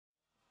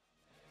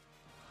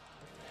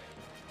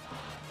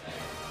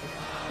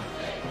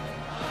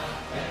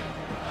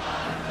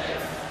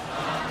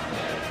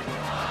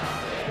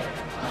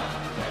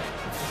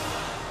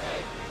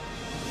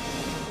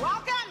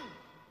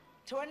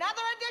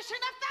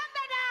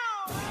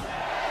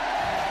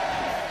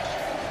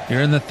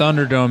You're in the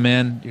Thunderdome,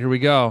 man. Here we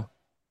go.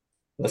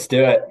 Let's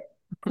do it.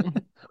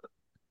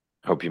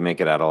 Hope you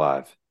make it out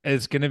alive.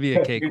 It's gonna be a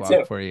You cakewalk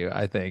too. for you,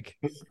 I think.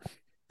 Good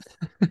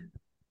to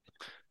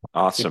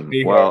Awesome. be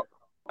here. Well,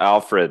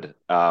 Alfred,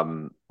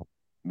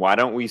 why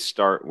don't we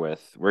start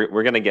with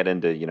we're going to get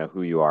into,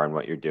 who you are and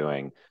what you're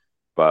doing,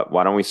 but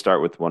why don't we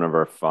start with one of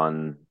our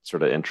fun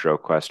sort of intro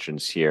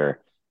questions here.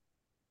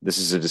 This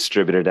is a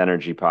distributed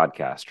energy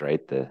podcast,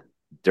 right? The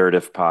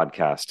DIRTIF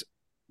podcast.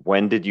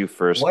 When did you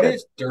first What get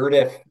is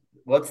DIRTIF?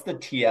 What's the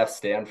TF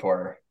stand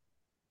for?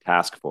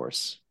 task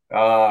force?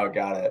 Oh,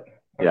 got it.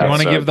 You Yeah, Okay.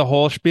 want to so give the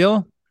whole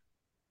spiel?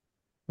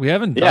 We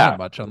haven't done it yeah,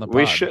 much on the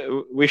we pod.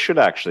 should we should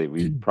actually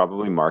we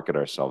probably market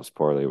ourselves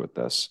poorly with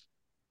this.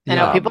 I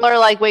know Yeah. people are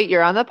like, wait,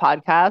 you're on the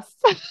podcast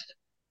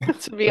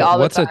to me all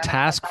the What's time. a I'm like,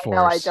 task I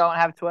know I force? don't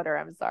have Twitter.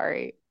 I'm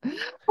sorry.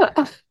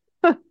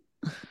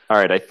 All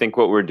right, I think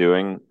what we're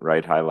doing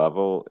right high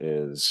level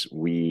is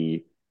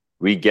we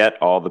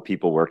get all the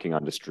people working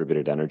on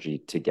distributed energy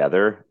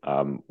together.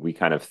 We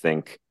kind of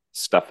think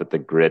stuff at the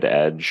grid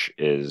edge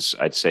is,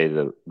 I'd say,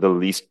 the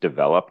least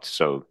developed,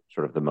 so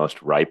sort of the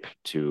most ripe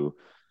to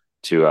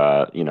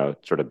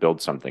sort of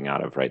build something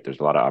out of, right? There's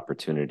a lot of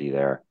opportunity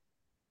there.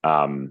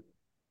 Um,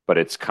 but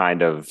it's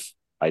kind of,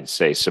 I'd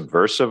say,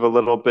 subversive a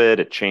little bit.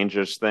 It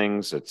changes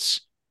things.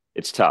 It's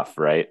tough,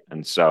 right?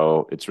 And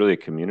so it's really a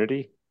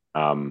community.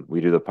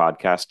 We do the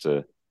podcast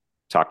to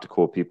talk to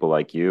cool people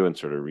like you and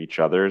sort of reach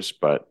others.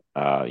 But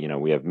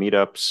we have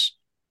meetups.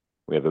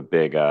 We have a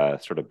big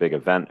sort of big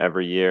event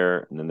every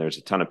year, and then there's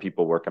a ton of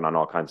people working on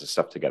all kinds of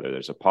stuff together.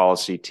 There's a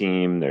policy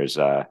team. There's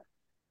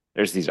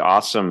these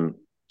awesome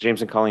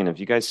James and Colleen. Have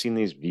you guys seen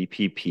these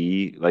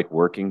VPP like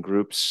working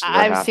groups that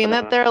are I've seen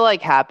that happening? they're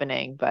like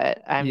happening,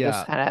 but I'm just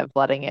Yeah. kind of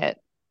letting it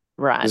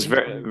It's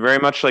run. very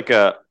much like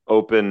a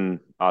open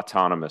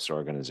autonomous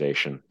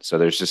organization. So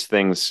there's just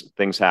things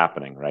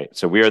happening, right?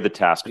 So we are the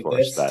task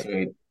force That's that,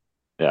 sweet.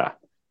 yeah.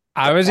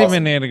 I was even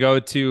Awesome. gonna go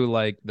to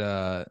like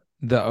the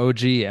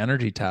OG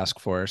energy task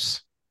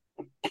force.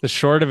 The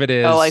short of it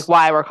Oh, like is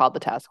why we're called the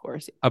task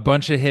force. a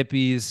bunch of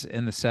hippies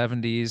in the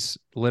 70s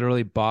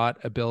literally bought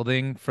a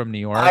building from New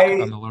York on I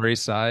the Lower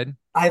East Side.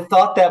 I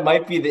thought that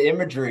might be the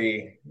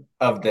imagery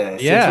of this.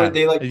 It's where Yeah.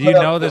 they like Do you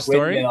put know up the the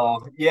story?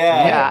 windmill. Yeah,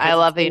 Yeah, Yeah. I because it's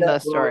love the in Indo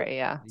that little story.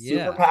 Yeah.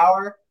 Yeah.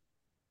 superpower.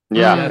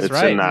 Yeah, That's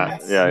it's in right.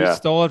 that. Yes. Yeah, We yeah.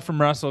 stole it from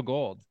Russell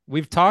Gold.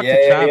 We've talked to Yeah,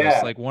 yeah, Travis,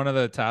 yeah. like one of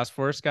the task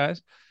force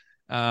guys.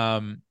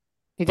 Um,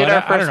 He did but our I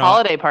don't first know.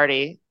 holiday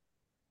party,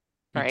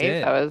 He right?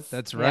 That did. was,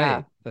 That's yeah.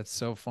 right. That's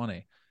so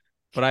funny.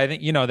 But I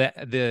think,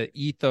 that the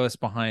ethos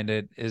behind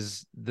it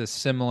is the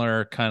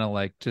similar kind of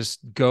like just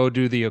go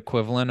do the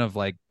equivalent of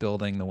like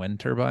building the wind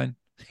turbine.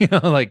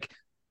 Like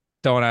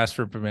don't ask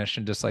for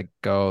permission, just like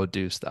go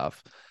do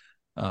stuff.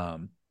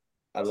 Um,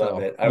 I love so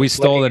it. we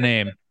stole the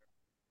name.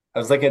 I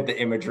was looking at the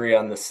imagery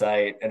on the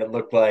site and it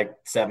looked like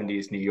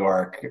 70s New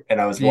York. And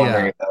I was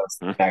wondering Yeah. if that was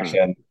the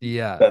connection.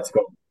 Yeah. That's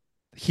cool.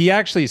 He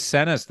actually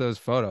sent us those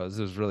photos.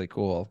 It was really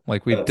cool.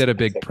 Like we That's did a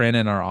big amazing. print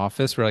in our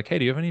office. We're like, hey,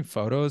 do you have any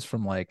photos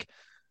from like,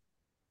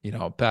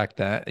 back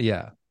then?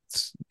 Yeah.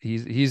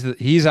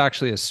 He's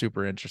actually a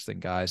super interesting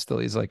guy still.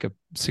 He's like a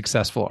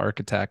successful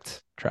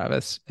architect,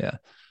 Travis. Yeah.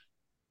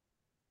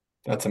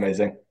 That's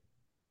amazing.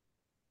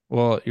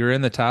 Well, you're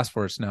in the task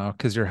force now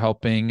because you're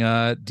helping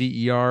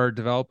DER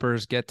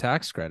developers get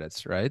tax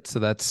credits, right? So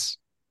That's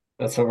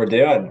what we're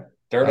doing. I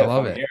Dirtiff,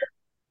 love I'm it. here.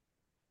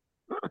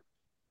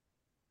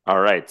 All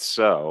right.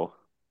 So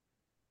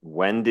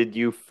when did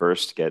you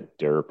first get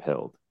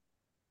pilled?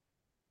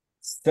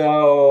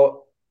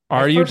 So I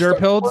Are you first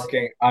started derpilled?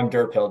 working. I'm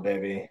Dirtpill,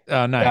 baby.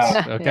 Oh, Uh, nice.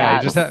 Okay.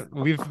 Just Yes.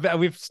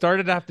 we've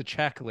started to have to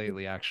check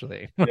lately,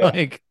 actually. yeah.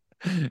 Like,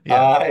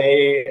 yeah.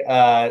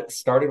 I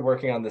started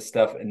working on this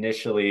stuff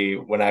initially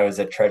when I was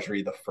at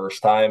Treasury the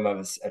first time. I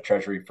was at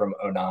Treasury from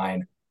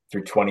 '09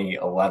 through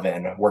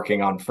 2011,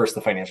 working on first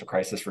the financial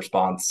crisis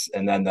response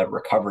and then the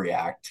Recovery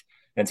Act.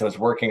 And so I was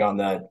working on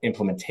the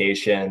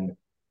implementation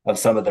of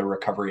some of the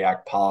Recovery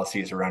Act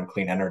policies around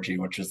clean energy,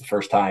 which was the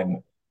first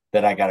time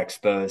that I got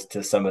exposed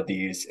to some of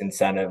these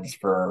incentives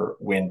for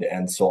wind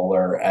and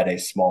solar at a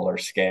smaller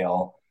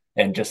scale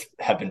and just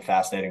have been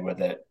fascinated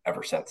with it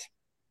ever since.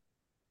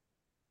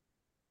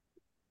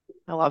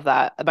 I love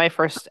that. My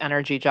first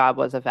energy job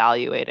was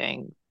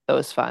evaluating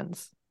those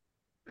funds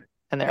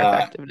and their Uh,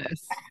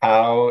 effectiveness.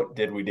 how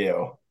did we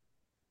do?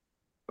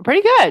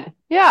 Pretty good.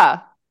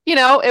 Yeah.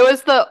 It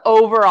was the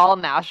overall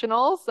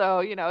national.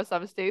 So,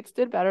 some states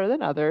did better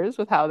than others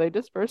with how they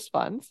disperse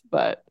funds,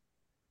 but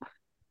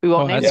we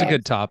won't Oh, name that's a Yeah,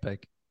 good names.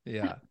 topic.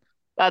 Yeah.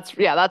 That's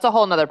a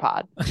whole nother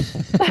pod.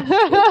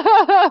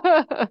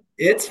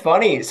 it's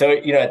funny. So,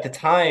 at the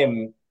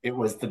time, it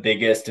was the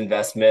biggest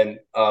investment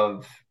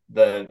of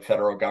the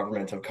federal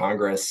government of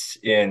Congress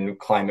in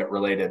climate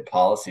related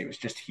policy. It was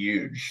just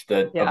huge.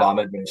 The Yeah.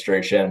 Obama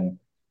administration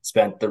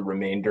spent the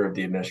remainder of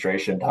the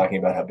administration talking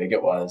about how big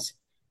it was.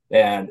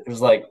 And it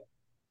was like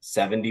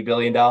 $70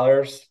 billion,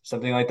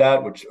 something like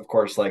that, which of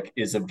course like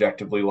is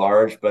objectively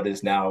large, but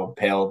is now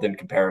paled in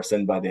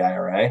comparison by the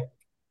IRA.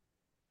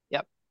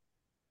 Yep.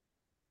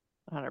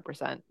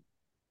 100%.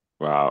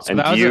 Wow. So And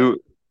that do was a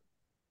you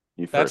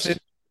You That's first.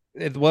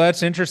 Well,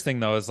 that's interesting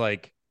though, is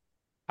like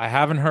I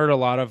haven't heard a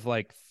lot of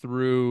like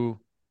through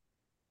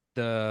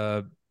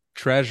the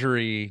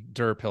Treasury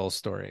Durpill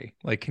story.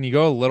 Like, can you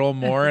go a little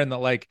more in the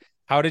like,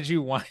 how did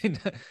you wind?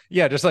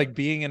 Yeah, just like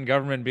being in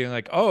government, being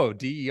like, oh,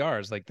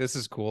 DERs, like this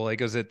is cool.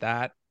 Like, is it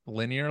that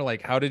linear?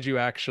 Like, how did you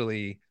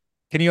actually?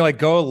 Can you like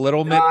go a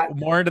little bit Not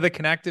more into the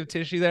connective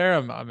tissue there?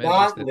 I'm not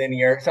interested.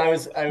 linear. So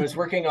I was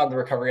working on the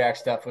Recovery Act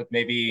stuff with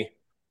maybe,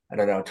 I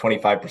don't know,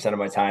 25% of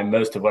my time.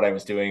 Most of what I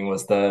was doing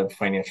was the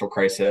financial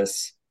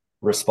crisis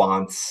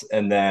response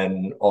and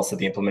then also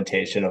the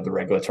implementation of the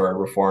regulatory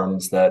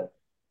reforms that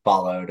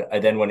followed. I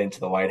then went into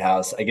the White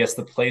House. I guess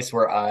the place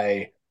where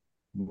I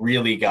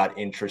really got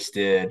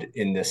interested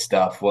in this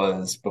stuff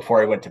was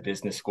before I went to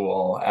business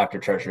school after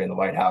Treasury in the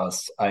White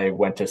House. I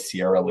went to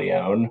Sierra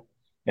Leone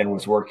and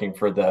was working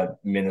for the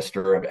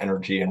Minister of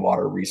Energy and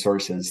Water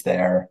Resources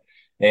there,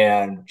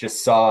 and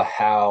just saw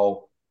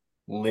how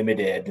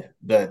limited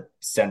the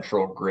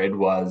central grid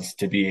was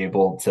to be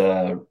able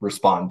to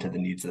respond to the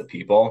needs of the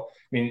people.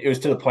 I mean, it was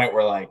to the point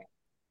where like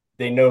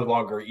they no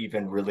longer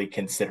even really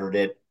considered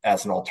it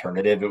as an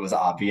alternative. It was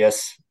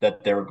obvious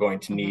that they were going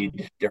to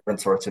need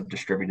different sorts of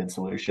distributed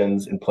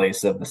solutions in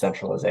place of the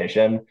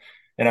centralization.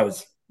 And I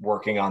was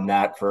working on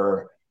that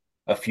for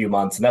a few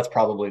months. And that's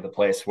probably the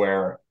place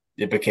where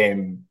it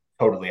became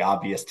totally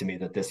obvious to me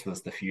that this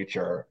was the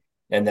future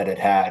and that it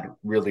had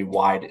really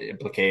wide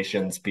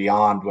implications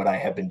beyond what I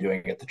had been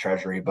doing at the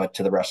Treasury, but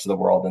to the rest of the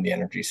world and the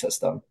energy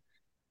system.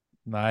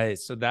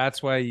 Nice. So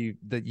that's why you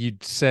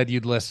said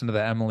you'd listen to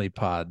the Emily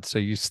pod. So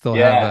you still have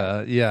Yeah,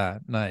 a yeah,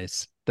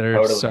 nice.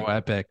 They're so totally.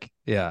 epic.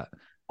 Yeah.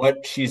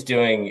 What she's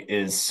doing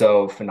is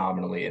so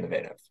phenomenally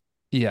innovative.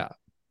 Yeah.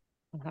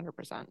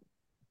 100%.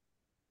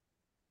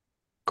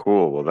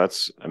 Cool. Well,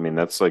 that's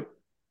like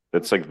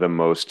the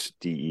most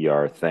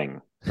DER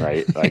thing,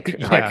 right? Like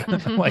Yeah.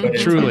 Like Couldn't be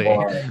truly.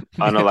 more.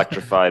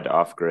 unelectrified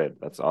off grid.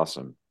 That's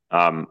awesome.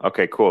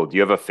 Okay, cool. Do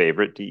you have a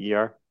favorite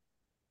DER?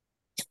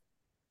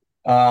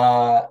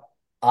 Uh,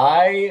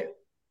 I,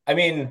 I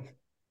mean,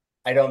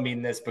 I don't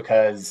mean this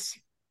because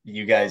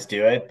you guys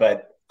do it,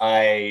 but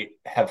I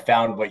have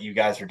found what you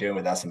guys are doing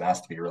with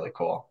SMS to be really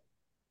cool.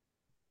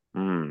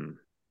 Hmm.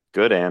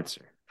 Good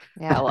answer.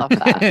 Yeah, I love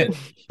that.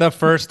 The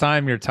first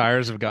time your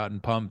tires have gotten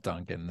pumped,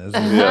 Duncan. This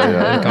is Yeah,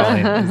 yeah,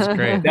 Colleen. This is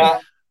great. Now,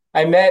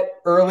 I met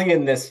early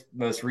in this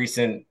most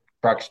recent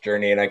Crux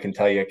journey, and I can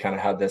tell you kind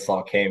of how this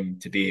all came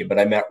to be, but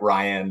I met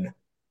Ryan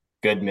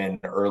Goodman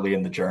early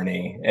in the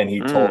journey, and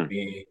he told Mm.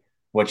 me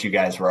what you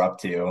guys were up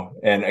to.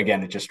 And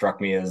again, it just struck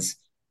me as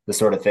the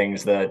sort of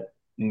things that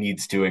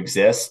needs to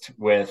exist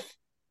with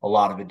a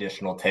lot of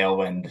additional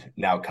tailwind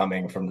now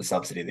coming from the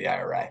subsidy of the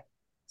IRA.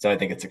 So I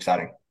think it's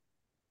exciting.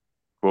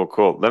 Cool,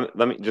 cool.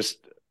 Let me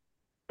just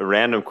a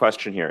random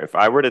question here. If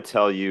I were to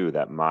tell you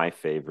that my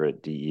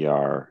favorite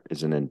DER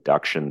is an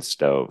induction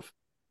stove,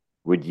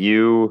 would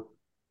you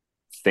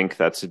think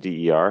that's a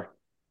DER?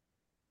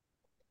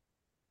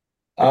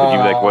 Like, would you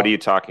be like, what are Uh, you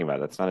talking about?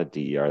 That's not a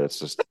DER. That's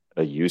just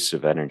a use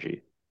of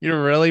energy. You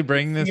really it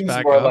bring this seems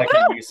back more up? like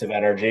a use of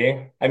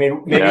energy. I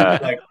mean, maybe Yeah.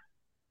 like,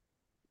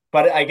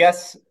 but I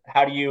guess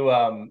how do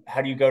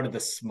you go to the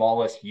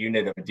smallest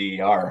unit of a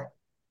DER?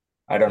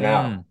 I don't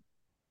know. Mm.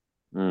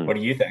 Mm. What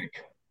do you think?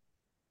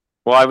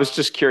 Well, I was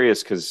just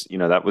curious because,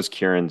 that was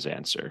Kieran's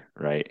answer,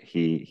 right?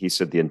 He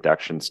said the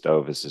induction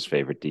stove is his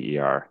favorite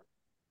DER,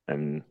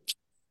 and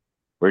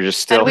we're just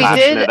And still we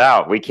hashing did, it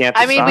out. We can't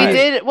I mean, we decide.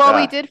 did, well,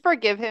 we Yeah. did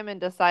forgive him and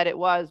decide it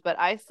was, but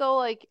I still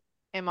like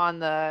am on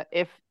the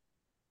if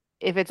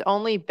it's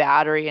only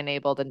battery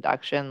enabled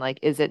induction, like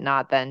is it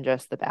not then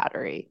just the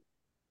battery?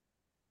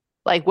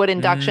 Like would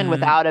induction Mm.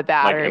 without a Like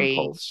battery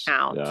impulse.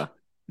 count? Yeah.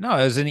 No,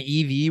 as an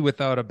EV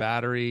without a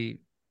battery,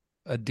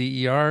 a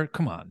DER.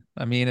 Come on.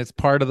 I mean, it's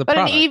part of the But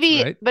an product, EV,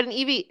 right? but an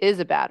EV is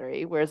a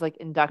battery, whereas like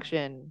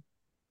induction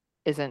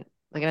isn't.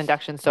 Like an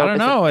induction I stove don't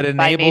isn't know. It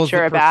by enables the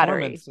nature a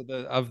battery.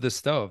 performance of the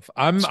stove.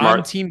 I'm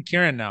Smart. Team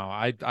Kieran now.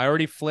 I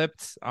already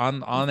flipped You've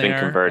on been air,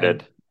 and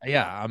converted.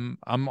 yeah,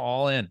 I'm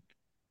all in.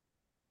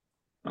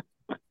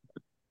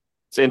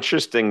 It's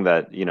interesting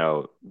that,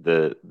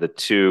 the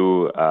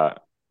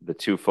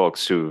two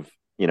folks who've,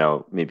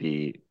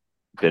 maybe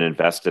been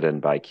invested in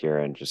by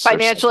Kieran just are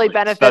Financially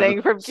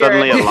benefiting from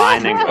suddenly Kieran.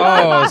 aligning with him.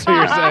 Oh, so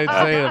you're saying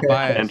Yeah. a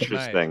bias. Nice.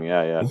 Interesting.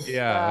 Yeah, yeah.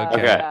 Yeah.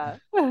 Okay. Okay. Yeah.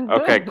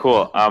 Okay,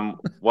 cool.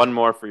 One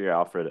more for you,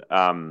 Alfred.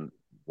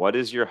 What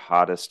is your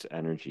hottest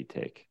energy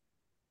take?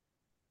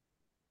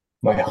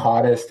 My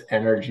hottest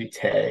energy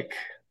take.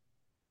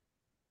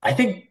 I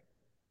think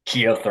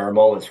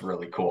geothermal is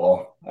really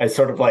cool. I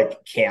sort of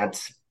like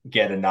can't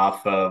get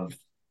enough of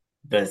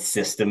the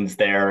systems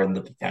there and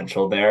the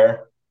potential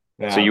there.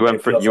 So you went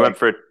It for feels you went like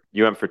for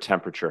you went for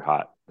temperature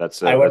hot.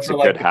 That's I a went that's a for good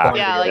like the hack.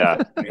 Yeah, quantity like over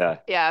Yeah, quality. yeah.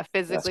 yeah, That's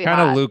physically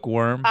kind of hot.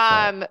 lukewarm,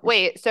 but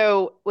Wait,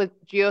 so with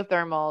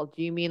geothermal,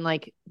 do you mean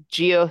like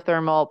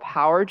geothermal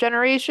power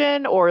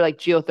generation or like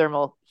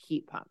geothermal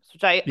heat pumps?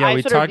 Which I yeah, I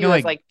we sort of talking view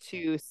as like like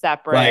two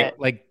Like separate,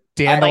 like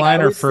I, like I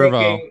dandelion or was Fervo?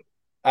 thinking,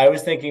 I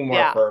was thinking more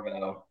yeah, Fervo,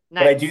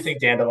 but I do nice.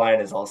 think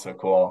dandelion is also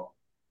cool.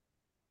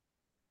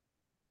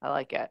 I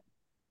like it.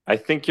 I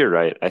think you're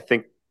right. I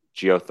think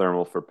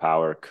geothermal for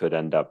power could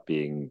end up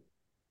being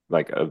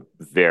like a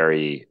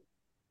very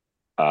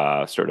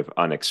sort of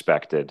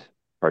unexpected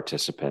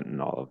participant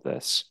in all of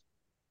this.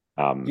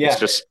 It's Yeah,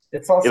 just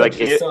it's also like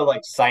just it, so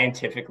like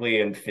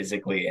scientifically and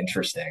physically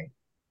interesting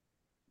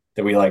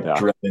that we like yeah.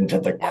 drill into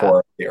the Yeah. core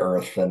of the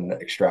earth and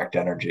extract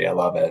energy. I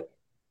love it.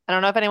 I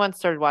don't know if anyone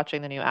started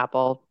watching the new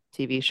Apple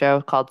TV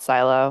show called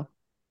Silo.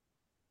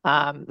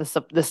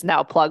 This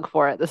now plug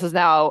for it. This is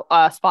now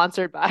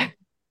sponsored by.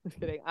 Just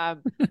kidding.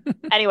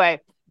 Anyway,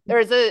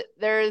 there's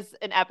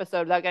an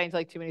episode without getting to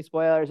like too many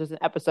spoilers. There's an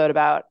episode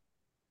about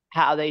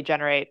how they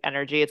generate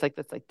energy. It's like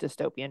this like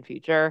dystopian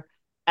future,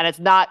 and it's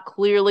not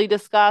clearly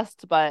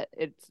discussed, but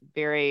it's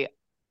very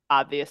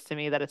obvious to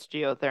me that it's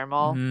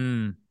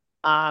geothermal.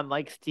 Mm,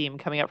 Like steam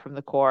coming up from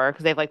the core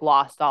because they've like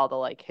lost all the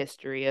like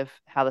history of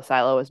how the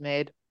silo was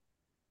made.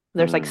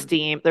 There's like Mm.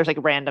 steam, there's like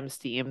random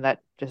steam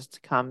that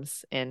just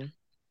comes in.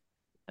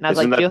 And I was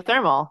Isn't like, that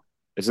geothermal.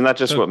 isn't that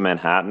just so what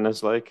Manhattan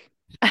is like?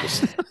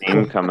 Just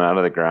steam coming out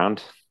of the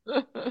ground.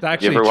 it's You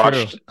actually ever true.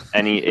 watched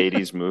any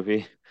 80s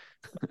movie?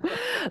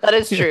 That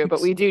is true, but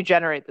Yes. we do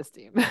generate the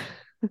steam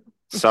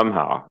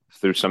Somehow,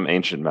 through some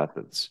ancient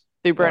methods.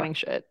 through Yeah. burning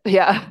shit.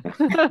 Yeah.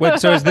 Wait,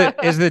 so is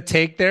the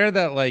take there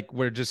that like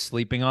we're just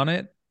sleeping on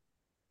it?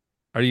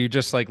 Are you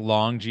just like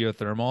long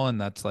geothermal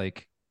and that's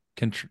like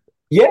contr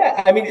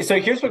Yeah, I mean, so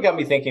here's what got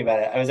me thinking about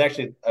it.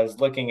 I was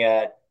looking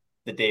at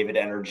the David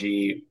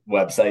Energy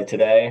website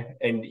today,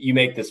 and you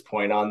make this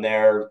point on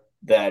there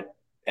that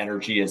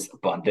energy is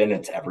abundant,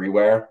 it's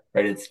everywhere,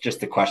 right? It's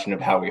just a question of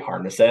how we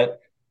harness it.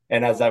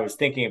 And as I was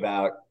thinking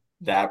about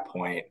that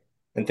point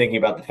and thinking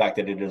about the fact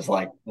that it is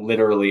like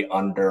literally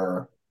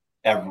under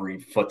every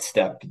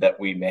footstep that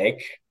we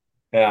make,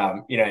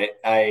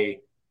 I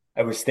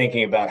was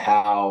thinking about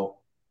how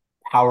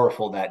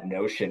powerful that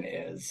notion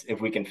is if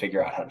we can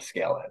figure out how to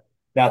scale it.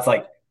 Now it's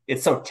like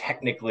it's so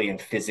technically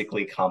and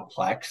physically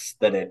complex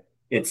that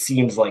it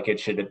seems like it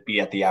should be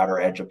at the outer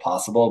edge of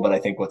possible. But I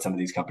think what some of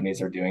these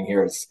companies are doing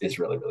here is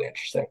really, really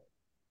interesting.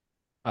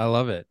 I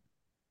love it.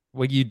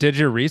 Well, you did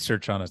your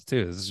research on us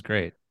too. This is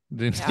great.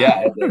 Yeah. Yeah,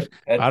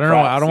 I had I to don't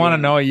know. prep, I don't want to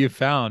know what you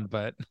found,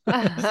 but see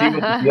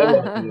what the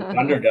deal was in the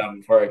Thunderdome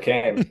before it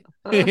came.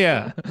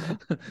 yeah.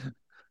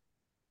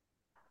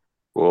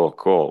 Cool,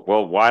 cool.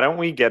 Well, why don't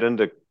we get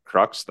into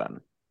Crux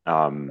then?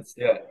 Um, Let's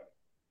do it.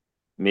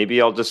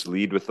 Maybe I'll just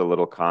lead with a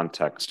little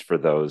context for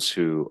those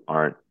who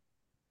aren't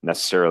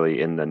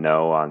necessarily in the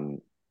know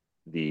on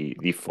the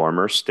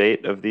former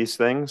state of these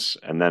things,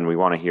 and then we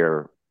want to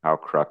hear how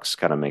Crux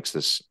kind of makes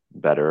this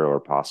better or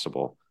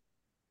possible.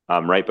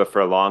 Right, but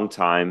for a long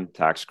time,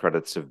 tax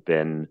credits have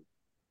been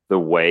the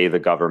way the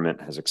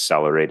government has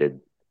accelerated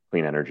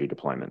clean energy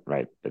deployment.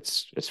 Right,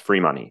 it's free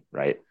money,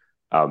 right?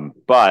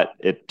 But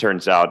it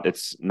turns out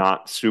it's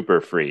not super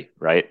free,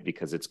 right?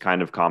 Because it's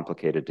kind of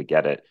complicated to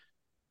get it.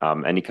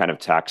 Any kind of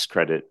tax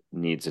credit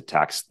needs a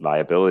tax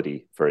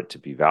liability for it to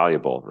be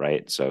valuable,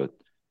 right? So,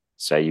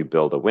 say you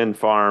build a wind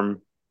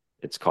farm,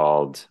 it's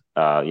called,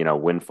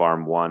 Wind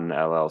Farm One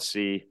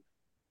LLC.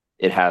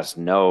 It has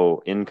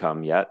no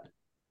income yet.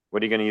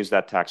 What are you going to use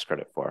that tax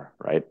credit for,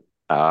 right?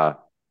 Uh,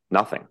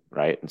 Nothing,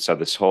 right? And so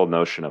this whole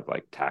notion of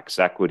like tax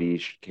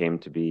equity came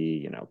to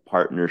be,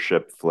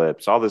 partnership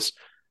flips, all this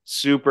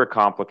super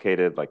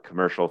complicated like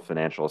commercial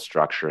financial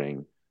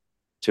structuring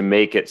to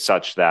make it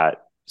such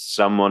that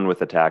someone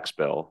with a tax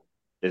bill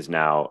is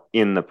now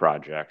in the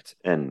project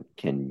and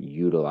can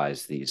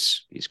utilize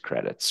these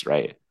credits,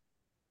 right?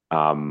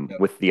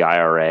 With the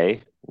IRA,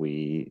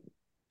 we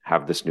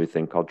have this new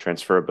thing called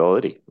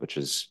transferability, which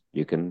is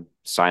you can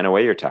sign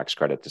away your tax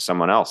credit to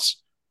someone else.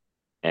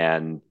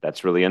 And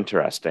that's really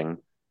interesting.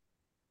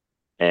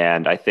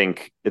 And I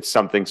think it's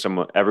something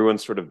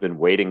everyone's sort of been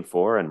waiting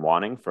for and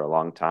wanting for a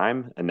long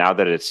time. And now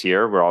that it's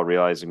here, we're all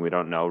realizing we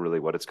don't know really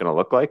what it's going to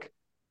look like.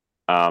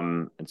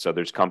 And so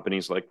there's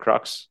companies like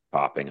Crux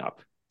popping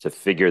up to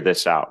figure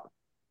this out.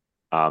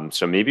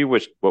 So maybe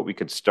what we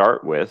could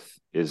start with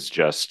is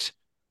just,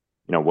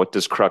 what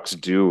does Crux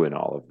do in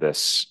all of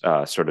this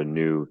sort of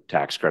new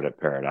tax credit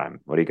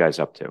paradigm? What are you guys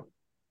up to?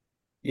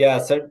 Yeah,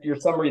 so your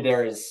summary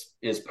there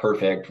is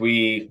perfect.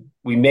 We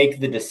make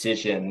the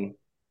decision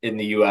in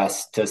the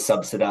US to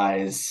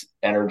subsidize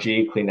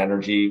energy, clean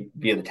energy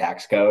via the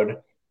tax code.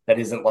 That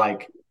isn't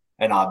like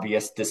an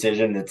obvious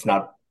decision. It's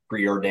not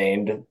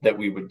preordained that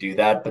we would do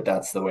that, but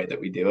that's the way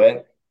that we do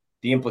it.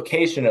 The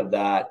implication of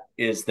that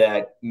is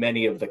that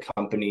many of the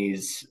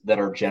companies that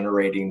are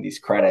generating these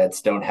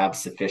credits don't have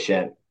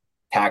sufficient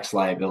tax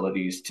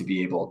liabilities to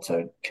be able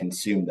to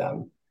consume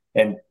them.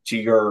 And to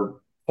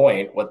your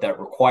point, what that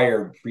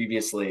required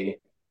previously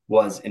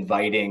was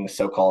inviting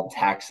so-called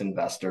tax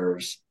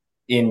investors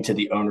into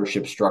the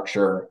ownership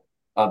structure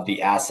of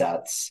the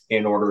assets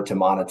in order to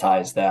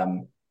monetize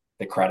them,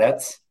 the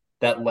credits.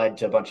 That led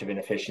to a bunch of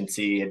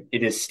inefficiency.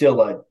 It is still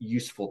a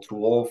useful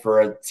tool for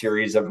a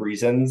series of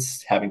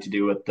reasons having to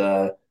do with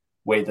the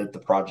way that the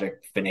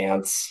project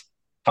finance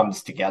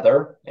comes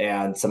together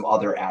and some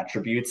other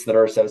attributes that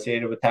are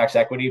associated with tax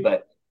equity,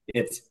 but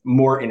it's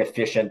more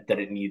inefficient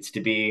than it needs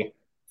to be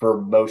for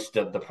most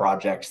of the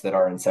projects that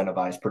are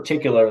incentivized,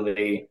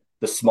 particularly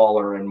the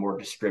smaller and more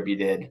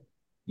distributed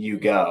you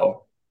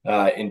go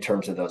in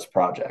terms of those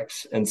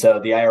projects. And so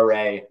the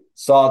IRA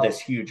saw this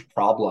huge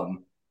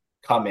problem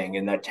coming,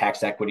 and that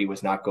tax equity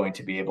was not going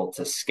to be able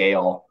to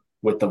scale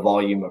with the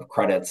volume of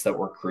credits that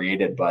were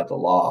created by the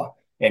law,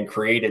 and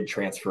created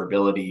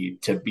transferability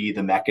to be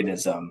the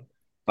mechanism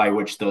by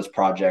which those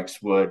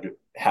projects would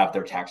have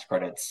their tax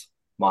credits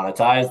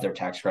monetized, their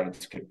tax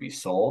credits could be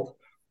sold.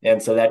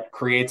 And so that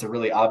creates a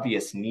really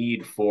obvious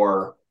need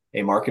for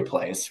a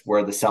marketplace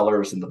where the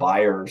sellers and the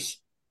buyers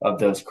of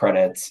those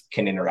credits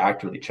can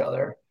interact with each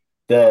other.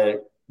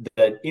 The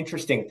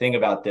interesting thing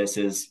about this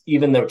is,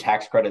 even though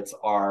tax credits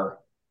are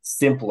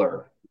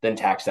simpler than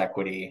tax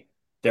equity,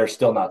 they're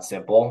still not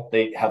simple.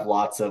 They have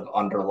lots of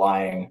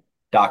underlying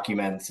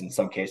documents, in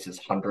some cases,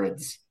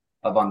 hundreds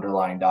of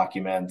underlying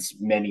documents,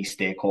 many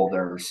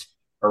stakeholders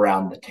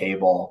around the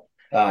table,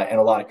 and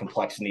a lot of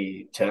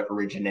complexity to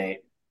originate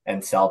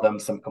and sell them,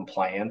 some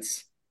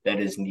compliance that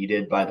is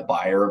needed by the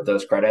buyer of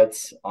those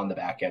credits on the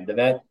back end of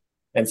it.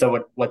 And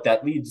so what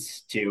that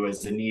leads to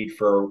is the need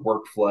for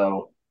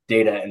workflow,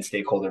 data, and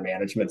stakeholder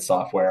management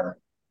software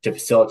to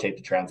facilitate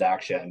the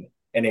transaction,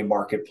 and a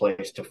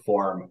marketplace to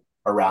form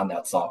around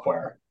that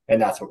software.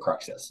 And that's what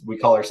Crux is. We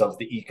call ourselves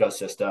the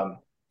ecosystem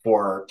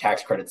for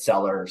tax credit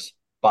sellers,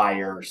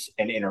 buyers,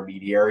 and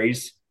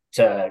intermediaries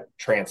to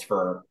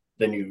transfer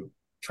the new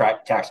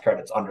tax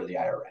credits under the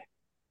IRA.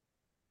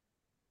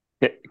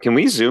 Can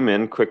we zoom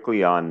in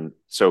quickly on,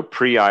 so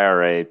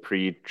pre-IRA,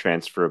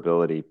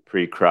 pre-transferability,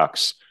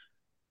 pre-Crux,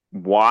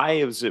 why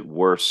is it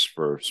worse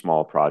for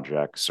small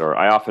projects? Or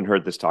I often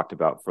heard this talked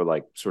about for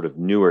like sort of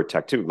newer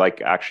tech too, like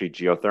actually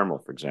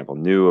geothermal, for example,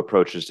 new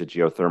approaches to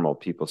geothermal,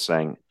 people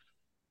saying,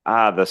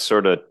 the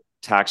sort of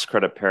tax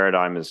credit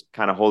paradigm is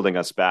kind of holding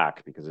us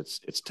back because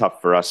it's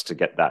tough for us to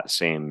get that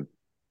same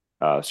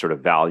sort of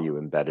value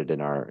embedded in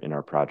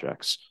our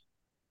projects.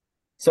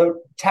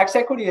 So tax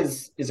equity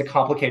is a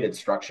complicated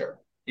structure.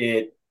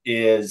 It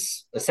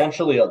is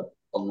essentially a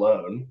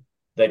loan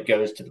that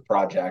goes to the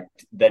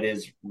project that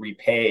is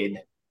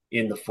repaid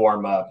in the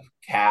form of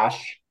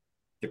cash,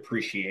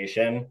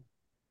 depreciation,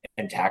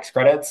 and tax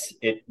credits.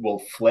 It will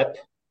flip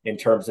in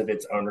terms of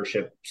its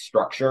ownership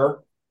structure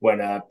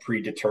when a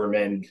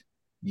predetermined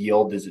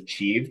yield is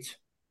achieved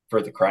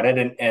for the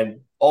credit. And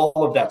all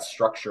of that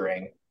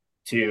structuring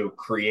to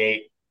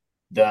create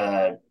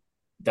the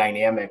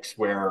dynamics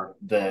where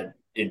the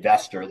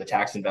investor, the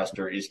tax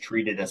investor, is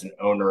treated as an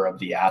owner of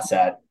the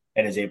asset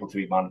and is able to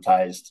be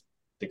monetized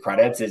the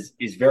credits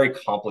is very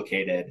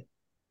complicated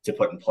to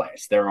put in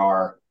place. There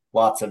are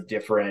lots of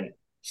different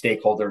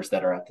stakeholders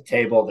that are at the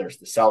table. There's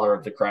the seller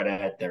of the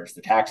credit, there's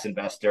the tax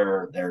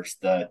investor, there's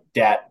the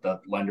debt, the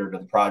lender to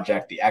the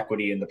project, the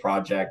equity in the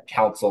project,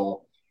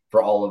 counsel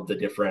for all of the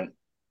different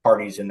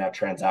parties in that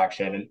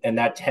transaction. And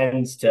that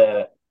tends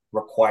to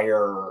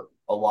require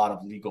a lot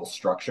of legal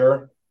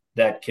structure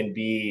that can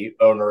be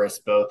onerous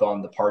both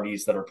on the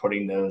parties that are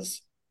putting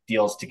those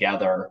deals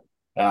together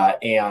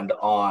and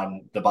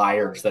on the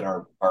buyers that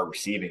are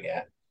receiving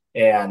it.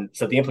 And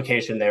so the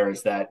implication there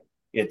is that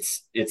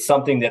it's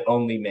something that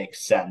only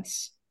makes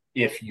sense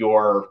if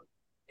you're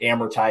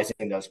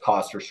amortizing those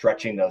costs or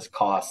stretching those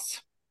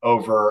costs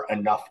over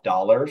enough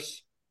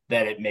dollars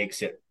that it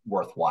makes it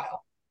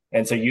worthwhile.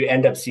 And so you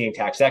end up seeing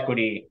tax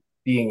equity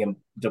being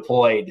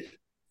deployed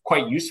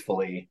quite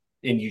usefully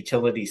in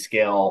utility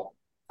scale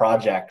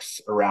projects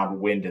around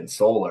wind and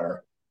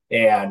solar.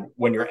 And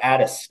when you're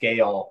at a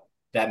scale,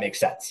 that makes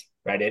sense,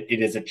 right?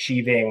 It is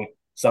achieving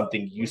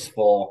something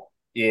useful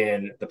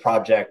in the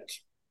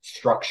project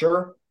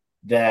structure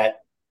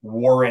that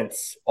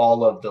warrants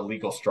all of the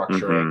legal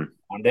structuring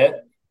around it.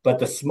 But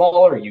the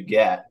smaller you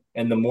get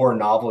and the more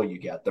novel you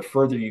get, the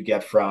further you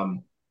get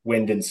from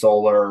wind and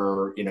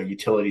solar,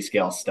 utility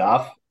scale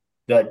stuff,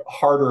 the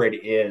harder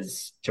it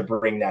is to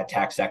bring that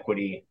tax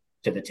equity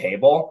to the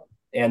table.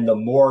 And the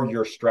more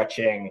you're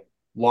stretching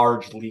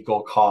large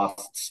legal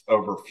costs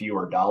over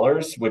fewer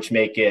dollars, which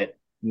make it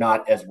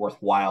not as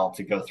worthwhile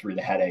to go through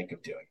the headache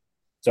of doing.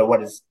 So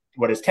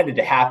what has tended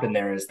to happen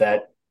there is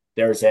that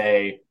there's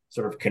a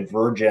sort of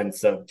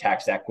convergence of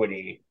tax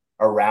equity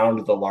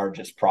around the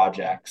largest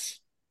projects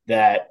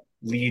that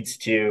leads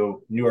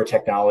to newer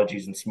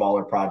technologies and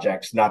smaller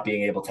projects not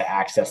being able to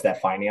access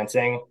that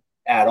financing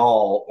at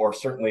all, or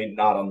certainly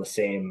not on the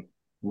same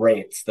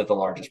rates that the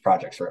largest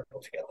projects are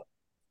able to get.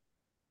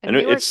 And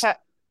newer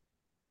tech,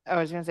 I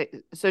was going to say,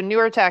 so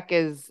newer tech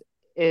is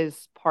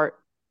part,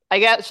 I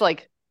guess,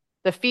 like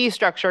the fee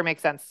structure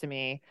makes sense to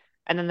me.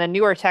 And then the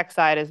newer tech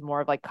side is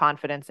more of like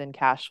confidence in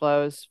cash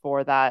flows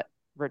for that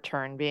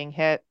return being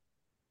hit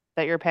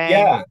that you're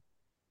paying.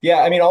 Yeah.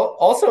 I mean,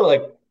 also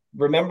like,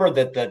 remember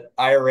that the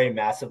IRA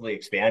massively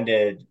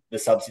expanded the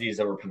subsidies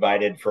that were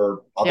provided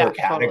for other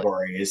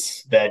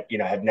categories that,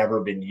 had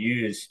never been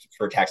used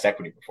for tax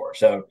equity before.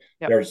 So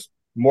there's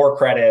more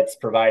credits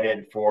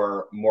provided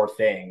for more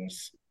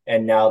things.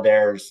 And now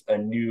there's a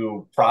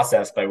new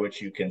process by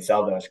which you can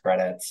sell those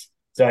credits.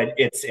 So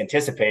it's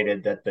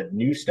anticipated that the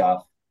new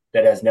stuff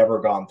that has never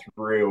gone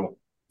through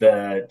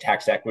the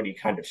tax equity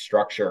kind of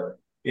structure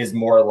is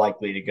more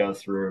likely to go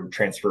through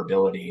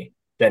transferability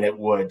than it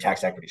would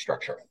tax equity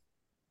structure.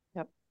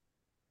 Yep.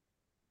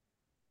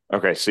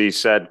 Okay, so you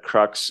said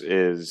Crux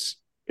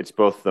it's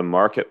both the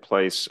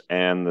marketplace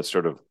and the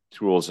sort of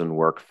tools and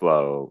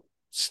workflow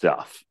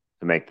stuff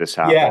to make this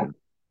Yeah. happen.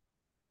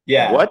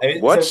 Yeah.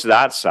 What's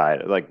that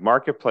side? Like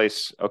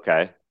marketplace,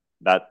 okay,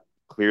 that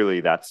clearly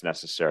that's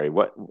necessary.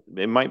 What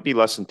it might be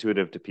less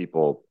intuitive to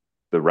people,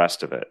 the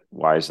rest of it.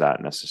 Why is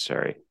that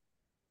necessary?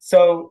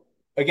 So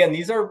again,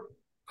 these are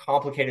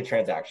complicated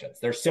transactions.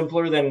 They're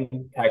simpler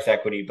than tax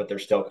equity, but they're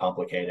still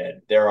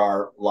complicated. There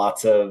are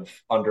lots of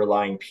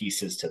underlying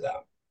pieces to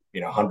them.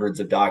 Hundreds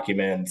of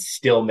documents,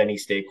 still many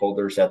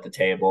stakeholders at the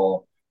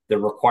table. The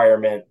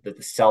requirement that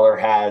the seller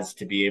has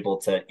to be able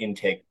to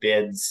intake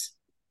bids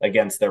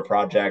against their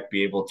project,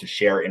 be able to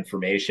share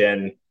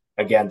information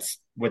against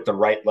with the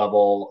right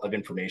level of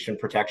information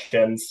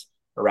protections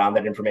around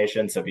that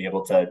information. So be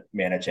able to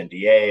manage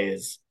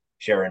NDAs,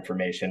 share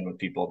information with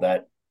people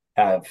that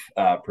have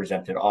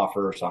presented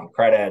offers on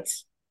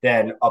credits,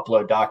 then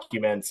upload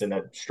documents in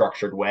a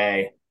structured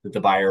way that the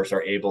buyers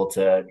are able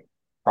to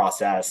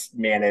process,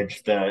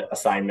 manage the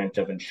assignment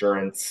of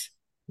insurance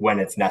when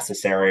it's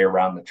necessary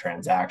around the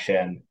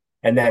transaction.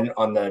 And then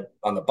on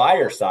the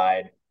buyer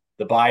side,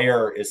 the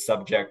buyer is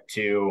subject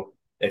to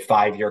a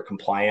 5-year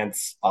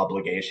compliance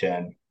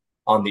obligation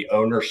on the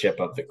ownership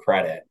of the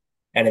credit.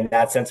 And in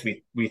that sense,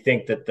 we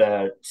think that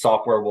the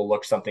software will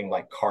look something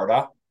like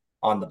Carta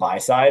on the buy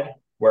side,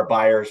 where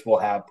buyers will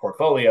have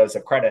portfolios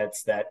of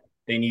credits that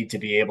they need to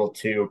be able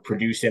to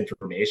produce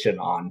information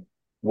on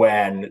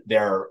when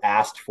they're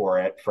asked for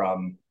it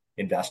from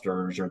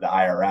investors or the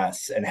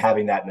IRS, and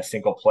having that in a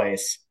single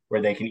place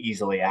where they can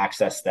easily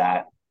access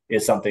that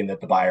is something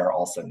that the buyer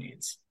also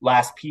needs.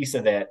 Last piece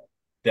of it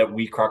that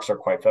we Crux are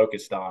quite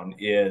focused on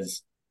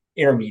is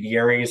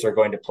intermediaries are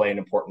going to play an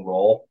important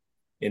role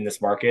in this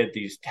market.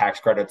 These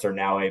tax credits are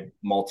now a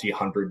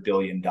multi-$100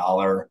 billion,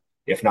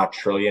 if not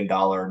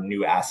trillion-dollar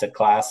new asset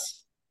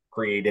class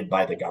created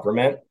by the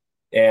government.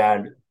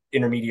 And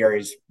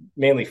intermediaries,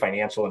 mainly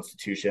financial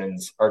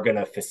institutions, are going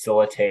to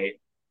facilitate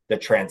the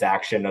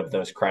transaction of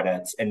those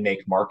credits and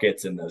make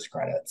markets in those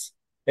credits.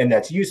 And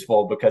that's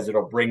useful because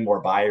it'll bring more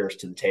buyers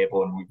to the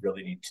table, and we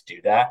really need to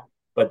do that.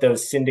 But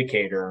those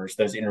syndicators,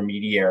 those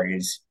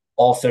intermediaries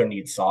also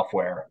need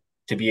software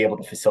to be able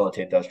to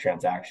facilitate those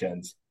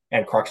transactions.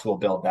 And Crux will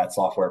build that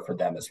software for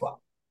them as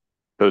well.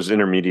 Those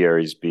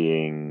intermediaries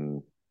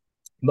being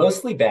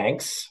mostly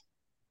banks.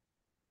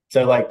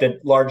 So like the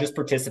largest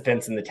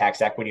participants in the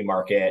tax equity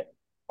market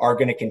are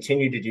going to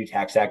continue to do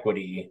tax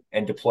equity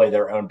and deploy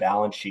their own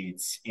balance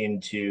sheets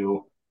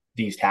into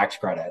these tax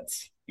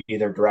credits,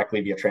 either directly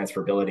via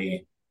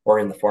transferability or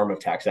in the form of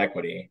tax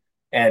equity.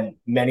 And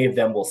many of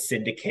them will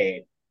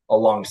syndicate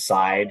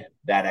alongside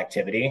that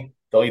activity.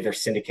 They'll either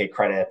syndicate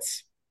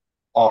credits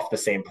off the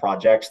same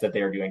projects that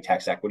they are doing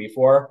tax equity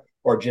for,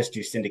 or just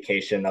do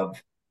syndication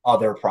of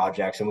other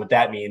projects. And what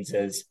that means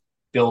is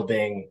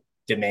building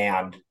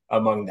demand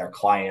among their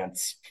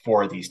clients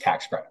for these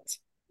tax credits.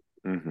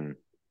 Mm-hmm.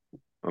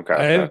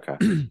 Okay.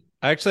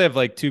 I actually have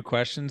like two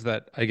questions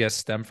that I guess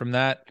stem from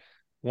that.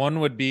 One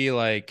would be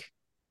like,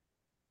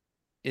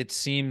 it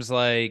seems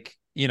like,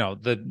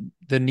 the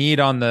need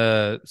on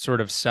the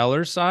sort of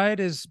seller side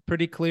is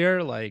pretty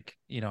clear, like,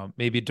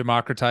 maybe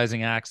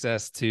democratizing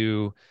access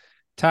to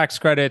tax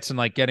credits and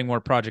like getting more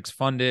projects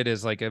funded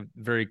is like a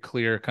very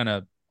clear kind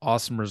of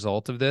awesome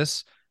result of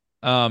this.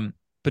 But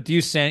do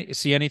you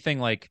see anything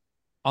like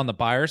on the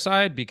buyer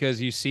side?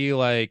 Because you see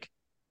like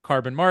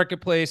carbon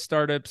marketplace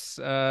startups,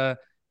 out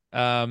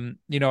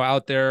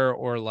there,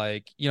 or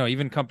like,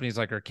 even companies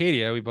like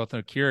Arcadia, we both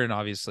know Kieran,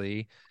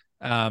 obviously,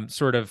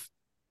 sort of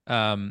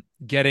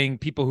getting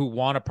people who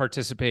want to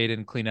participate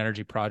in clean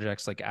energy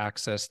projects like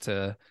access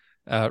to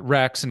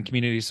RECs and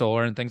community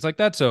solar and things like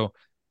that. So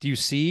do you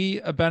see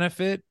a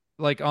benefit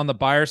like on the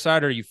buyer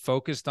side? Are you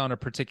focused on a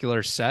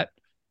particular set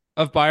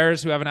of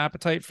buyers who have an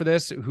appetite for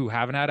this, who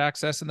haven't had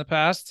access in the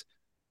past?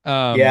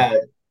 Yeah.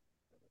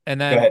 And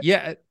then,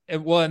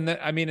 well, and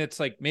I mean, it's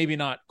like maybe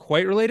not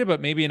quite related, but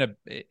maybe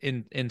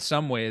in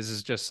some ways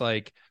is just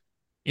like,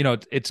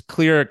 it's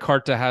clear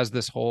Carta has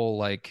this whole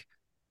like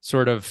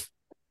sort of,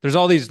 there's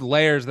all these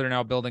layers that are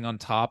now building on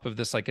top of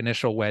this like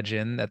initial wedge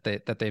in that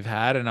they've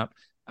had. And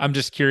I'm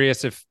just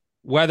curious if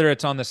whether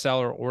it's on the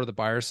seller or the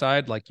buyer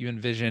side, like you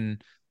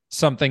envision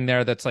something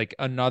there that's like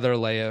another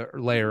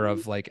layer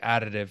of like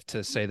additive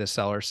to say the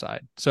seller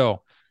side.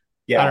 So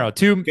I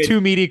don't know, two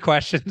meaty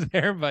questions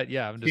there, but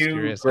yeah, I'm just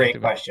curious.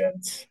 Great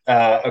questions.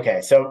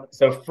 Okay, so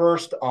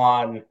first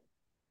on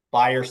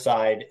buyer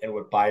side and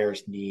what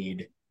buyers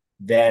need,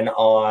 then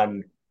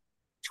on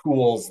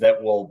tools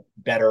that will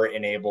better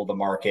enable the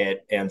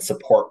market and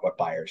support what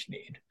buyers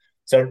need.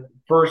 So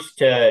first,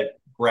 to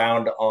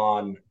ground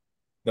on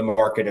the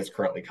market is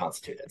currently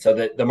constituted.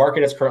 So the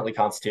market is currently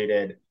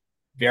constituted,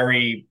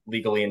 very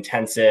legally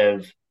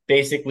intensive,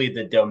 basically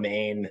the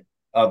domain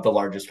of the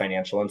largest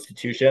financial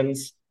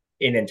institutions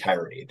in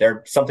entirety. There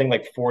are something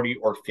like 40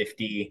 or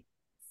 50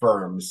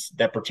 firms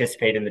that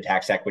participate in the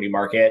tax equity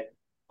market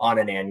on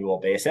an annual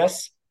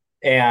basis.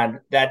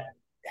 And that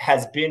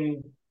has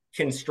been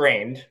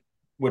constrained,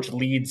 which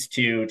leads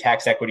to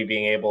tax equity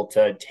being able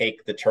to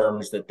take the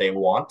terms that they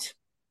want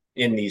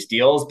in these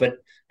deals, but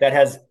that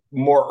has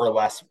more or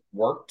less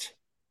worked.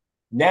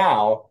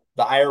 Now,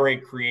 the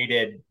IRA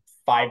created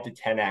 5 to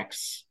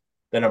 10x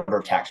the number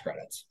of tax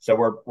credits. So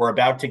we're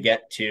about to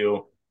get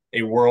to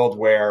a world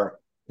where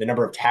the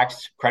number of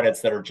tax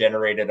credits that are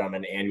generated on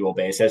an annual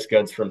basis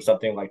goes from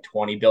something like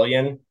 20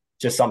 billion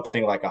to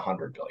something like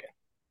 100 billion.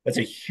 That's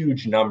a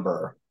huge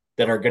number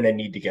that are going to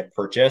need to get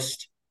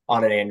purchased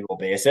on an annual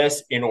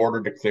basis in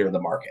order to clear the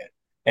market.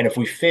 And if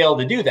we fail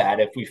to do that,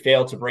 if we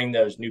fail to bring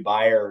those new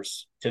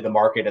buyers to the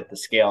market at the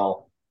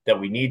scale that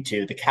we need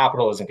to, the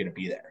capital isn't going to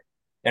be there.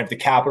 And if the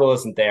capital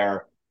isn't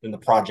there, then the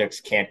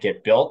projects can't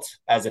get built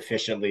as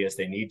efficiently as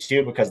they need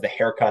to, because the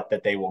haircut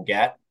that they will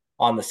get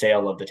on the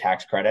sale of the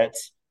tax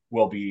credits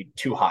will be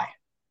too high.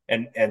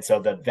 And so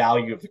the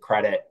value of the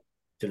credit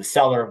to the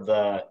seller of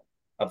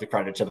the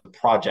credit to the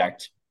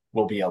project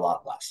will be a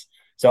lot less.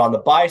 So on the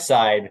buy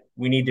side,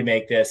 we need to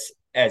make this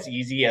as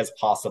easy as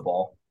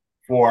possible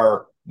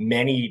for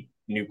many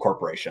new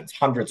corporations,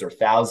 hundreds or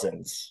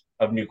thousands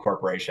of new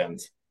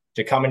corporations,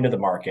 to come into the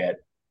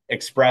market,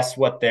 express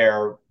what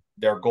their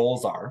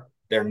goals are,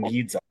 their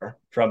needs are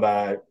from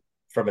a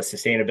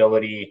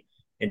sustainability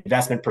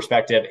investment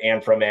perspective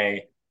and from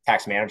a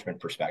tax management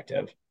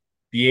perspective,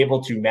 be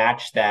able to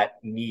match that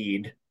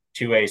need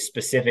to a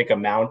specific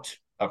amount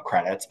of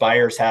credits.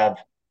 Buyers have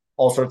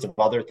all sorts of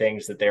other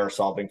things that they are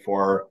solving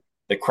for: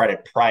 the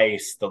credit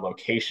price, the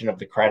location of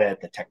the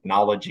credit, the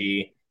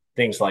technology,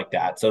 things like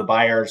that. So the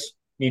buyers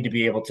need to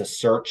be able to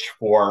search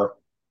for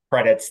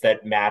credits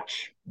that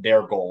match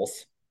their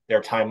goals,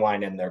 their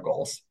timeline and their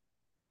goals,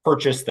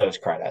 purchase those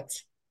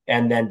credits,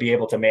 and then be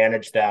able to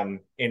manage them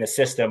in a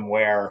system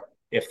where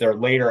if they're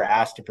later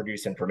asked to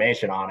produce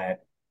information on it,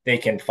 they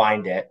can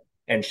find it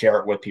and share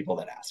it with people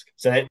that ask.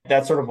 So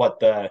that's sort of what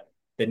the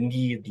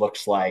need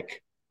looks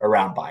like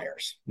around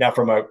buyers. Now,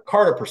 from a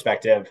Carta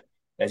perspective,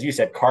 as you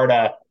said,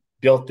 Carta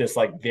built this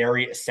like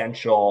very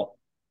essential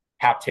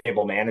cap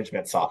table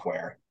management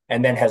software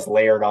and then has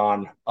layered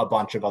on a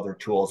bunch of other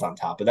tools on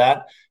top of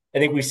that. I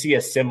think we see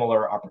a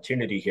similar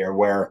opportunity here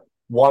where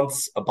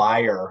once a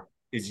buyer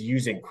is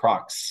using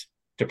Crux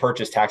to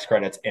purchase tax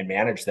credits and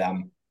manage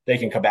them, they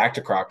can come back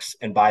to Crux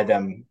and buy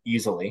them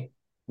easily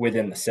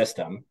within the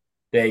system.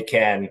 They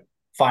can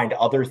find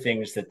other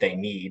things that they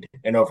need.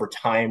 And over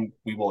time,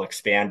 we will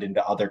expand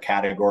into other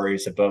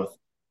categories of both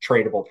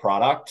tradable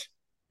product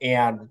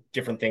and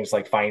different things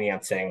like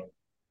financing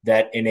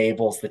that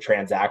enables the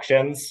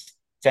transactions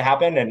to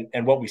happen.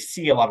 And what we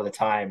see a lot of the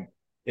time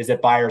is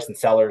that buyers and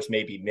sellers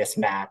may be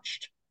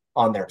mismatched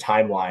on their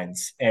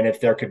timelines. And if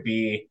there could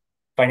be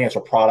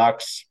financial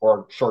products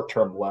or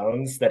short-term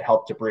loans that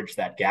help to bridge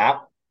that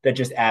gap, that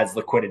just adds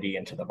liquidity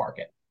into the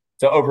market.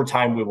 So over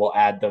time, we will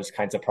add those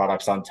kinds of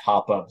products on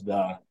top of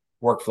the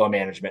workflow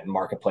management and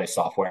marketplace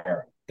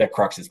software that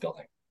Crux is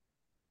building.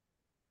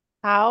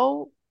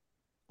 How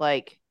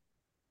like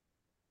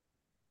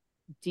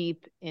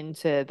deep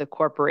into the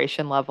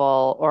corporation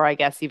level, or I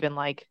guess even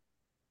like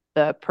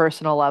the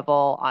personal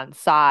level on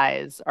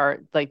size,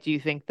 or like, do you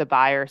think the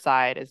buyer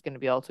side is going to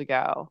be able to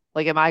go?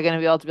 Like, am I going to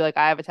be able to be like,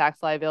 I have a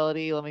tax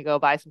liability, let me go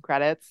buy some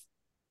credits?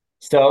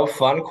 So,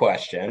 fun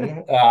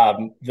question.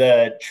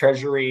 The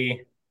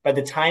Treasury, by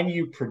the time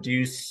you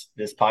produce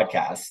this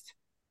podcast,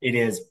 it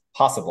is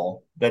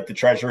possible that the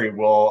Treasury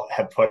will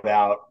have put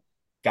out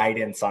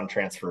guidance on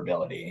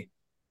transferability.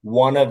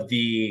 One of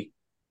the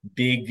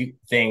big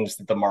things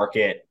that the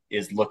market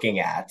is looking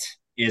at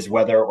is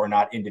whether or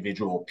not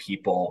individual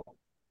people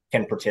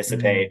can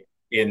participate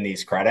in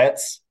these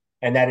credits.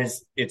 And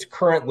it's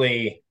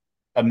currently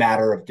a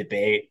matter of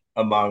debate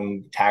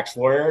among tax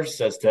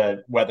lawyers as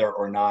to whether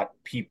or not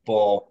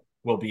people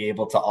will be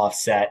able to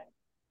offset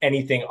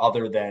anything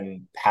other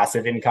than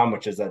passive income,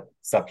 which is a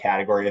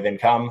subcategory of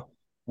income,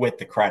 with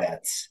the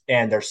credits.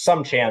 And there's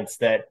some chance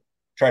that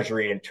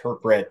Treasury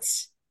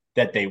interprets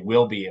that they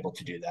will be able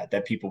to do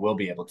that people will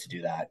be able to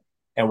do that.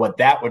 And what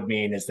that would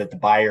mean is that the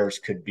buyers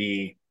could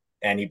be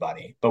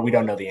anybody, but we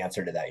don't know the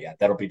answer to that yet.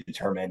 That'll be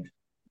determined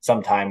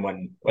sometime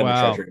when the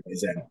Treasury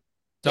is in.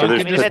 So I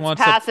mean, if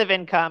it's passive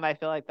income, I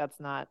feel like that's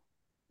not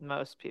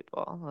most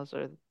people. Those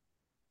are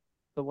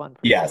the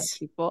 1%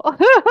 people.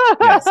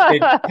 Yes.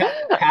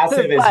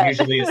 Passive is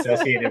usually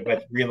associated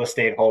with real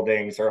estate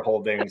holdings or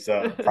holdings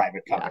of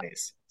private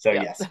companies. So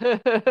yes,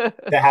 to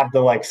have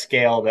the like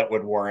scale that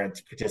would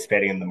warrant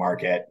participating in the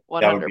market,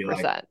 100%. That would be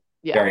like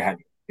very high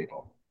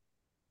people.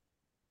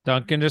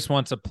 Duncan just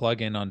wants a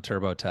plug-in on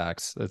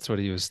TurboTax. That's what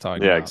he was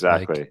talking about. Yeah,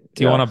 exactly. Like,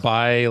 do you want to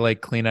buy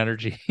like clean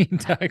energy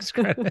tax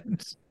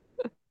credits?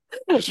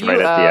 Just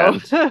right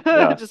at the end.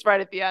 Yeah. Just right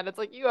at the end. It's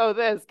like, you owe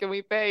this. Can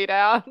we pay you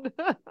down?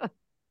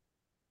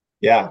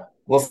 Yeah.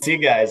 We'll see,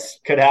 guys.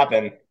 Could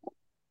happen.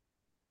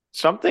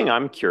 Something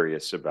I'm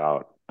curious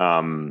about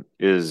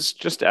is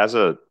just as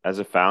a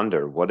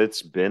founder, what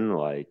it's been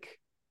like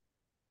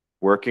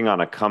working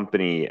on a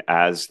company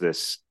as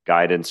this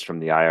guidance from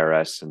the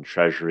IRS and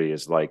Treasury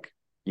is like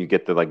you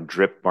get the like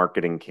drip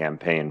marketing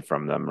campaign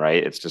from them,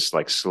 right? It's just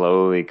like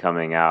slowly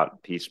coming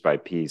out piece by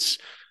piece.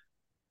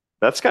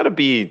 That's got to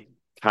be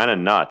kind of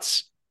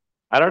nuts.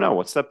 I don't know.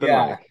 What's that been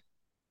Yeah,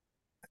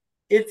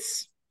 like?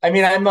 I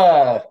mean, I'm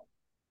a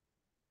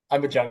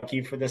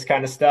junkie for this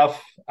kind of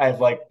stuff. I've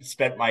like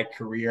spent my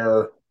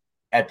career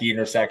at the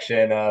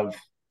intersection of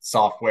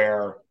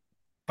software,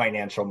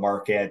 financial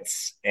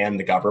markets, and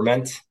the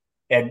government,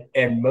 and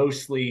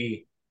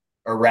mostly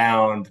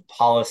around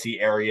policy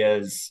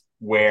areas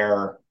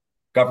where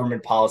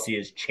government policy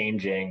is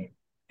changing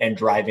and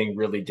driving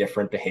really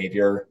different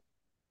behavior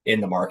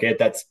in the market.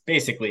 That's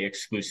basically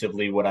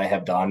exclusively what I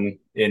have done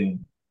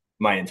in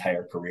my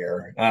entire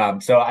career.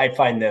 So I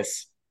find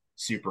this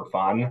super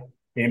fun.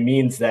 It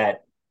means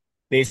that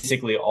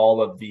basically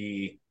all of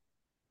the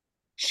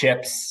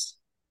chips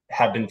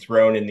have been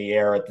thrown in the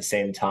air at the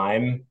same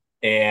time,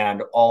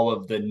 and all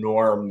of the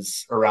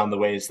norms around the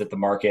ways that the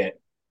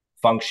market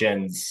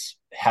functions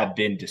have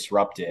been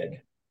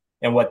disrupted.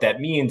 And what that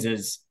means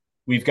is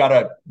we've got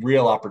a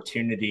real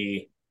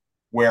opportunity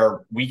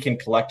where we can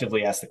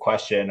collectively ask the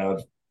question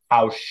of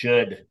how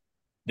should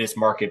this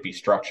market be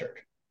structured,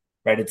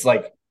 right?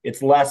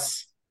 It's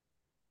less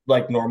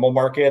like normal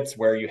markets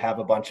where you have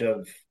a bunch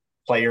of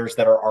players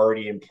that are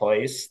already in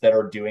place that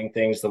are doing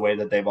things the way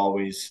that they've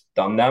always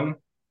done them.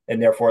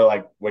 And therefore,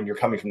 like when you're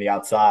coming from the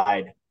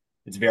outside,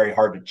 it's very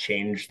hard to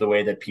change the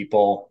way that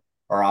people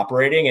are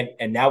operating.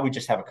 And now we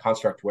just have a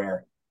construct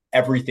where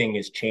everything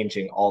is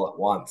changing all at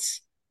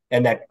once.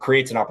 And that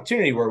creates an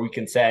opportunity where we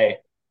can say,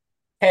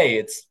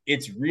 hey,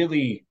 it's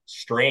really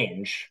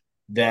strange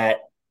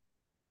that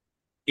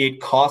it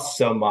costs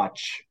so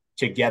much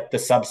to get the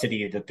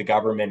subsidy that the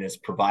government is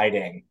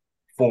providing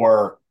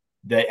for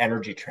the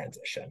energy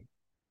transition.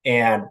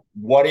 And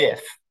what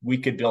if we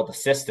could build a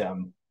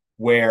system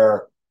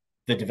where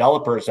the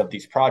developers of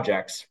these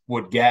projects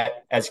would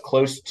get as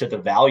close to the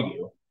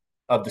value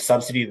of the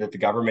subsidy that the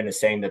government is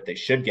saying that they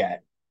should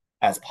get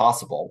as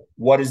possible?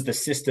 What is the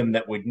system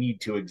that would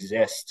need to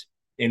exist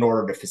in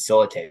order to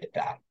facilitate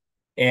that?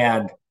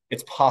 And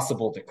it's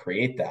possible to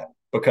create that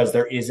because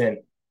there isn't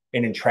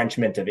an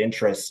entrenchment of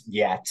interest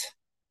yet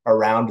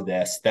around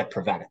this that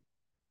prevent it.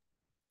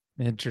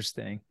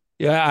 Interesting.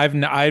 Yeah,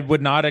 I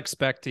would not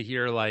expect to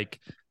hear like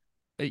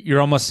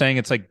you're almost saying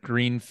it's like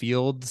green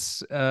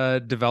fields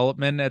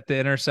development at the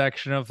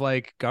intersection of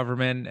like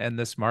government and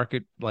this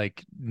market,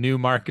 like new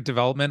market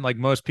development. Like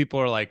most people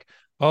are like,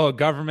 oh,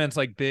 government's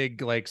like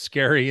big, like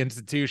scary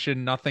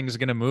institution, nothing's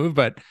gonna move.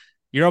 But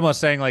you're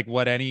almost saying like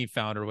what any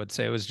founder would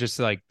say was just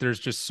like there's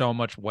just so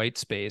much white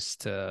space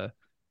to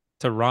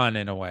run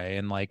in a way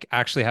and like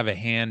actually have a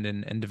hand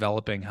in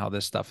developing how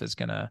this stuff is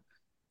gonna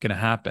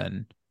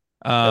happen.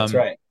 That's Um,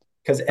 right.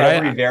 Because but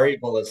every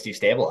variable is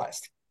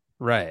destabilized.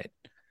 right.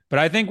 But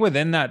I think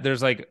within that,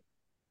 there's like,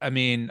 I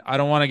mean, I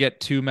don't want to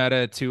get too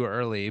meta too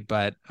early,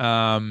 but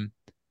I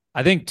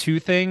think two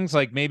things,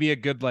 like maybe a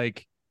good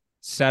like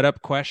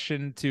setup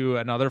question to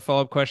another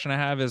follow-up question I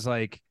have is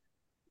like,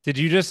 did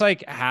you just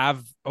like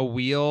have a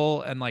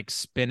wheel and like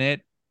spin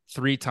it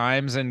three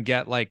times and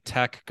get like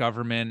tech,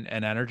 government,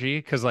 and energy?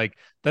 Because like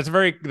that's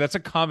a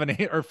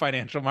combination or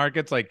financial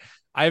markets. Like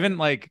I haven't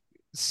like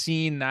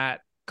seen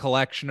that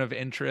collection of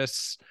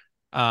interests,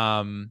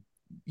 um,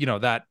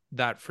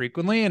 that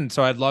frequently, and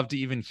so I'd love to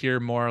even hear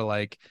more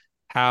like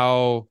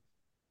how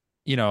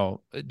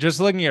just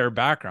looking at your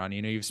background,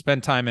 you've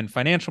spent time in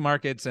financial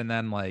markets and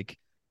then like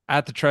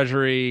at the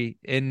treasury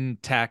in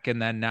tech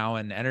and then now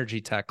in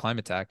energy tech,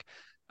 climate tech.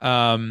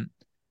 Um,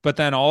 but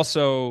then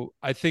also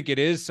I think it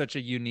is such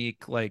a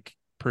unique like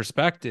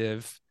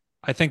perspective.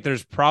 I think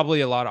there's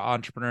probably a lot of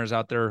entrepreneurs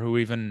out there who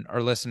even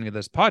are listening to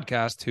this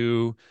podcast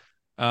who,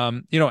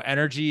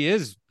 energy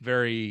is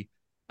very,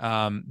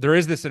 there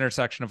is this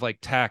intersection of like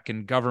tech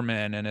and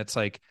government, and it's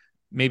like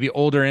maybe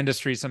older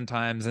industry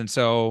sometimes. And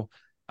so,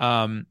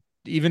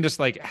 even just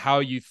like how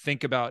you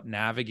think about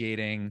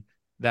navigating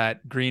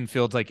that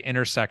greenfield like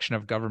intersection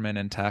of government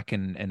and tech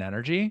and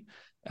energy,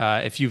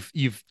 if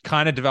you've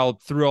kind of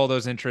developed through all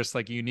those interests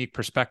like a unique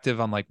perspective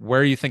on like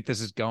where you think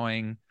this is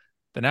going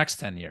the next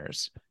 10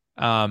 years.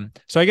 So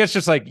I guess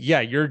just like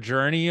your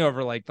journey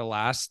over like the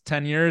last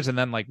 10 years and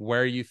then like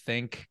where you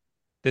think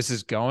this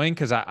is going,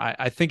 because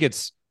I think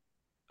it's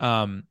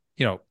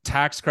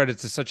tax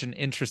credits is such an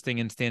interesting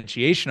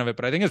instantiation of it,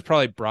 but I think it's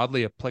probably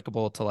broadly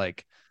applicable to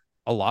like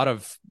a lot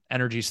of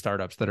energy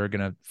startups that are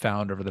going to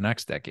found over the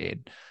next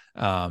decade.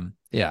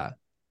 Yeah.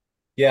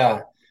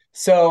 Yeah.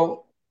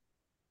 So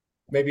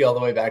maybe all the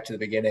way back to the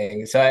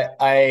beginning. So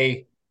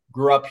I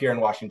grew up here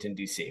in Washington,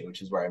 D.C.,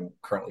 which is where I'm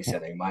currently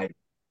sitting. My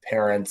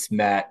parents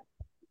met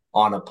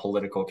on a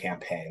political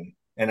campaign,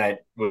 and I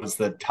was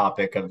the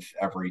topic of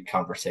every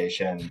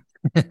conversation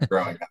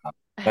growing up.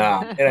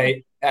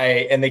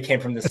 And they came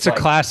from this It's a like,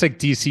 classic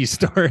DC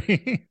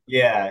story.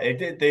 yeah,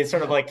 they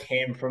sort of like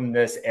came from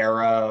this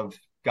era of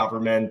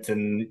government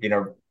and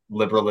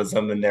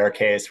liberalism in their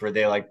case, where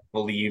they like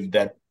believed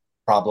that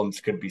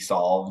problems could be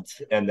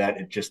solved, and that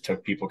it just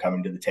took people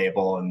coming to the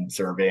table and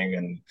serving,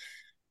 and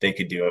they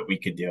could do it, we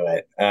could do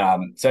it.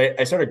 So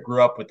I sort of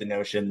grew up with the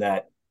notion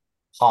that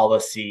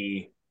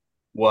policy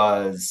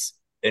was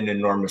an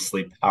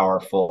enormously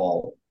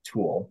powerful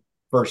tool.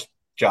 First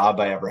job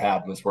I ever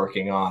had was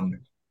working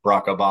on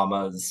Barack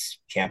Obama's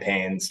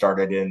campaign,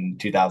 started in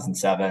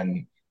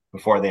 2007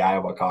 before the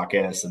Iowa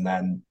caucus, and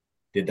then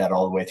did that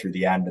all the way through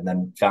the end, and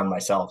then found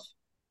myself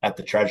at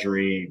the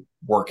Treasury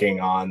working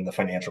on the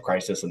financial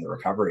crisis and the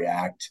Recovery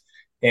Act,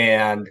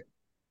 and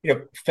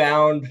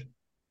found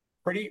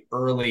pretty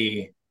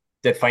early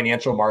that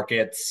financial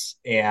markets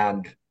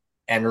and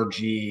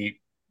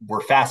energy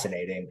were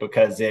fascinating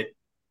because it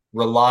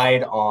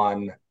relied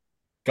on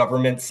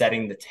government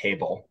setting the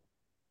table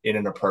in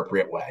an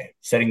appropriate way,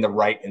 setting the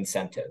right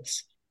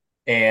incentives,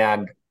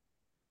 and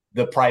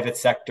the private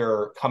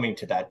sector coming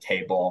to that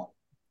table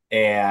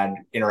and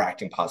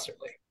interacting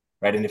positively,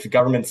 right? And if the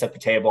government set the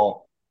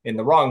table in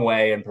the wrong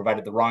way and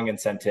provided the wrong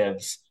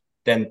incentives,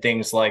 then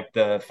things like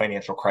the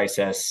financial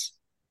crisis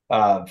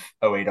of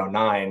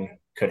 0809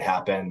 could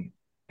happen,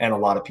 and a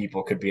lot of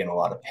people could be in a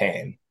lot of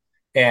pain.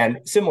 And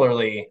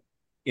similarly,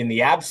 in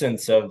the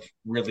absence of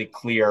really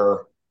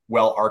clear,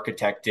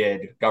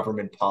 well-architected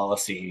government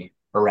policy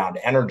around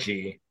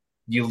energy,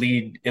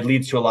 it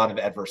leads to a lot of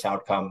adverse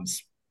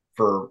outcomes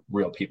for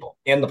real people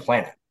and the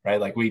planet, right?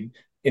 Like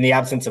in the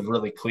absence of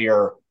really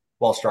clear,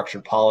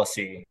 well-structured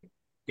policy,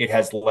 it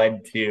has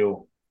led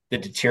to the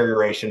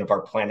deterioration of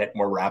our planet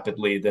more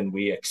rapidly than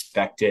we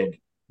expected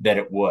that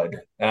it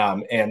would.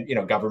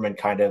 And government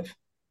kind of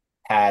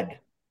had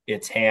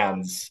its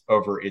hands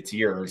over its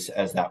ears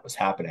as that was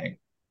happening.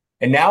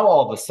 And now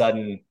all of a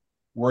sudden,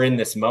 we're in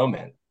this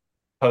moment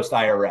post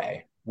IRA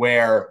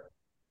where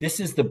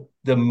this is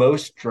the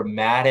most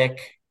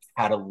dramatic,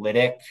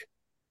 catalytic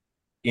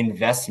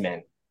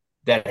investment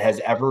that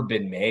has ever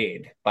been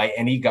made by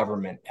any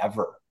government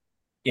ever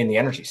in the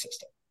energy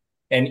system.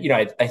 And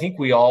I think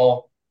we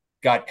all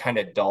got kind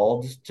of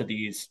dulled to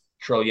these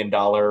 $1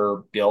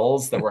 trillion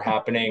bills that were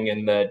happening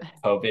in the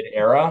COVID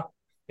era.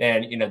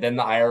 And then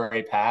the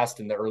IRA passed,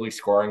 and the early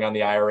scoring on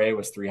the IRA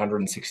was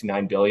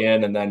 369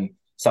 billion, and then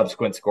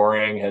subsequent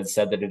scoring has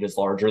said that it is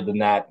larger than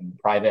that, and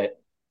private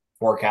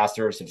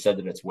forecasters have said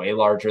that it's way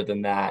larger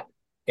than that.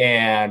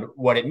 And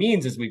what it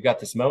means is we've got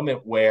this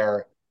moment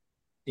where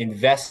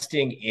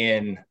investing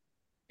in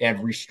and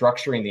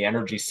restructuring the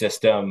energy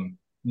system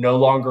no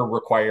longer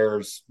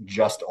requires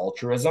just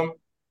altruism,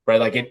 right?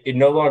 Like we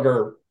no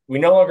longer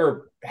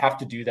have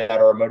to do that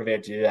or are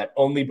motivated to do that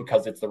only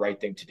because it's the right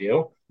thing to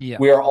do. Yeah.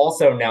 We are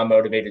also now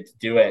motivated to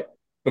do it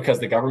because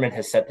the government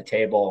has set the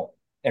table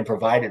and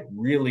provided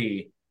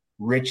really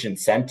rich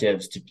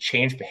incentives to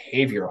change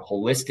behavior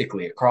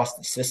holistically across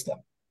the system.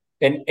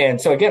 And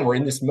so again, we're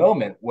in this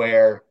moment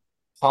where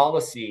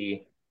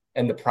policy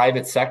and the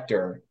private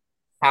sector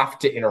have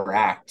to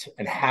interact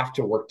and have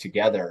to work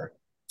together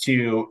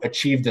to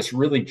achieve this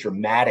really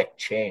dramatic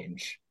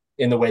change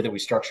in the way that we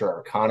structure our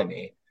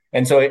economy.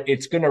 And so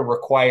it's going to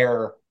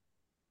require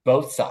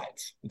both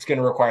sides. It's going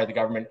to require the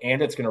government,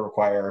 and it's going to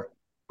require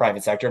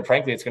private sector. And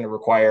frankly, it's going to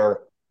require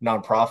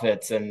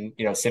nonprofits and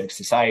civic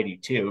society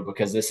too,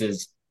 because this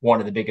is one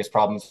of the biggest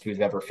problems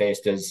we've ever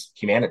faced as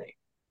humanity.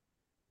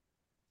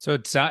 So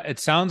it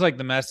sounds like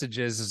the message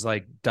is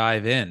like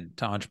dive in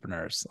to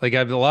entrepreneurs. Like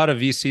a lot of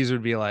VCs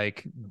would be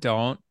like,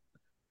 don't.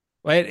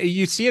 Right?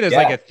 You see it as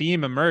like a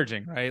theme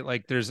emerging, right?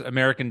 Like there's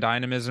American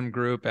Dynamism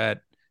Group at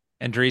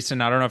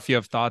Andreessen. I don't know if you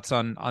have thoughts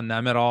on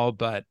them at all,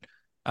 but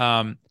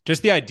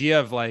just the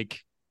idea of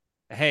like,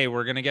 hey,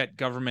 we're going to get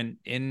government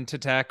into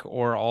tech,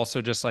 or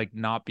also just like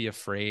not be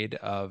afraid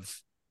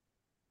of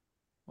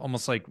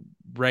almost like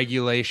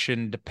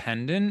regulation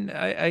dependent,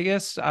 I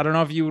guess. I don't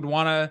know if you would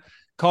want to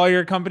call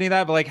your company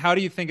that, but like, how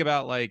do you think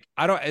about like,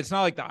 it's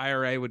not like the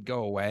IRA would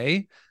go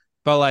away,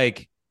 but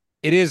like,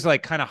 it is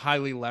like kind of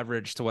highly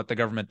leveraged to what the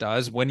government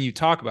does when you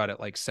talk about it,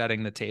 like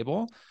setting the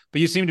table, but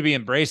you seem to be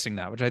embracing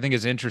that, which I think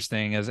is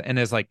interesting and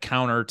is like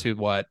counter to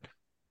what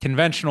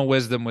conventional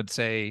wisdom would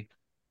say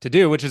to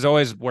do, which is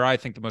always where I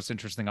think the most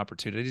interesting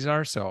opportunities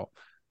are. So,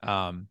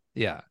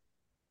 yeah.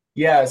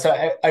 Yeah.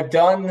 So I've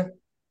done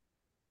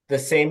the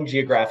same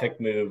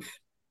geographic move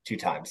 2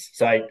 times.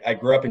 So I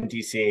grew up in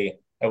DC.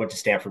 I went to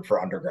Stanford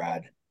for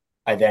undergrad.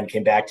 I then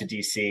came back to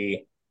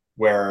DC,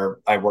 where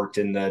I worked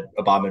in the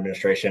Obama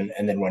administration,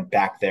 and then went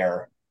back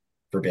there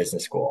for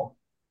business school.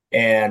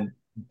 And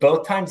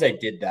both times I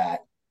did that,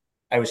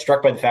 I was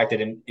struck by the fact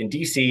that in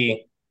DC,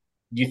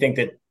 you think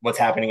that what's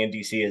happening in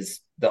DC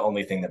is the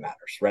only thing that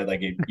matters, right?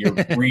 Like you're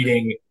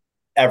reading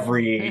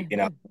every,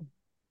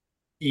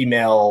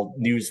 email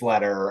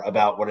newsletter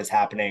about what is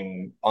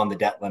happening on the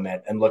debt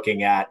limit, and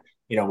looking at,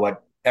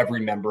 what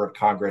every member of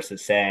Congress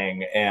is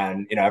saying.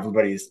 And,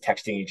 everybody's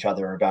texting each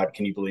other about,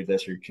 can you believe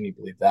this, or can you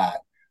believe that?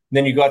 And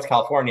then you go out to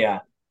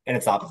California, and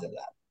it's opposite of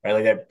that, right?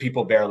 Like that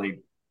people barely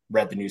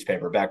read the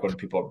newspaper back when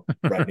people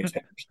read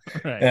newspapers.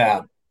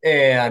 Right.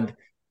 And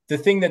the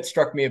thing that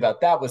struck me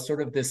about that was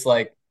sort of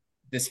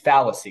this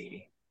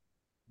fallacy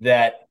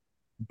that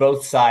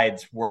both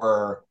sides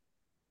were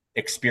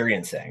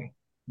experiencing,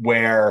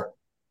 where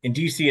in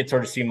DC it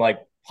sort of seemed like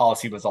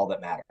policy was all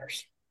that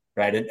matters,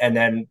 right? And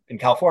then in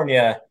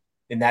California,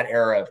 in that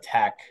era of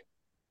tech,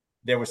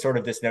 there was sort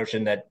of this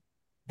notion that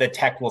the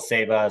tech will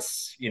save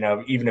us,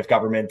 even if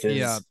government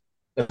Yeah. is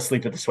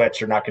asleep at the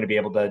switch, you're not going to be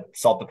able to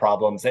solve the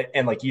problems.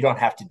 And like, you don't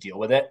have to deal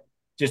with it.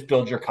 Just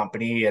build your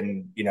company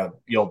and,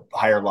 you'll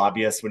hire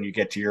lobbyists when you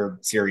get to your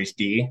Series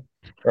D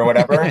or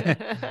whatever. And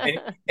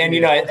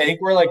I think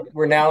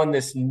we're now in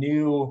this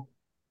new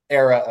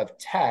era of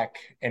tech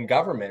and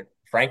government,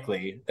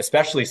 frankly,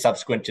 especially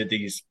subsequent to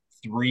these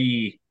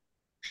 $3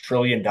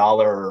 trillion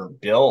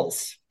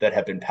bills that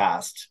have been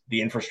passed,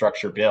 the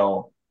infrastructure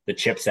bill, the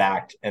CHIPS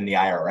Act, and the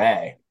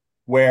IRA,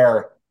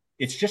 where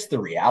it's just the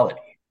reality.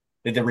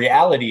 The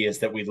reality is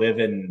that we live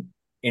in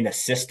a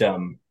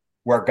system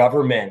where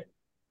government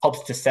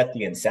helps to set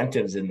the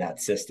incentives in that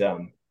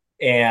system,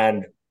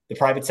 and the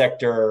private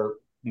sector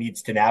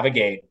needs to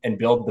navigate and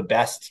build the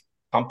best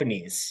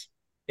companies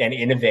and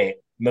innovate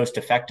most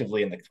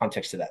effectively in the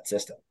context of that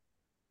system.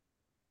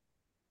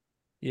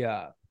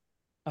 Yeah.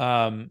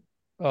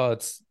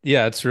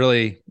 It's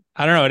really,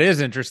 I don't know. It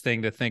is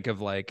interesting to think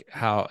of like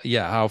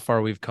how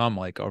far we've come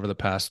like over the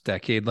past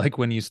decade, like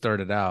when you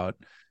started out.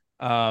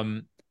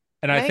 And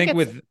I think I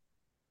was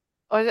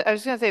going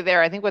to say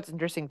there, I think what's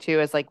interesting too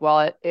is like,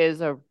 while it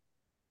is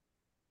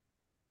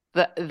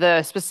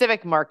the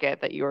specific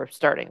market that you were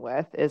starting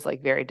with is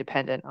like very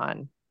dependent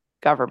on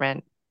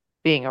government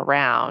being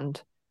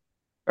around,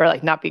 or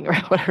like not being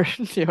around, whatever,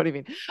 you know what I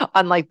mean?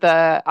 On like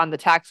on the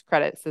tax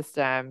credit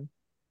system,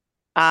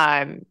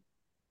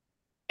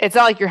 it's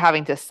not like you're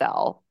having to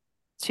sell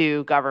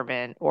to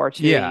government or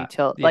to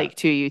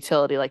to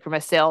utility. Like from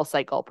a sales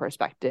cycle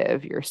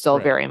perspective, you're still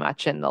very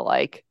much in the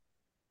like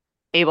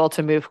able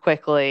to move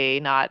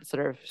quickly, not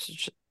sort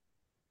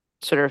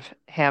of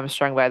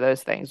hamstrung by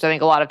those things. So I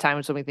think a lot of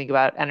times when we think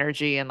about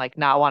energy and like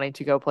not wanting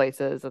to go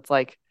places, it's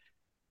like,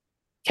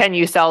 can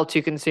you sell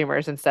to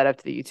consumers instead of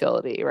to the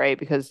utility, right?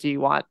 Because do you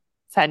want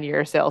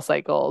 10-year sales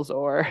cycles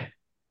or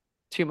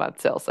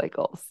 2-month sales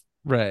cycles?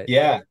 Right.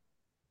 Yeah.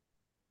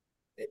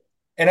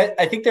 And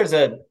I think there's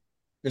a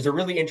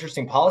really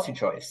interesting policy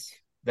choice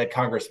that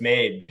Congress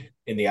made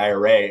in the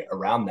IRA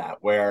around that,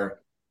 where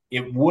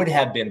it would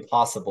have been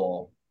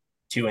possible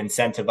to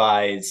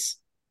incentivize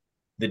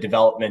the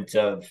development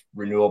of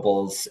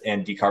renewables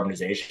and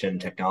decarbonization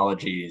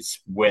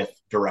technologies with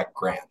direct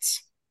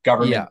grants.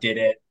 Government did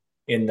it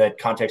in the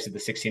context of the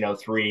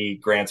 1603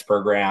 grants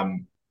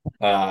program,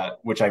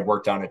 which I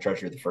worked on at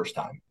Treasury the first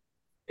time.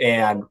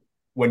 And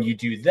when you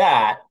do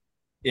that,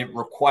 it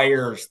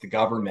requires the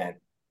government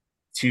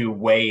to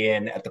weigh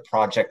in at the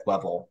project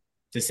level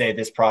to say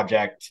this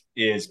project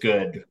is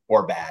good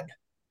or bad.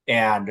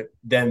 And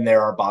then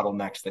there are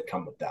bottlenecks that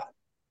come with that.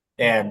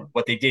 And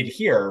what they did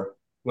here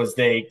was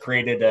they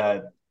created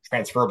a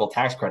transferable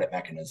tax credit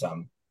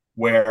mechanism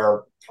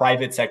where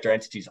private sector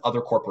entities,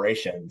 other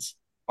corporations,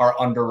 are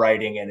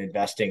underwriting and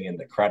investing in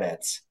the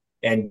credits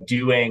and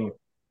doing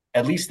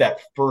at least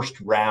that first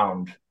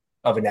round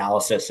of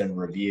analysis and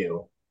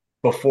review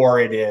before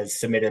it is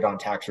submitted on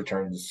tax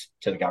returns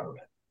to the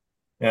government.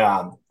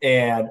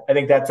 And I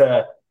think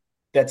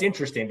that's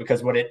interesting,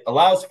 because what it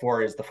allows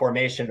for is the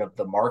formation of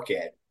the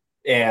market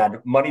and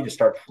money to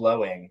start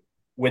flowing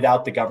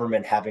without the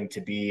government having to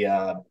be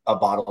a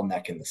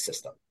bottleneck in the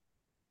system.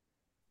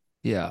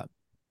 Yeah.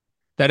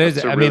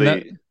 It's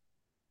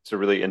a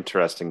really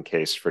interesting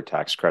case for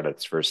tax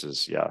credits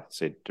versus,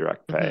 say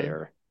direct pay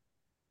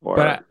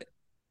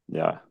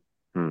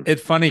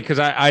It's funny because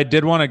I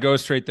did want to go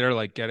straight there,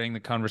 like getting the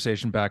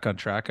conversation back on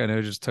track. I know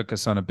it just took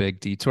us on a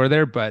big detour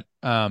there, but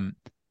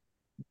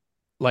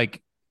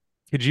like,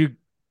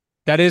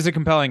 that is a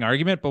compelling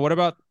argument, but what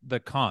about the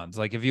cons?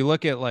 Like, if you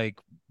look at like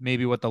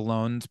maybe what the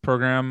loans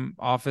program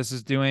office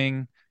is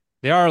doing,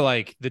 they are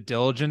like the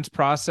diligence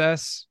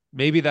process.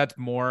 Maybe that's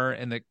more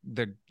in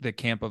the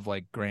camp of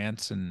like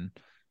grants and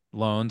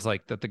loans,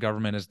 like that the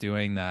government is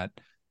doing, that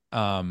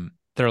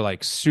they're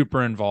like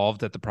super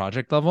involved at the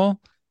project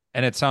level.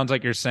 And it sounds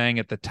like you're saying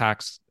at the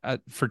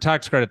for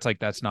tax credits, like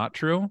that's not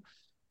true.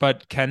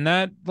 But can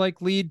that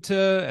like lead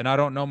to, and I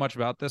don't know much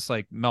about this,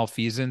 like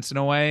malfeasance in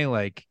a way,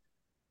 like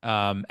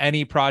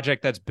any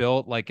project that's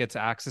built like gets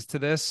access to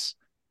this.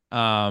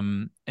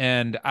 And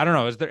I don't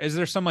know, is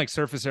there some like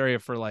surface area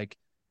for like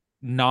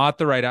not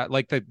the right,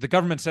 like the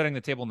government setting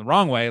the table in the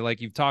wrong way, like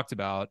you've talked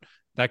about,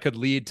 that could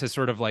lead to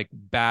sort of like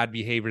bad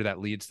behavior that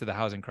leads to the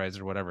housing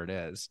crisis or whatever it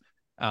is.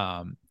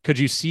 Could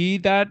you see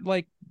that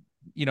like,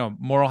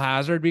 moral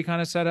hazard be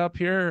kind of set up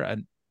here?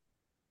 And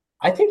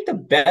I think the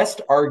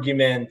best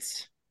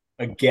argument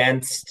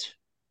against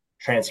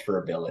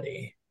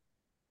transferability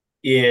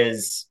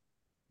is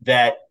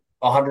that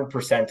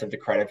 100% of the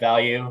credit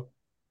value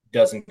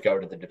doesn't go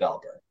to the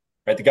developer,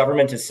 right? The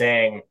government is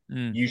saying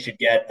you should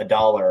get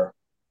 $1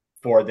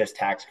 for this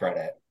tax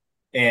credit.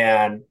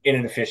 And in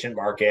an efficient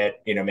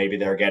market, maybe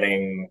they're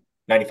getting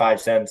 95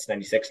 cents,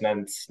 96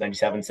 cents,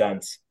 97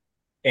 cents.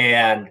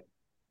 And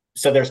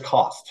so there's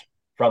cost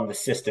from the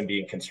system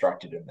being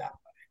constructed in that way.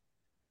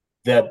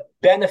 The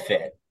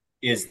benefit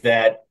is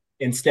that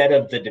instead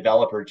of the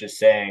developer just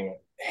saying,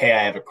 hey,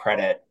 I have a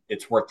credit,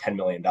 it's worth $10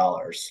 million,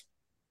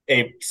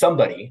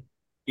 somebody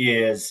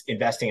is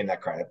investing in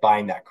that credit,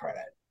 buying that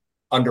credit,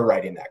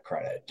 underwriting that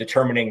credit,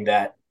 determining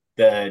that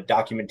the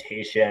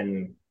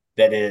documentation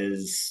that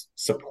is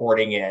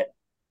supporting it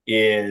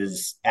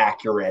is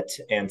accurate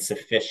and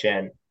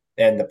sufficient,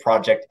 and the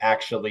project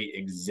actually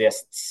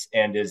exists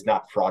and is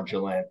not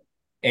fraudulent.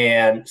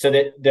 And so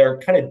that they're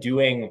kind of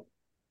doing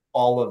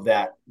all of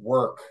that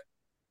work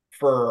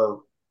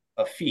for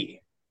a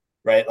fee,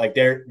 right? Like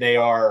they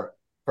are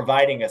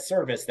providing a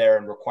service there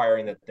and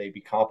requiring that they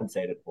be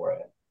compensated for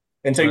it.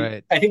 And so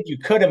Right. I think you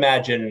could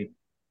imagine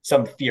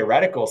some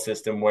theoretical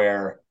system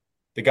where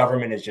the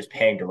government is just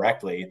paying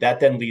directly. That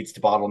then leads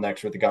to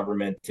bottlenecks where the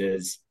government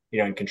is,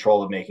 in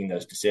control of making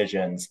those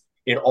decisions.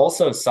 It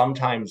also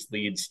sometimes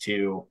leads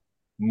to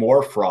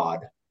more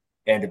fraud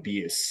and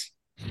abuse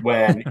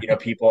when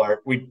people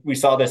are. We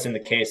saw this in the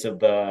case of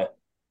the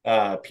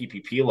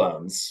PPP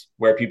loans,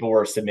 where people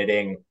were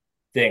submitting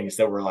things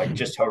that were like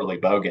just totally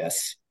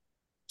bogus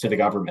to the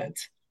government.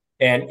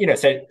 And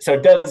so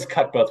it does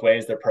cut both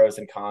ways. There are pros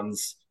and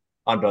cons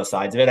on both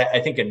sides of it. I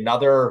think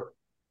another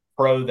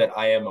pro that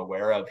I am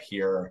aware of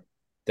here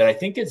that I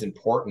think is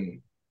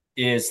important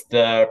is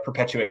the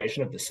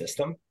perpetuation of the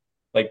system.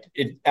 Like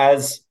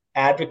as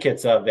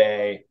advocates of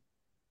a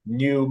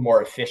new,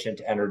 more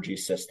efficient energy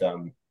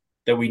system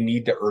that we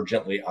need to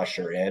urgently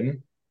usher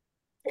in,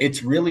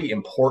 it's really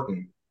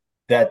important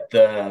that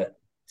the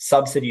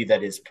subsidy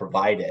that is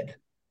provided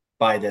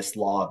by this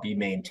law be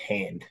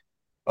maintained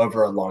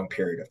over a long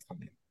period of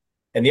time.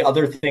 And the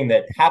other thing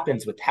that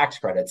happens with tax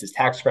credits is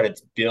tax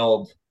credits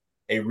build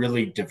a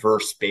really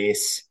diverse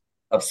base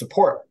of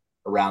support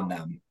around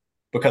them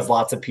because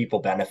lots of people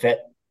benefit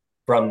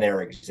from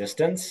their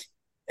existence.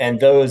 And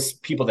those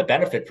people that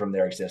benefit from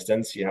their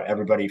existence,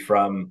 everybody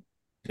from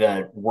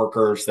the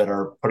workers that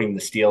are putting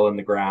the steel in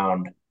the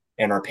ground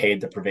and are paid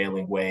the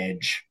prevailing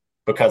wage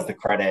because the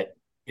credit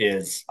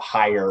is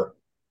higher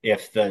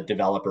if the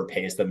developer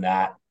pays them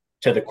that,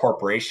 to the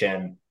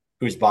corporation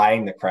who's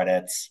buying the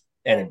credits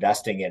and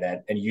investing in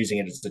it and using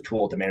it as a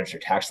tool to manage their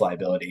tax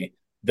liability.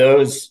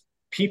 Those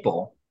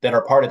people that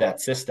are part of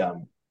that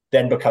system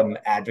then become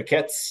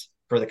advocates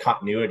for the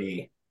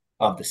continuity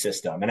of the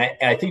system. And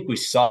I think we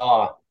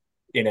saw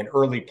in an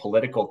early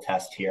political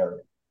test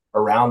here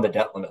around the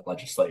debt limit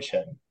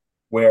legislation,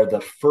 where the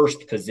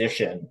first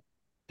position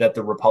that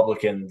the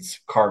Republicans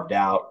carved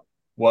out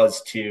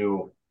was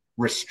to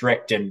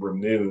restrict and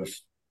remove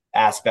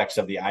aspects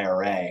of the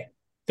IRA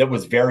that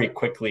was very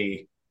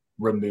quickly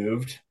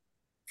removed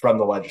from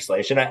the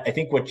legislation. I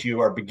think what you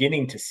are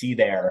beginning to see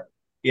there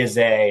is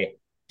a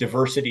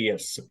diversity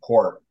of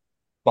support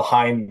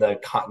behind the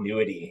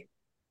continuity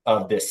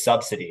of this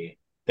subsidy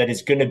that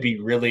is going to be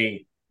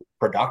really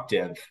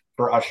productive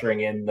for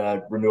ushering in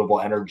the renewable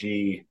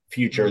energy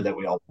future that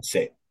we all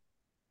see.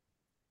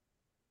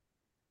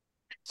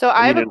 So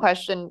I have a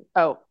question.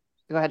 Oh,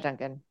 go ahead,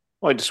 Duncan.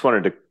 Well, I just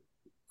wanted to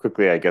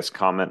quickly, I guess,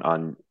 comment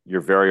on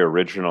your very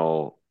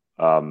original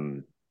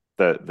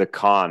the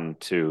con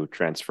to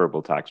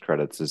transferable tax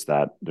credits is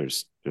that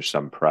there's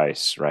some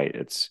price, right?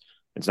 It's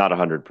not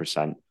 100%.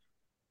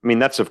 I mean,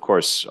 that's of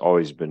course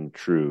always been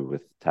true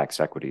with tax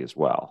equity as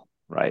well,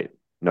 right?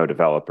 No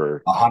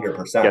developer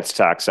 100% gets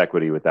tax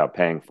equity without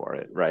paying for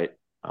it, right?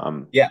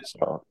 Yeah.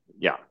 So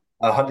yeah,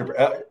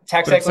 100%.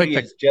 Tax equity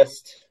is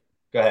just.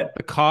 Go ahead.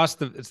 The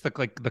cost of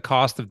the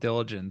cost of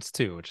diligence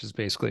too, which is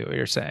basically what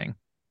you're saying,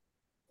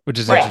 which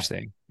is Right.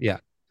 interesting. Yeah.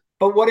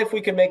 But what if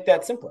we can make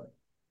that simpler?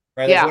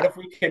 Right? Yeah. Like, what if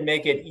we can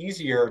make it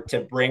easier to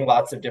bring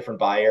lots of different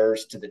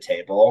buyers to the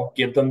table,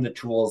 give them the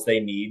tools they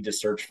need to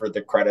search for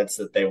the credits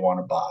that they want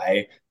to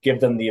buy, give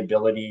them the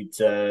ability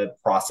to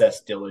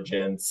process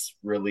diligence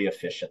really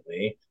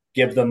efficiently,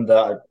 give them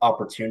the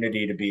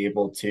opportunity to be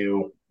able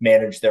to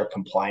manage their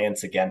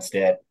compliance against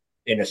it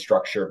in a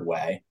structured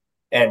way,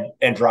 and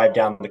drive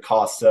down the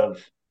costs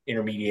of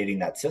intermediating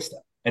that system.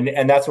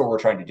 And that's what we're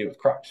trying to do with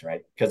Crux,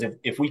 right? Because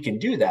if we can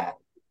do that,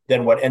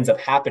 then what ends up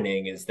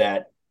happening is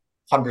that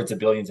hundreds of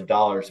billions of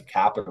dollars of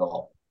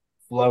capital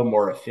flow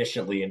more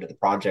efficiently into the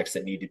projects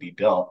that need to be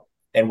built.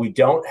 And we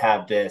don't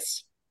have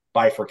this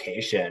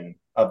bifurcation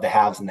of the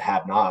haves and the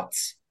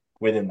have-nots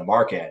within the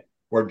market,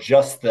 where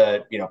just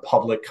the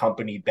public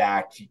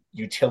company-backed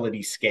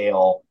utility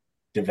scale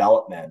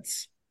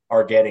developments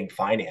are getting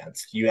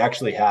financed. You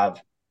actually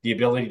have the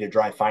ability to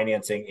drive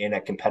financing in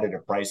at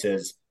competitive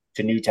prices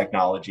to new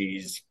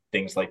technologies,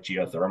 things like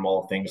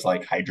geothermal, things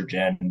like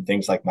hydrogen,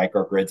 things like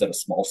microgrids at a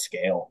small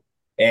scale.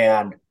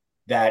 And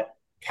that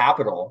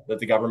capital that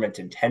the government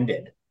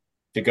intended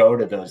to go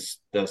to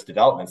those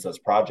developments, those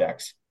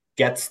projects,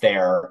 gets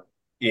there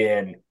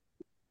in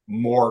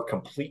more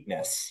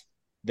completeness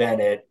than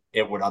it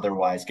would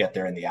otherwise get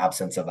there in the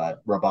absence of a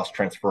robust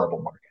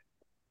transferable market.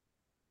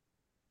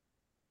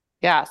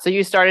 Yeah. So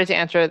you started to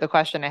answer the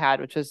question I had,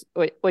 which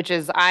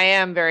is I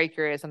am very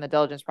curious on the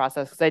diligence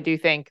process, because I do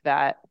think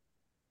that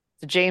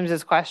to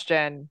James's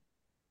question,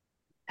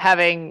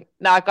 having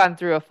not gone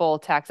through a full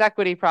tax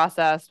equity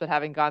process, but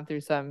having gone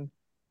through some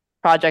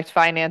project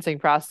financing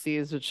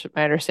processes, which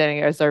my understanding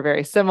is are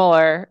very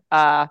similar,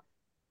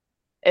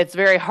 it's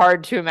very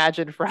hard to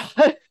imagine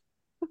fraud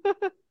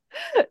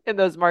in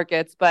those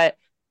markets. But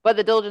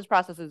the diligence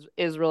process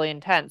is really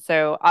intense.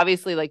 So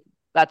obviously, like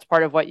that's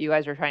part of what you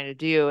guys are trying to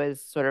do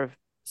is sort of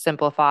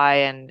simplify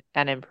and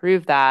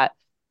improve that.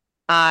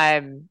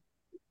 And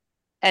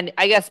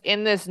I guess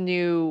in this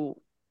new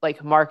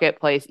like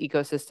marketplace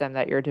ecosystem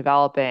that you're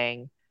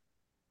developing,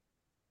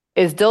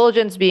 is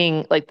diligence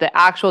being like the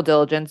actual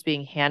diligence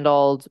being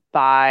handled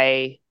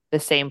by the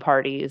same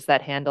parties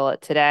that handle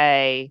it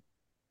today?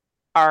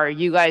 Are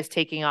you guys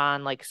taking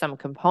on like some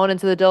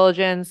components of the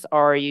diligence,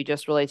 or are you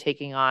just really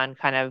taking on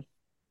kind of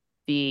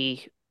the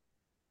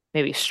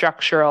maybe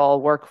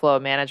structural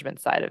workflow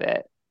management side of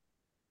it?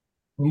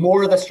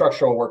 More the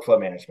structural workflow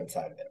management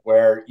side of it,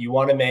 where you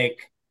want to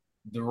make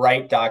the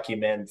right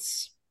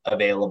documents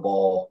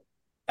available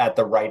at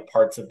the right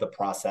parts of the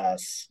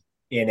process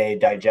in a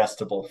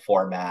digestible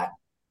format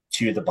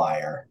to the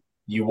buyer.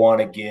 You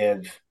want to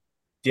give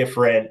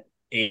different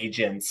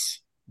agents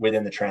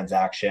within the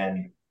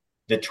transaction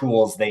the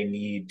tools they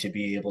need to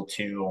be able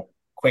to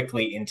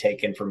quickly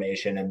intake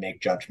information and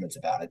make judgments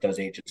about it. Those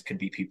agents could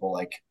be people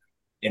like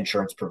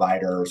insurance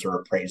providers or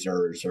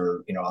appraisers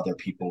or other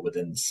people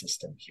within the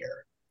system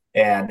here.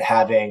 And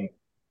having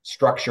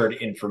structured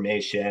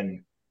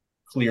information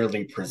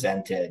clearly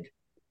presented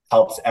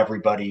helps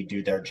everybody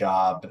do their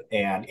job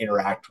and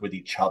interact with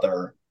each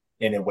other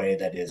in a way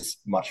that is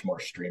much more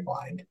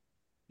streamlined.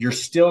 You're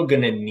still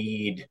going to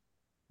need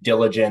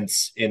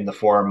diligence in the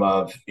form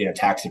of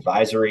tax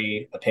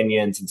advisory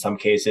opinions. In some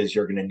cases,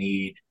 you're going to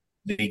need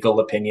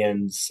legal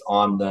opinions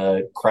on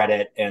the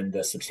credit and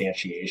the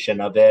substantiation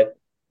of it.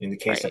 In the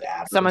case of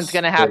adverse, someone's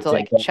going to have to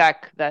like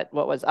check that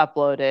what was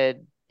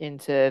uploaded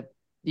into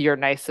your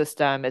nice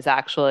system is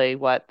actually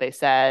what they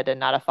said and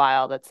not a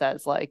file that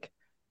says like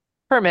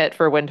permit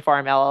for wind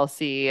farm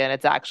LLC and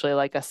it's actually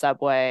like a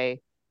subway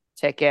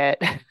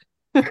ticket.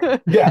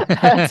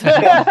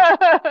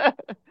 Yeah.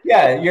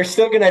 Yeah, you're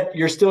still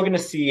gonna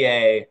see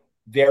a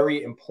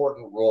very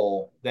important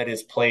role that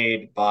is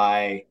played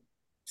by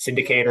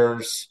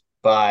syndicators,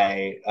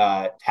 by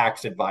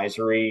tax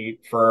advisory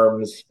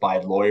firms, by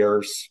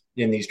lawyers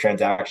in these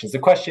transactions. The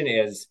question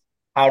is,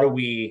 how do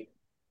we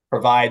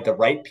provide the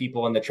right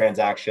people in the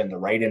transaction, the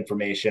right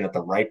information at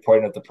the right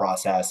point of the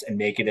process, and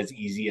make it as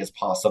easy as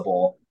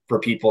possible for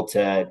people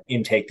to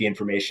intake the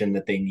information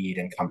that they need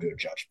and come to a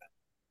judgment?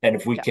 And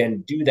if we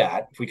can do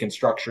that, if we can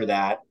structure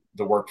that,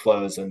 the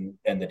workflows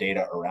and the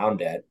data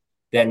around it,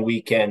 then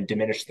we can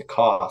diminish the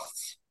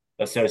costs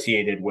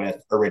associated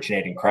with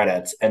originating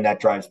credits. And that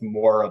drives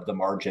more of the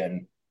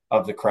margin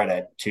of the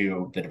credit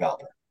to the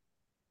developer.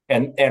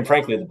 And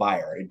frankly, the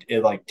buyer,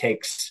 it like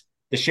takes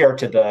the share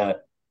to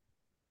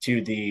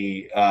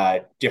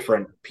the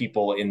different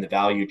people in the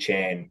value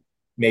chain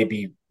may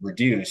be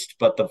reduced,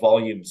 but the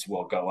volumes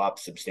will go up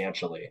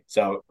substantially.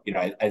 So,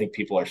 I think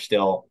people are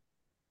still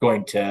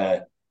going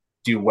to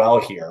do well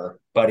here,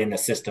 but in a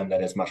system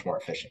that is much more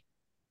efficient.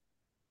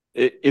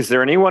 Is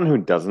there anyone who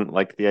doesn't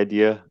like the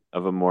idea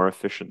of a more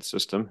efficient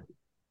system?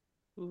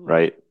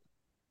 Right?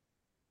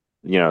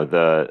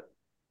 The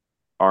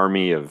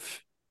army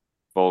of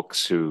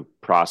folks who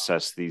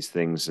process these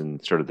things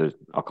in sort of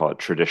I'll call it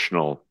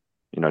traditional,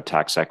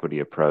 tax equity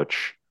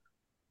approach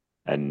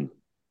and,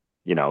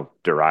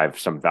 derive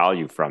some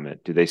value from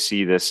it. Do they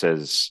see this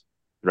as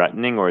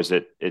threatening, or is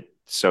it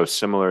so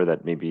similar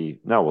that maybe,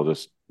 no,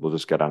 we'll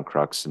just get on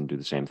Crux and do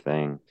the same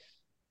thing?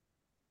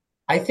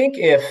 I think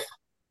if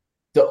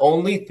the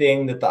only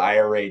thing that the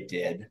IRA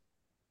did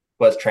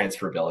was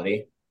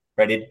transferability,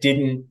 right? It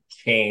didn't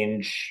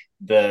change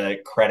the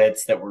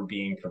credits that were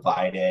being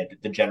provided,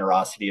 the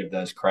generosity of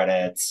those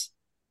credits,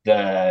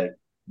 the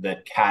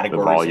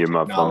categories, the volume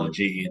of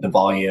technology, the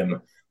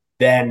volume,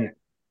 then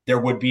there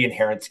would be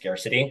inherent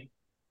scarcity,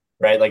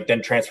 right? Like then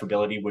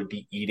transferability would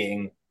be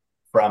eating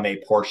from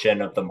a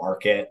portion of the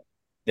market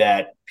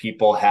that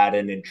people had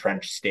an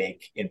entrenched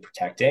stake in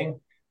protecting.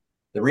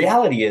 The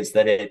reality is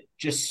that it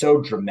just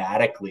so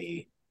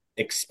dramatically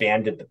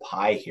expanded the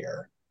pie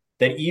here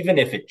that even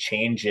if it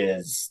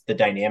changes the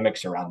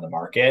dynamics around the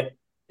market,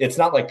 it's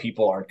not like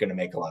people aren't going to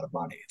make a lot of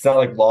money. It's not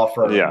like law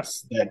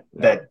firms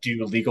that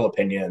do legal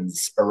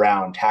opinions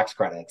around tax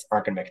credits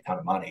aren't going to make a ton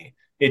of money.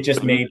 It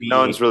just may be. No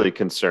one's really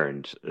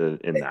concerned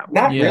in that way.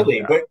 Not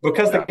really, but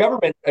because the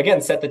government,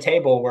 again, set the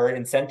table where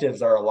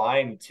incentives are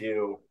aligned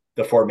to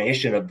the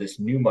formation of this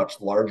new, much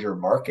larger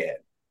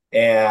market.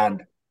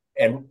 And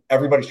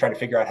everybody's trying to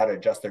figure out how to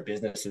adjust their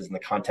businesses in the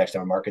context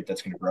of a market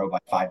that's going to grow by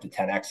 5 to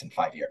 10x in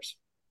 5 years.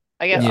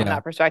 I guess from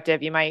that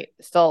perspective, you might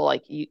still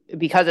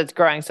because it's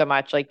growing so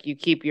much, like you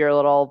keep your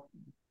little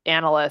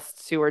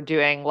analysts who are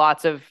doing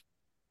lots of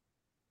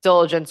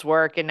diligence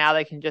work and now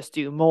they can just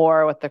do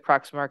more with the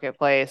Crux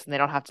marketplace and they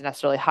don't have to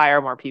necessarily hire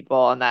more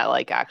people. And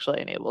that actually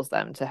enables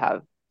them to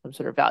have some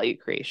sort of value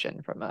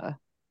creation from a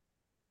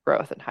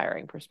growth and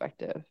hiring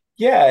perspective.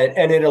 Yeah.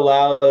 And it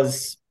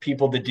allows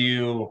people to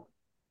do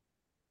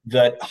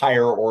the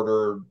higher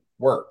order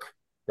work,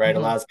 right? Mm-hmm.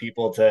 Allows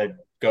people to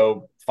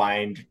go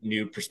find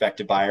new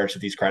prospective buyers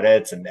of these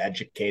credits and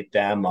educate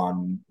them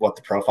on what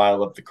the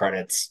profile of the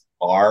credits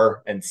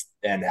are and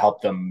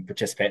help them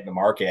participate in the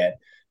market,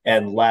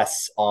 and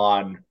less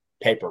on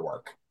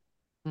paperwork.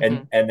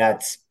 And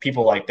that's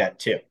people like that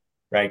too,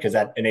 right? Because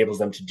that enables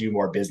them to do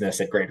more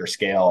business at greater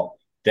scale.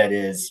 That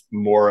is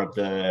more of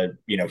the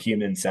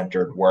human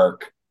centered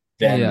work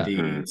than Yeah.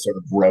 the sort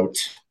of rote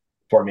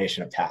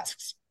formation of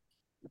tasks.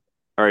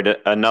 All right,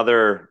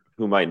 another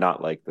who might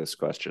not like this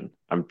question.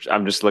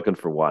 I'm just looking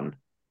for one.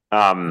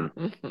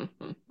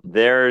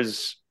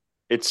 There's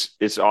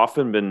it's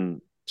often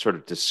been sort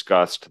of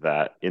discussed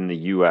that in the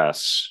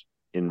US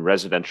in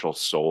residential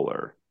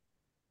solar,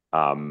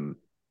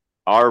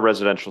 our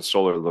residential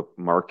solar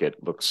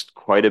market looks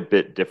quite a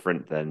bit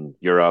different than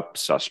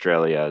Europe's,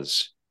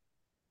 Australia's,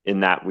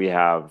 in that we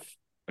have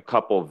a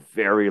couple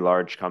very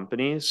large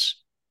companies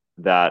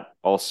that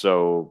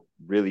also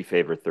really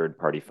favor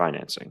third-party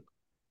financing.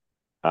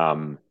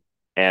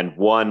 And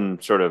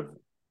one sort of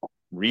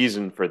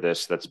reason for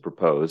this that's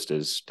proposed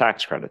is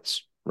tax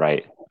credits,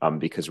 right?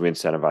 Because we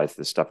incentivize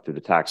this stuff through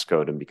the tax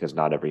code, and because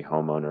not every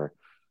homeowner,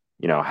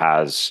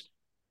 has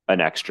an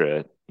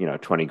extra,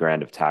 20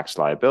 grand of tax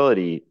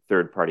liability,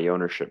 third-party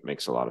ownership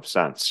makes a lot of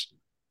sense.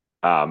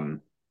 Do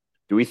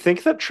we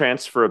think that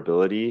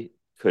transferability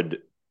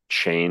could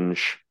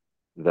change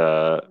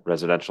the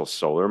residential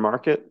solar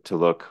market to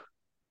look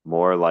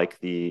more like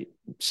the,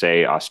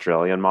 say,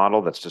 Australian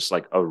model that's just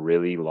like a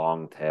really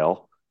long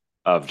tail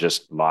of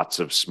just lots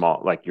of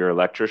small, like your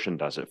electrician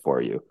does it for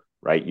you,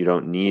 right? You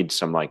don't need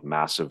some like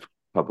massive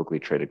publicly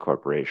traded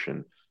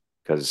corporation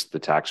because the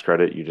tax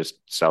credit, you just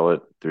sell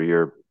it through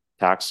your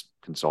tax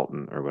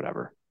consultant or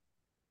whatever.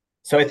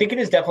 So I think it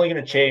is definitely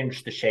going to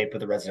change the shape of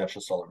the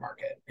residential solar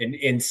market.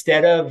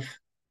 Instead of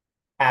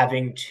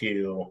having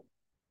to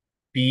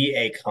be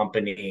a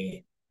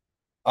company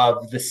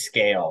of the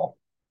scale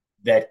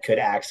that could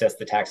access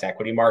the tax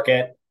equity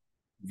market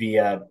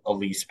via a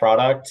lease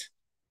product,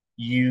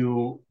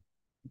 you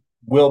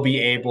will be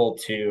able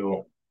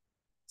to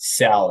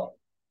sell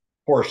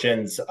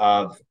portions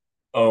of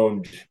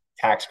owned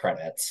tax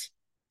credits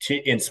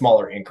in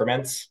smaller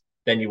increments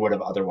than you would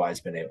have otherwise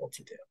been able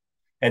to do.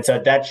 And so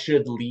that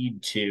should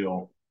lead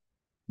to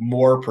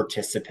more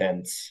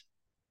participants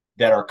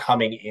that are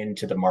coming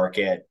into the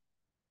market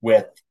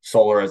with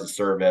solar as a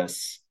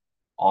service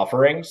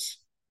offerings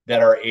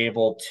that are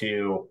able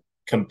to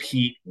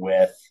compete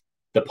with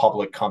the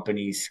public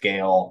company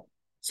scale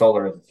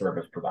solar as a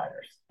service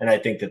providers. And I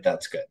think that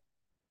that's good.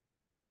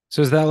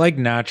 So is that like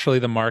naturally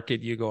the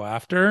market you go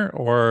after,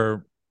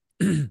 or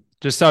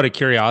just out of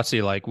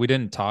curiosity, like we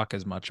didn't talk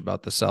as much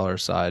about the seller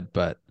side,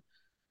 but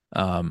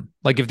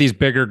like if these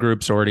bigger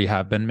groups already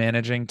have been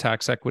managing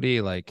tax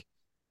equity, like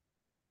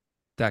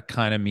that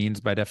kind of means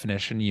by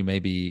definition you may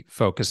be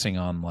focusing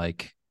on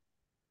like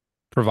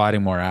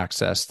providing more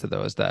access to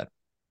those that,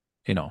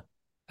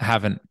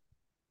 haven't,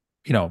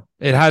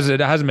 it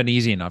hasn't been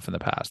easy enough in the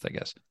past, I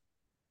guess.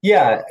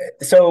 Yeah.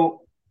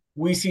 So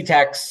we see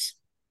tax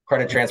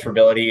credit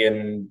transferability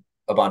in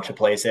a bunch of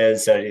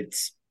places. So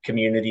it's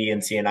community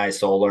and CNI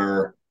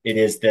solar. It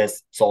is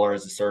this solar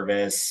as a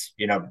service,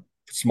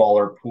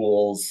 smaller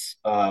pools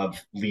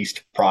of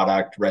leased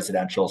product,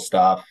 residential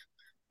stuff.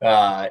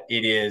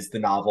 It is the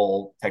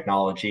novel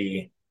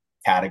technology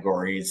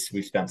categories.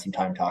 We've spent some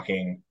time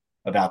talking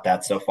about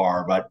that so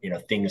far, but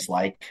things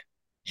like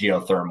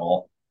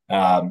geothermal,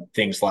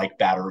 things like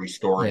battery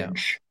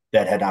storage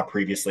that had not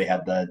previously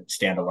had the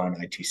standalone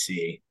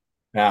ITC.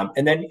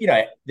 And then,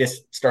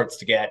 this starts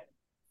to get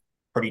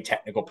pretty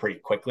technical pretty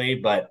quickly,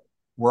 but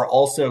we're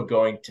also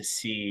going to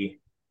see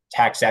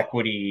tax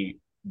equity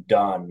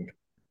done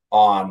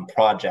on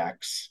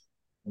projects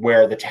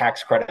where the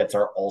tax credits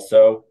are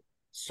also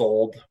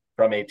sold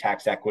from a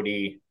tax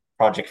equity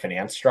project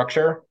finance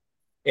structure.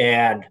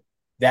 And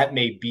that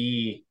may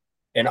be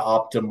an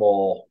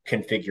optimal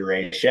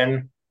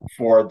configuration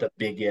for the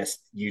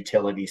biggest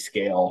utility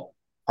scale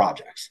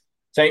projects.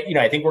 So,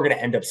 I think we're going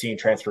to end up seeing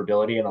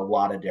transferability in a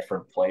lot of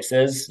different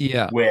places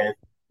with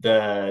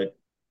the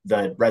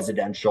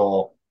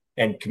residential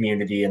and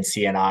community and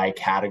CNI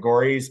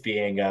categories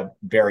being a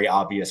very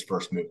obvious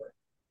first mover.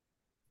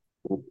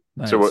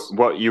 Nice. So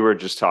what you were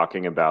just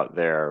talking about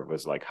there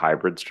was like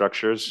hybrid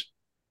structures?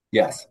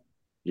 Yes.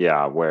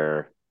 Yeah,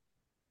 where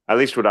at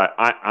least what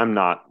I'm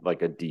not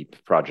like a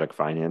deep project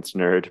finance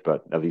nerd,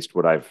 but at least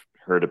what I've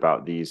heard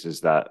about these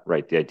is that,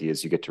 right, the idea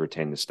is you get to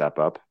retain the step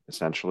up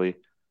essentially.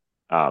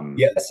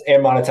 Yes,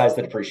 and monetize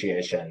the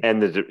depreciation.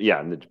 And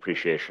the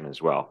depreciation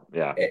as well.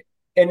 Yeah.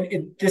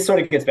 This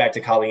sort of gets back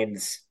to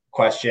Colleen's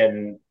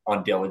question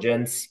on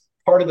diligence.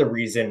 Part of the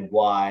reason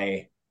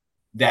why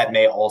that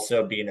may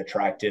also be an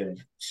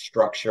attractive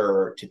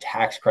structure to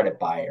tax credit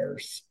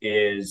buyers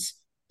is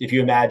if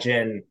you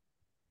imagine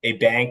a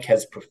bank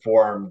has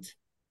performed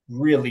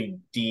really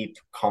deep,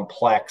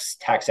 complex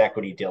tax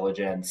equity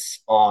diligence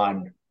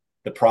on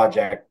the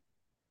project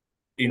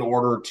in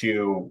order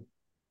to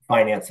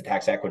finance the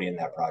tax equity in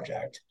that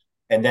project.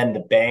 And then the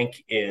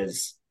bank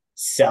is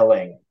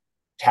selling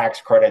tax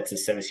credits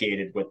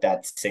associated with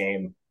that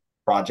same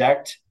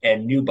project,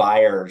 and new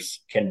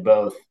buyers can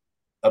both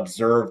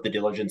observe the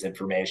diligence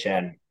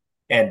information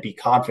and be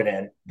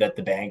confident that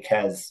the bank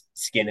has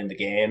skin in the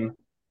game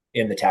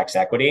in the tax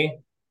equity.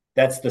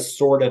 That's the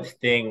sort of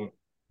thing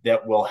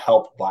that will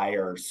help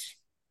buyers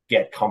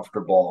get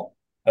comfortable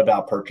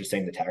about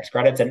purchasing the tax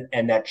credits.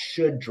 And that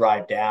should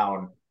drive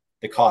down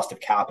the cost of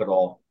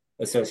capital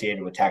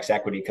associated with tax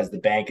equity because the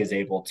bank is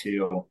able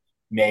to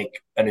make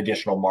an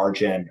additional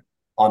margin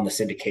on the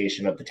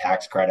syndication of the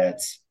tax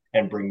credits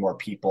and bring more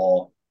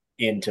people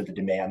into the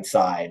demand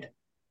side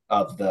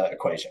of the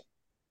equation.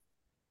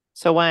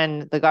 So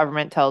when the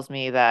government tells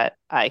me that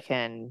I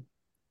can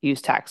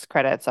use tax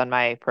credits on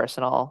my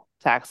personal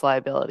tax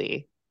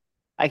liability,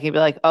 I can be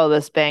like, oh,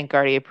 this bank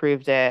already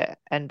approved it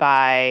and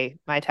buy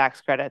my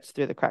tax credits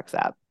through the Crux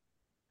app.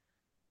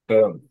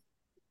 Boom.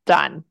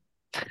 Done.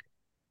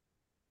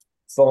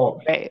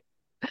 Sold. Great.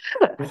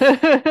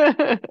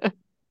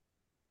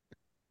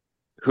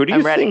 Who do I'm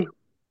you ready. think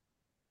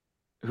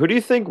who do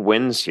you think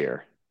wins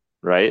here?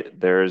 Right?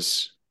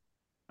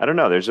 I don't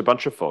know, there's a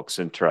bunch of folks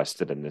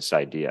interested in this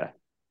idea.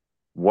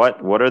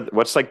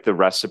 What's like the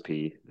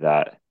recipe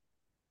that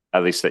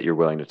at least that you're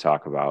willing to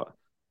talk about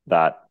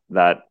that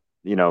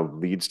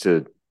leads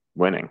to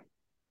winning?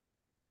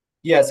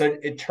 Yeah, so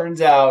it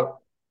turns out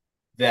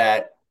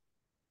that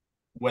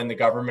when the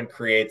government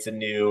creates a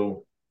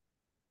new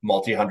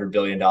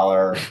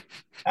multi-hundred-billion-dollar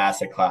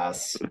asset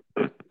class,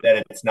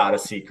 that it's not a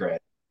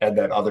secret and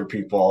that other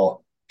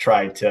people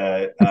try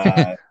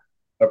to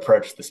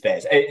approach the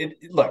space.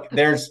 Look,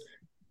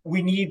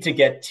 we need to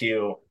get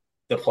to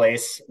the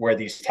place where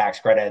these tax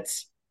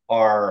credits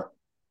are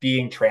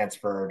being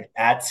transferred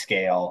at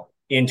scale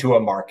into a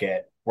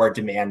market where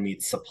demand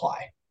meets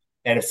supply.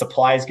 And if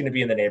supply is going to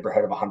be in the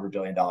neighborhood of $100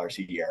 billion a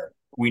year,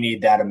 we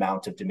need that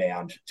amount of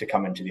demand to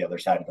come into the other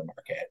side of the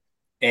market.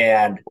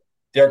 And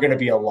there are going to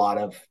be a lot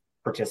of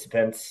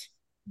participants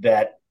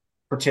that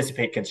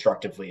participate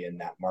constructively in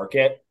that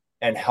market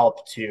and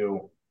help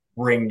to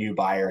bring new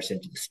buyers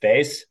into the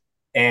space.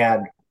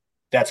 And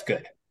that's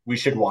good. We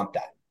should want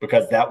that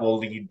because that will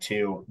lead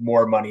to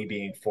more money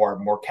being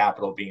formed, more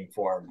capital being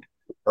formed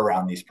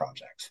around these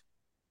projects.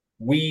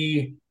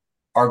 We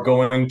are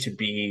going to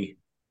be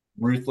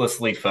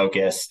ruthlessly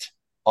focused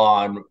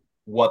on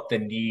what the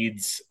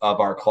needs of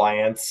our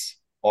clients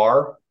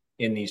are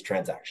in these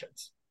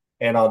transactions.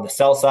 And on the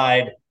sell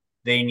side,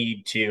 they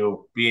need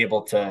to be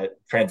able to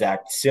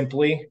transact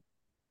simply.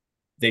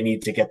 They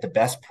need to get the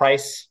best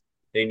price.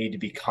 They need to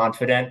be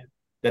confident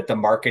that the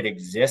market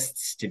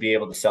exists to be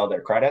able to sell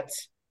their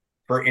credits.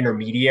 For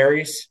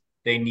intermediaries,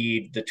 they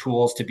need the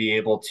tools to be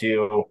able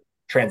to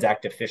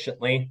transact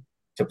efficiently,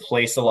 to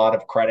place a lot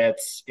of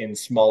credits in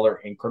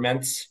smaller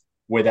increments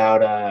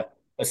without a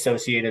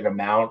associated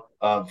amount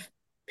of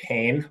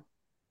pain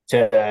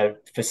to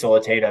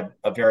facilitate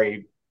a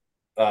very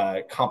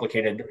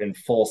complicated and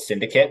full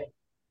syndicate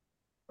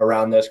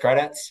around those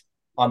credits.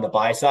 On the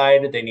buy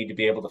side, they need to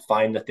be able to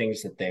find the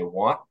things that they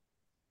want,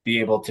 be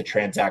able to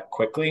transact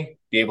quickly,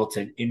 be able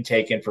to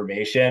intake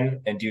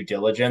information and due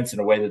diligence in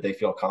a way that they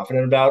feel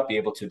confident about, be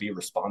able to be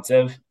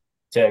responsive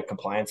to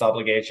compliance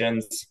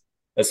obligations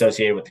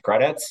associated with the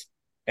credits.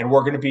 And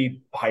we're going to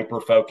be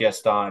hyper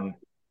focused on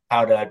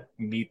how to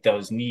meet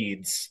those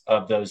needs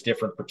of those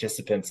different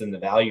participants in the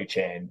value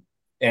chain.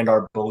 And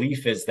our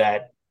belief is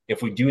that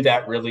if we do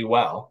that really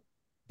well,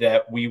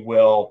 that we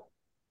will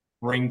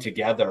bring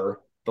together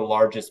the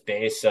largest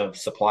base of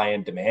supply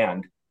and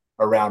demand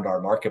around our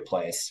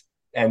marketplace.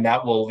 And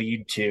that will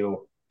lead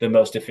to the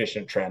most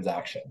efficient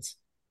transactions.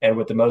 And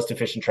with the most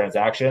efficient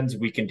transactions,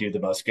 we can do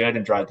the most good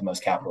and drive the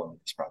most capital into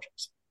these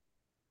projects.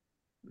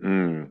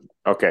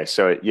 Okay.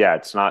 So yeah,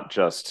 it's not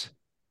just,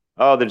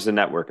 oh, there's a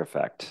network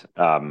effect.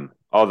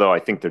 Although I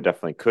think there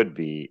definitely could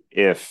be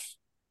if,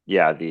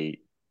 yeah, the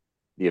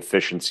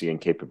efficiency and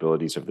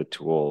capabilities of the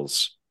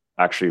tools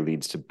actually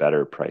leads to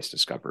better price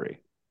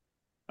discovery.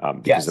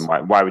 Because then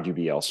why would you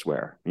be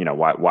elsewhere?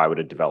 Why would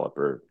a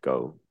developer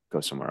go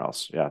somewhere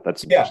else? Yeah,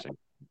 that's interesting. Yeah.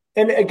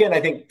 And again, I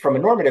think from a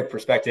normative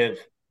perspective,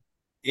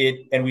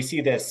 and we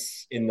see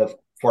this in the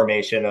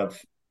formation of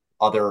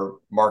other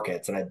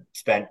markets. And I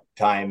spent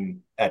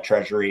time at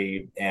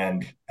Treasury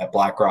and at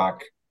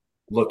BlackRock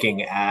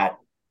looking at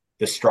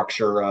the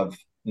structure of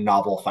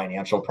novel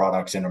financial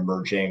products in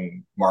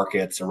emerging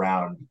markets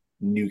around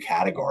new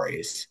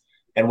categories.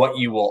 And what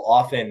you will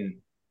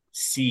often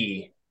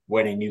see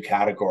when a new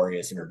category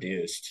is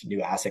introduced,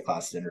 new asset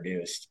class is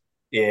introduced,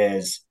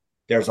 is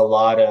there's a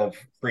lot of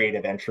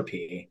creative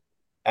entropy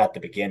at the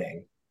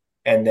beginning.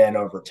 And then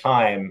over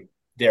time,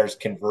 there's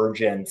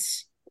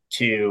convergence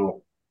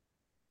to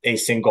a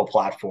single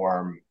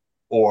platform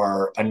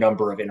or a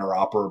number of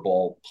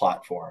interoperable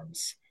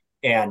platforms.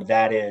 And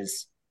that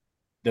is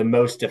the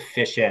most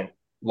efficient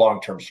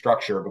long-term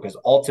structure because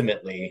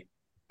ultimately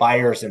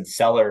buyers and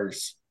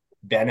sellers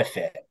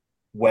benefit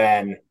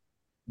when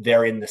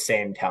they're in the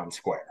same town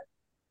square,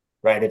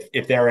 right?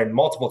 If they're in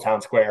multiple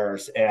town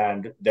squares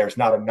and there's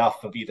not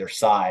enough of either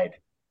side,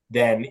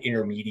 then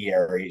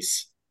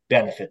intermediaries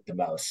benefit the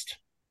most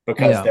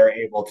because they're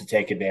able to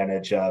take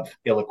advantage of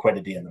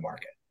illiquidity in the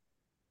market.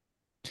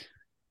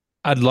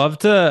 I'd love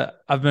to.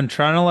 I've been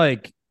trying to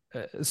like,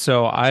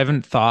 so I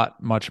haven't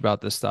thought much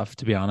about this stuff,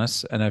 to be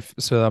honest. And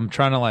so I'm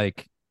trying to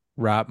like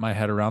wrap my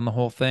head around the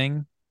whole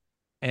thing.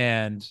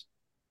 And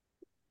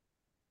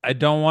I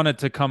don't want it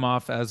to come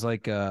off as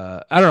like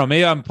I don't know,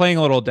 maybe I'm playing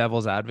a little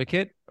devil's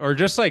advocate or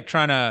just like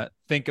trying to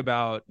think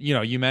about,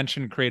 you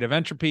mentioned creative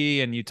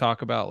entropy and you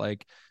talk about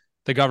like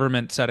the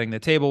government setting the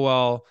table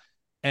well.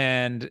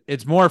 And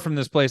it's more from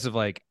this place of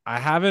like, I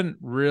haven't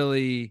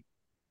really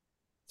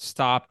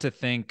stopped to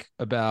think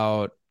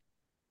about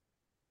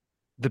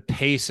the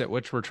pace at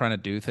which we're trying to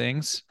do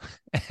things.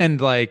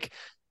 And like,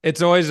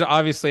 it's always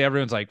obviously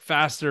everyone's like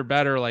faster,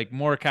 better, like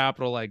more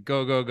capital, like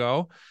go, go,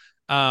 go.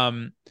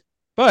 Um,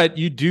 but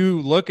you do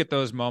look at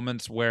those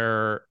moments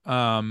where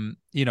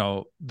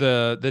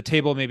the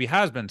table maybe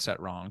has been set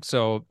wrong.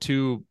 So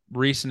two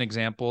recent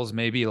examples,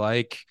 maybe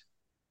like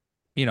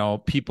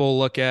people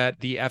look at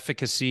the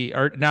efficacy,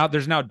 or now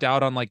there's now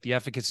doubt on like the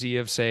efficacy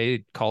of,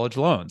 say, college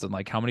loans and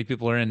like how many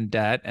people are in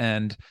debt.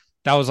 And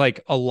that was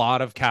like a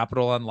lot of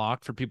capital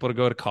unlocked for people to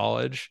go to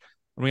college.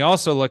 And we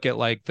also look at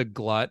like the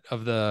glut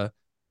of the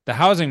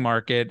housing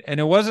market. And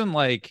it wasn't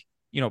like,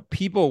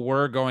 people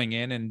were going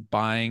in and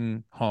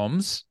buying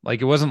homes. Like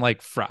it wasn't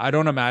like, I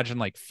don't imagine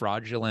like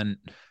fraudulent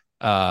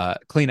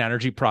clean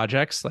energy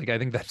projects. Like I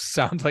think that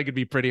sounds like it'd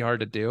be pretty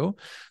hard to do.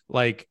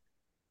 Like,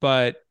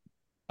 but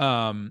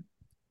um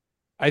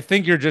I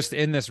think you're just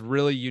in this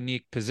really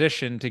unique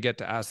position to get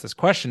to ask this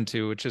question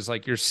to, which is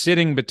like you're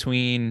sitting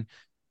between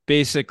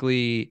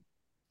basically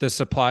the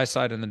supply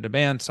side and the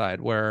demand side,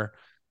 where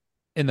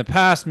in the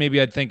past, maybe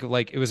I'd think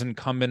like it was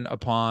incumbent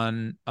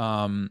upon,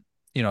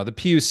 the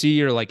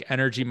PUC or like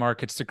energy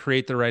markets to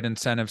create the right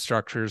incentive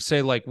structures,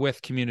 say like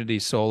with community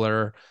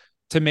solar,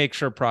 to make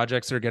sure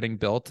projects are getting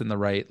built in the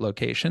right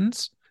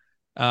locations,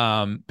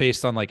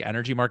 based on like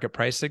energy market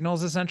price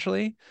signals,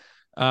 essentially.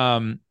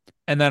 Um,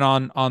 and then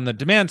on the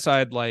demand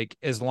side, like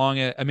as long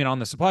as, I mean, on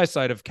the supply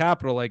side of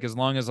capital, like as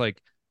long as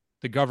like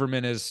the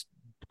government is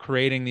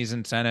creating these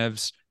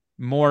incentives,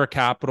 more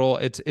capital,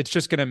 it's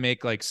just going to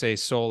make like, say,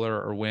 solar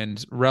or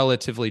wind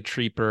relatively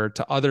cheaper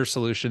to other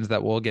solutions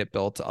that will get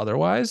built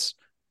otherwise.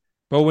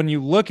 But when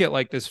you look at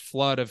like this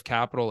flood of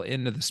capital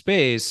into the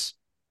space,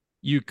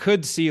 you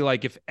could see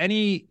like if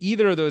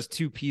either of those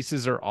two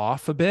pieces are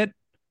off a bit,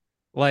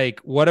 like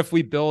what if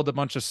we build a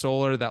bunch of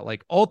solar that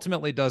like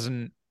ultimately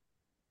doesn't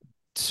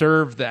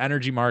serve the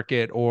energy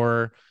market,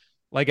 or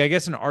like I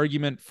guess an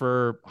argument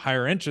for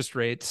higher interest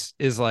rates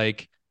is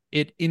like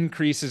it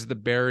increases the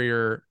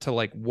barrier to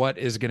like what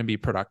is going to be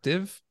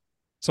productive.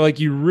 So like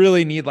you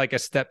really need like a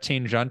step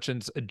change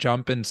a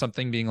jump in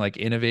something being like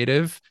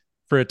innovative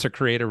for it to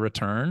create a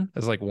return,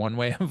 is like one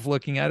way of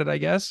looking at it, I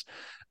guess.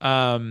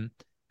 Um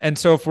and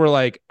so if we're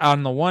like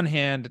on the one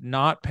hand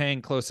not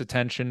paying close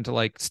attention to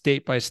like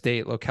state by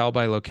state, locale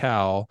by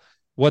locale,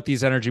 what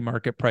these energy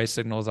market price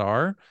signals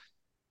are,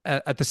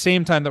 at the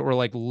same time that we're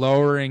like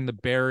lowering the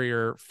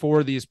barrier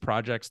for these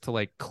projects to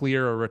like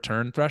clear a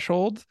return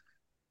threshold,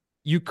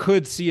 you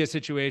could see a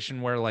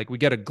situation where like we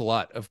get a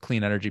glut of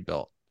clean energy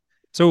built.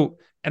 So,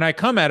 and I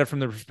come at it from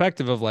the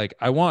perspective of like,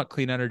 I want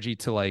clean energy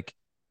to like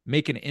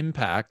make an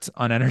impact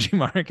on energy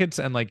markets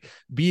and like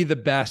be the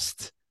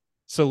best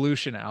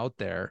solution out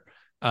there.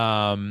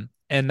 And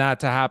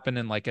that to happen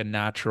in like a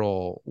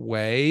natural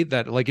way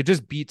that like it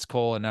just beats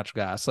coal and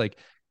natural gas. Like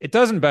it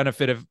doesn't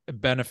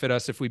benefit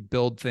us if we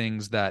build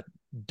things that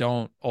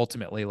don't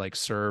ultimately like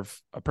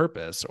serve a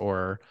purpose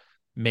or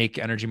make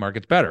energy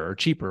markets better or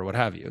cheaper or what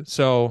have you.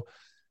 So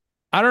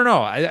I don't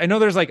know. I know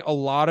there's like a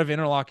lot of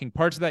interlocking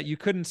parts of that. You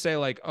couldn't say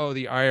like, oh,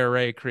 the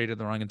IRA created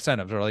the wrong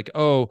incentives, or like,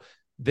 oh,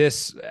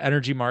 this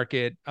energy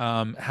market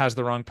has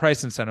the wrong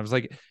price incentives.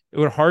 Like it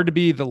would hard to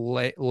be the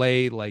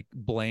lay like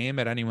blame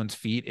at anyone's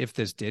feet if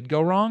this did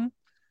go wrong.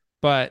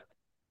 But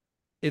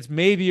it's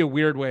maybe a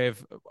weird way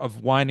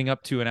of winding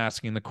up to and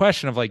asking the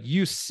question of like,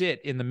 you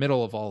sit in the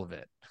middle of all of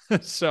it.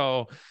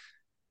 So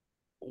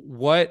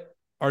what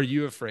are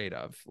you afraid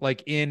of,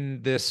 like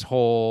in this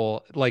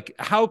whole, like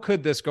how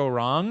could this go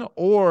wrong,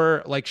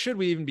 or like should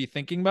we even be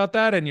thinking about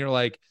that? And you're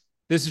like,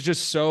 this is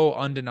just so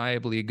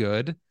undeniably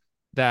good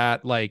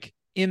that like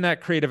in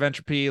that creative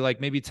entropy, like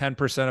maybe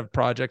 10% of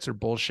projects are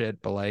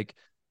bullshit, but like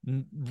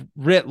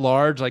writ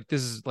large, like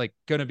this is like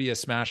going to be a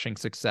smashing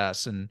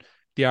success, and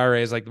the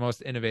IRA is like the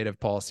most innovative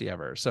policy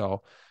ever.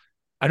 So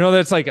I know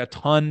that's like a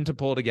ton to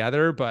pull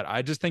together, but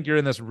I just think you're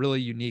in this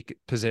really unique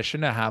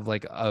position to have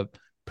like a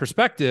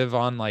perspective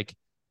on like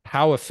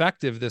how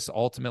effective this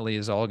ultimately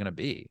is all going to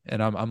be.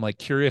 And I'm like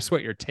curious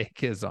what your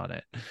take is on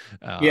it.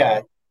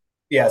 Yeah.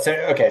 Yeah. So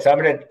okay. So I'm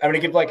gonna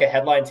give like a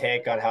headline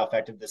take on how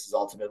effective this is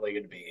ultimately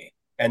going to be.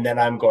 And then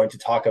I'm going to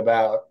talk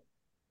about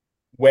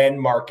when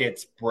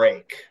markets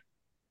break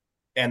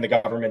and the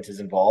government is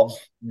involved,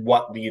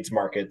 what leads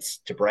markets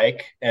to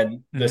break,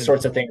 and the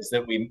sorts of things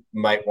that we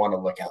might want to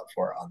look out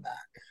for on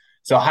that.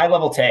 So high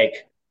level take,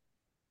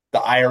 the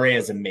IRA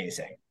is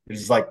amazing. It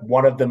is like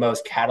one of the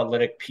most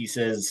catalytic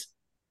pieces.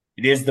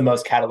 It is the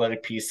most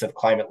catalytic piece of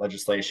climate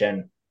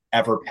legislation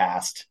ever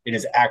passed. It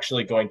is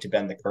actually going to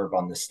bend the curve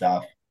on this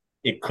stuff.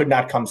 It could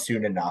not come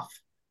soon enough.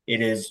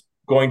 It is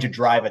going to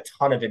drive a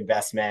ton of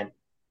investment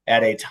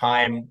at a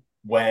time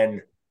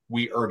when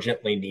we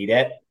urgently need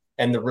it.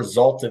 And the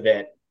result of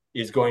it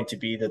is going to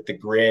be that the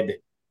grid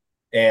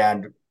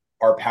and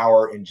our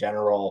power in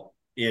general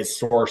is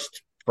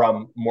sourced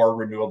from more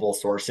renewable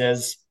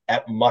sources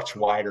at much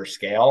wider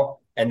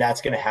scale. And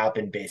that's going to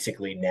happen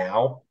basically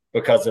now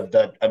because of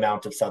the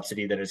amount of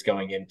subsidy that is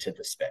going into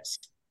the space.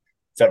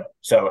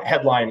 So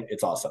headline,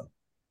 it's awesome.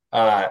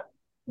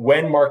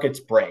 When markets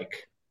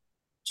break,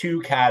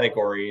 two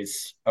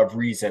categories of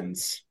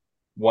reasons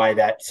why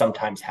that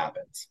sometimes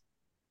happens.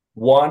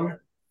 One,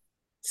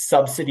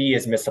 subsidy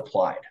is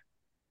misapplied.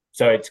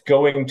 So it's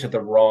going to the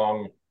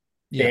wrong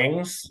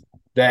things,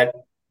 that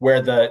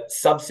where the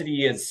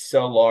subsidy is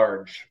so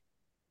large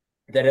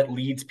that it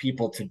leads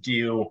people to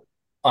do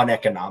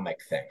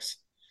uneconomic things.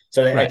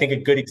 So I think a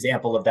good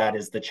example of that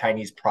is the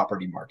Chinese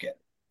property market,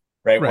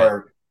 right?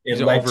 Where it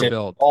led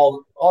to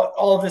all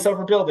of this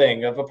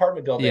overbuilding of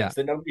apartment buildings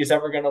that nobody's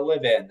ever going to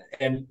live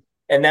in.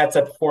 And that's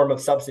a form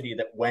of subsidy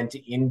that went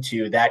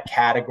into that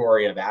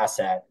category of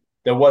asset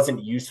that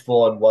wasn't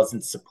useful and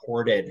wasn't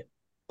supported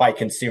by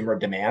consumer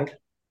demand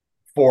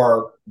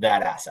for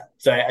that asset.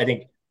 So I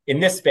think in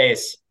this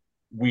space,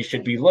 we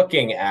should be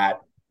looking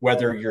at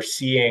whether you're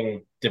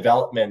seeing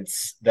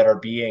developments that are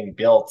being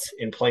built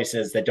in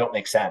places that don't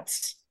make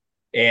sense.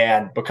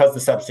 And because the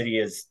subsidy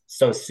is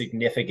so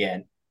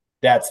significant,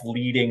 that's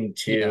leading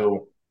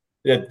to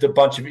the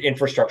bunch of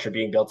infrastructure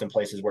being built in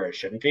places where it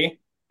shouldn't be.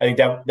 I think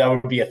that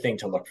would be a thing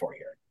to look for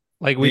here.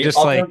 Like we just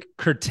like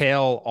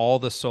curtail all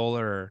the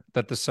solar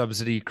that the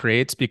subsidy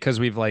creates because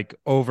we've like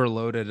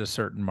overloaded a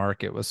certain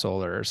market with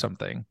solar or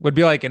something. Would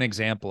be like an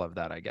example of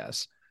that, I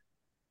guess.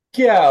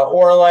 Yeah,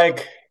 or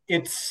like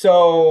it's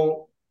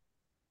so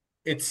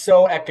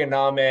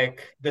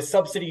economic. The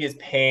subsidy is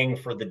paying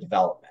for the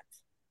development,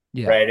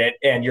 right?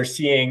 And you're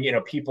seeing,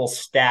 people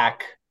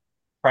stack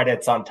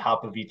credits on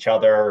top of each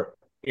other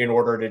in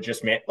order to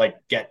just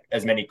get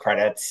as many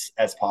credits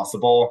as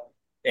possible.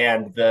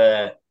 And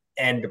the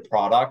end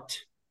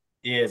product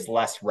is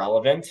less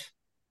relevant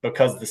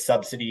because the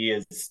subsidy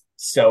is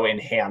so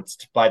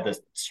enhanced by the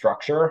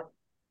structure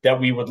that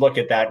we would look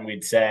at that and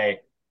we'd say,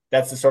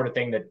 that's the sort of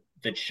thing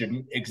that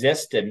shouldn't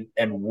exist and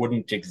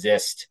wouldn't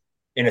exist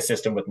in a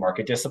system with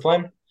market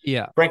discipline.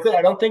 Yeah. Frankly,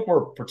 I don't think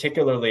we're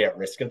particularly at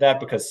risk of that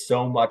because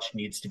so much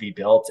needs to be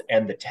built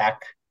and the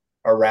tech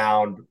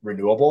around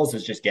renewables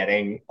is just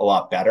getting a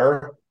lot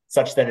better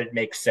such that it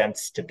makes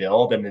sense to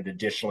build, and it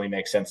additionally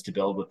makes sense to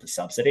build with the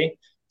subsidy.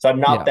 So I'm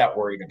not that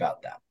worried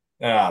about that.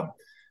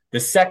 The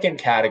second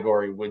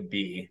category would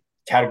be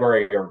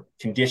category or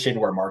condition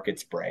where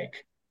markets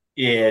break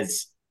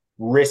is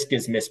risk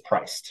is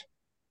mispriced,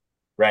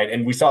 right?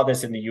 And we saw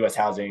this in the US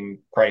housing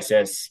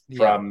crisis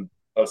from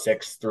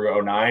 06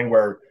 through 09,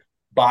 where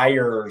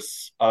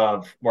buyers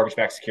of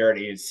mortgage-backed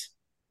securities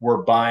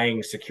were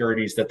buying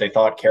securities that they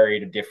thought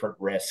carried a different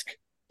risk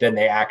than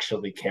they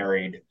actually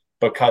carried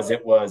because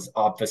it was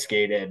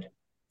obfuscated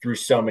through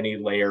so many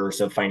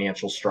layers of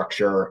financial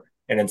structure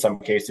and in some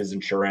cases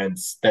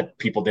insurance that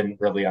people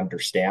didn't really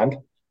understand.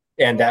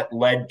 And that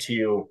led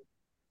to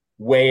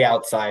way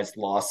outsized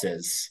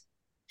losses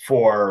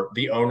for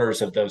the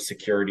owners of those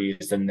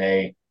securities than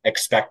they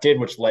expected,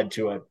 which led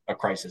to a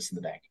crisis in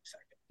the banking sector.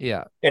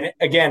 Yeah. And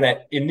again,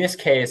 in this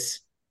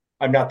case,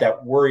 I'm not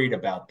that worried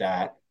about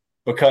that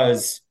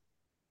because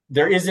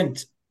there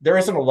isn't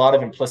a lot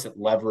of implicit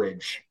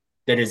leverage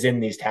that is in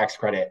these tax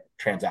credit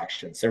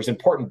transactions. There's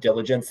important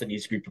diligence that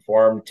needs to be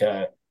performed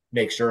to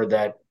make sure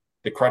that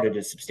the credit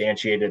is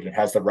substantiated and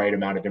has the right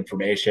amount of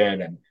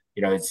information and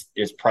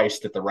is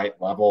priced at the right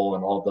level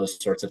and all of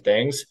those sorts of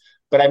things.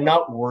 But I'm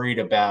not worried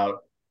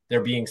about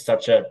there being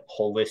such a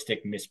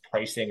holistic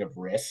mispricing of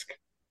risk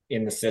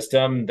in the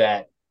system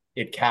that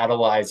it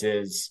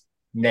catalyzes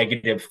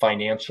negative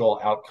financial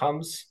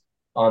outcomes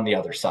on the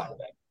other side of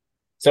it.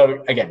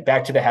 So again,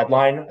 back to the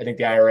headline, I think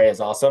the IRA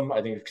is awesome.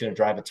 I think it's going to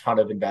drive a ton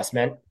of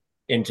investment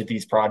into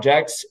these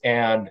projects.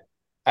 And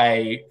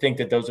I think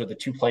that those are the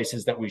two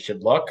places that we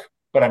should look,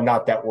 but I'm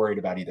not that worried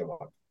about either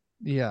one.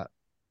 Yeah.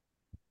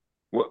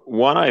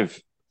 By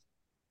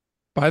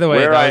the way,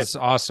 that was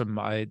awesome.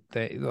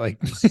 They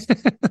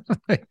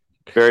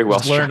very well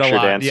structured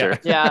answer.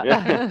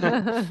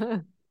 Yeah.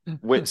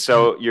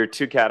 So your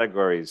two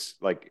categories,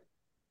 like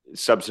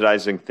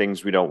subsidizing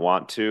things we don't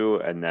want to,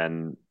 and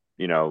then,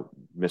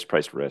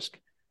 mispriced risk.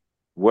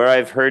 Where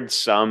I've heard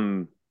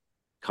some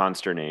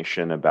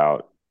consternation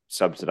about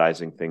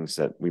subsidizing things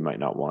that we might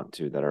not want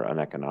to, that are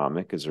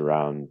uneconomic, is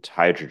around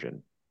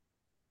hydrogen.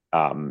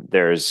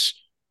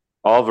 There's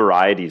all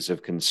varieties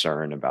of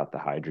concern about the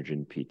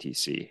hydrogen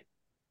PTC.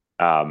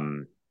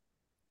 And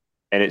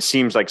it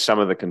seems like some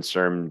of the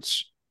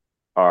concerns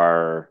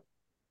are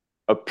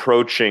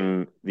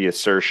approaching the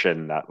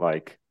assertion that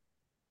like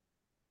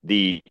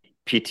the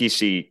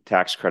PTC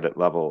tax credit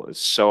level is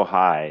so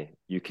high,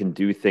 you can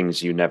do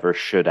things you never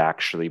should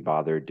actually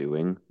bother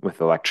doing with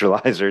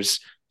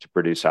electrolyzers to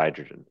produce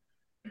hydrogen.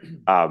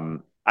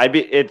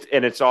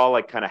 It's all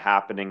like kind of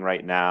happening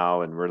right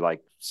now, and we're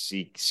like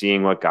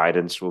seeing what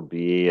guidance will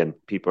be, and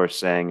people are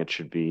saying it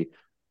should be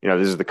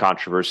this is the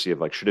controversy of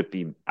like, should it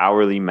be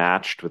hourly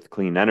matched with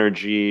clean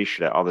energy?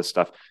 Should all this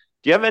stuff?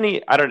 Do you have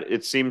any?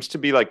 It seems to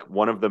be like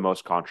one of the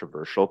most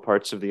controversial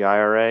parts of the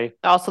IRA.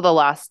 Also, the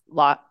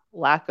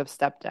lack of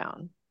step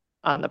down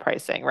on the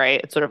pricing, right?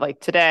 It's sort of like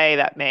today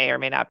that may or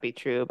may not be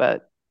true,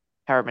 but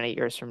however many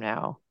years from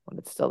now, when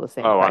it's still the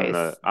same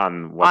price.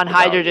 On what On the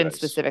value hydrogen is.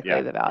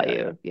 specifically, the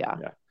value. Yeah.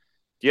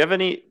 Do you have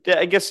any,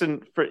 I guess,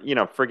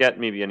 forget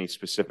maybe any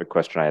specific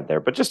question I had there,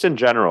 but just in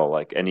general,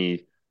 like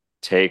any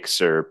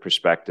takes or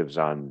perspectives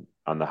on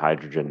the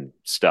hydrogen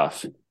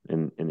stuff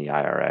in the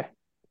IRA?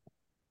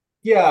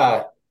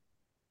 Yeah.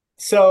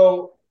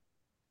 So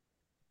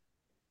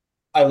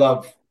I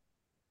love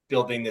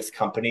building this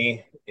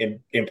company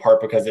in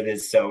part because it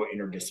is so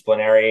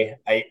interdisciplinary.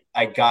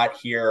 I got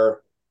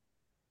here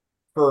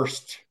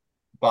first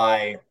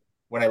by,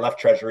 when I left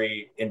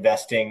Treasury,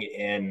 investing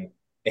in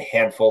a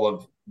handful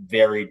of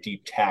very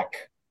deep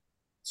tech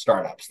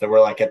startups that were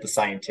like at the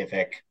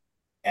scientific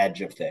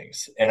edge of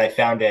things. And I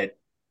found it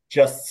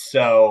just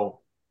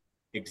so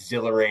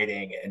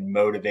exhilarating and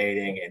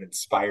motivating and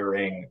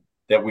inspiring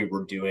that we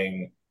were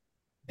doing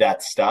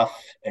that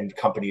stuff and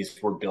companies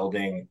were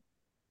building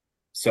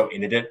so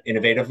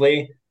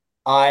innovatively.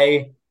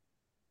 I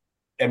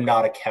am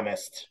not a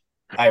chemist.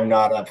 I'm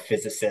not a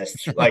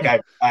physicist. Like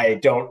I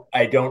don't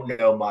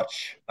know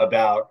much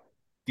about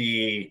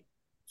the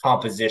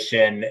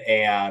composition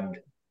and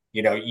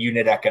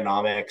unit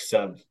economics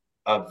of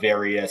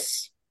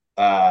various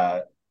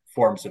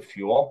forms of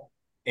fuel.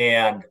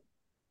 And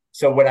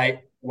so when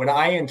I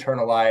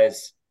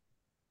internalize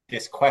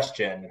this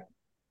question,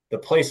 the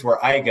place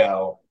where I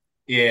go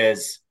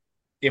is,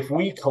 if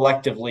we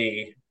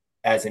collectively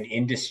as an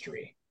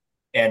industry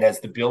and as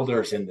the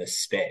builders in this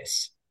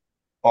space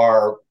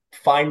are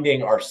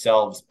finding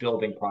ourselves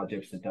building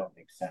projects that don't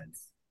make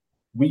sense,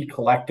 we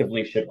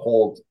collectively should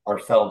hold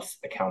ourselves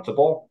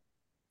accountable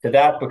to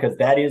that, because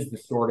that is the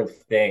sort of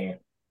thing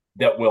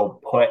that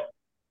will put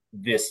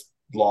this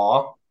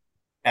law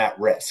at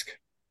risk,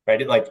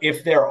 right? Like,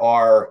 if there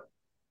are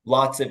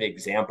lots of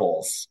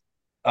examples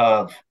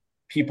of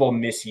people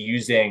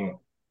misusing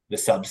the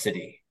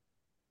subsidy,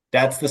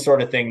 that's the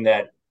sort of thing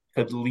that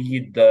could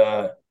lead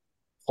the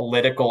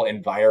political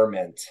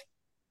environment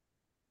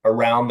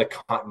around the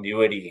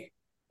continuity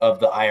of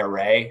the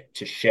IRA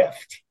to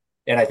shift.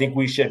 And I think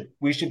we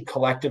should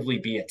collectively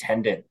be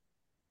attendant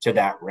to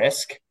that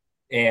risk.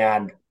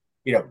 And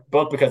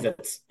both because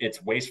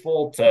it's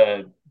wasteful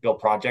to build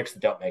projects that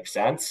don't make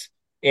sense,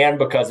 and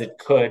because it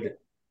could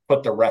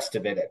put the rest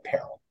of it at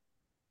peril.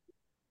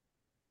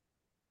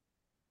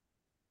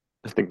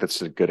 I think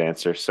that's a good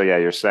answer. So yeah,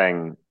 you're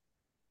saying,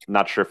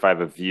 not sure if I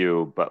have a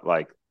view, but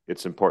like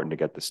it's important to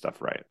get this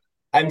stuff right.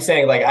 I'm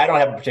saying, like, I don't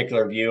have a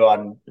particular view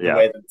on the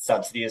way that the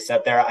subsidy is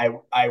set there.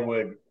 I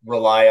would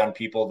rely on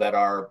people that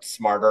are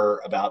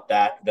smarter about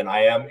that than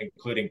I am,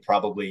 including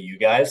probably you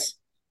guys.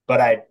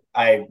 But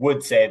I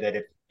would say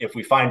that if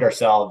we find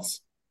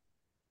ourselves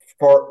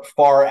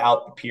far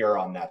out the pier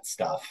on that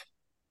stuff,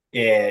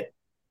 it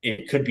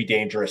could be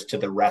dangerous to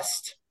the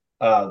rest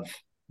of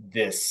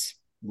this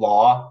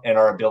law and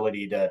our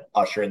ability to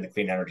usher in the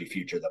clean energy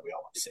future that we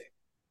all want to see.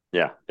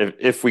 Yeah.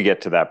 If we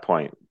get to that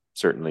point,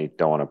 certainly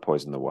don't want to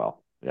poison the well.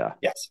 Yeah.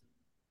 Yes.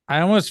 I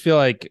almost feel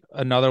like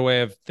another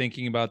way of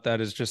thinking about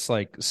that is just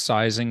like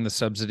sizing the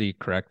subsidy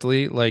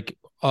correctly. Like,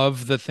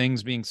 of the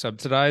things being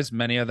subsidized,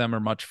 many of them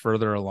are much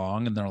further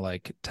along in their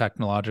like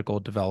technological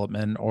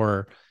development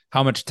or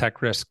how much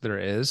tech risk there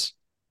is.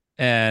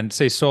 And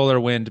say solar,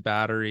 wind,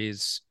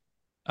 batteries,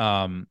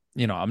 I'm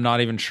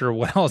not even sure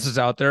what else is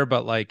out there,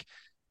 but like,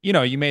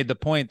 you made the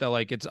point that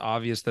like it's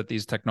obvious that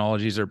these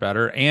technologies are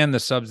better and the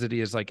subsidy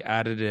is like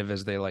additive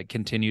as they like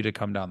continue to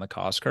come down the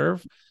cost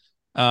curve.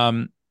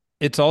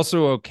 It's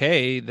also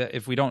okay that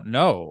if we don't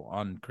know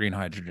on green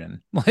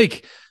hydrogen,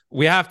 like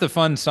we have to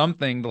fund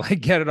something to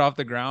like get it off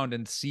the ground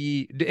and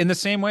see, in the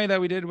same way that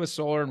we did with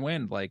solar and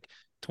wind like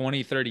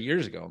 20, 30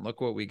 years ago, and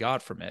look what we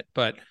got from it.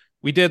 But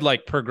we did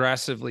like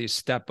progressively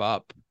step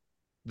up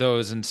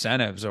those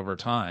incentives over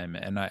time.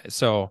 And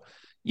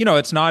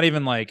it's not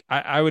even like,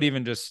 I would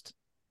even just,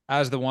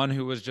 as the one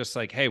who was just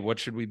like, hey, what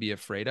should we be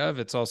afraid of?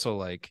 It's also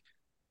like,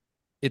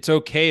 it's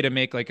okay to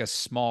make like a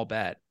small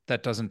bet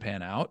that doesn't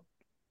pan out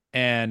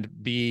and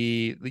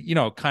be,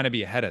 kind of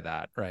be ahead of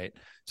that. Right.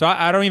 So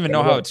I don't even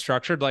know how it's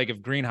structured. Like,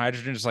 if green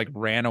hydrogen just like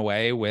ran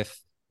away with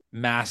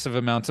massive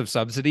amounts of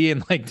subsidy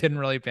and like didn't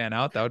really pan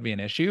out, that would be an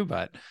issue.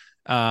 But,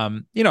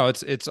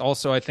 it's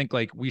also, I think,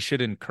 like, we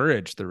should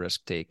encourage the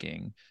risk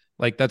taking.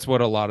 Like, that's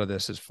what a lot of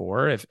this is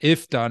for,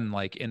 if done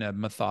like in a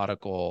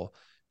methodical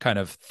kind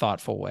of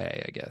thoughtful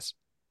way, I guess.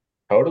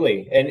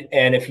 Totally.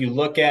 And if you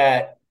look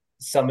at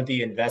some of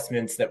the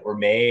investments that were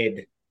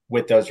made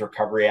with those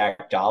Recovery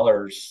Act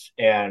dollars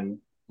and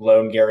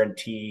loan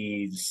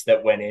guarantees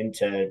that went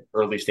into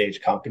early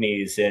stage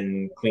companies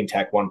in Clean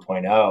Tech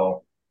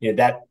 1.0,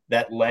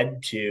 that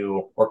led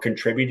to or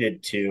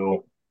contributed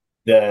to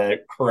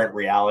the current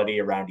reality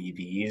around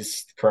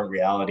EVs, the current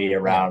reality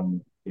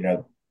around,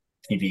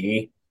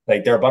 TV.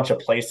 Like, there are a bunch of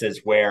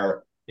places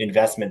where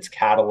investments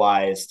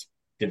catalyzed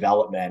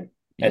development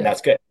and Yeah.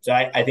 that's good. So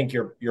I think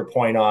your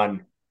point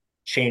on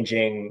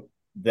changing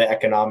the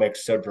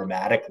economics so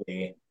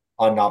dramatically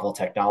on novel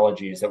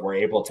technologies that we're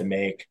able to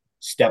make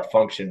step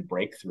function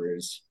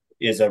breakthroughs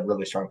is a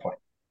really strong point.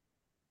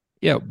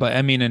 Yeah, but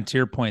I mean, and to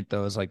your point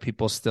though, is like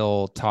people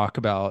still talk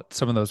about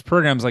some of those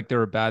programs like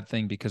they're a bad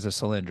thing because of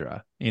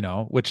Solyndra,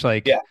 which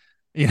like,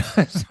 Yeah,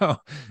 so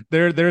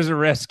there's a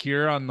risk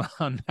here on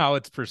how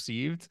it's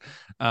perceived.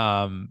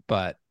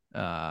 But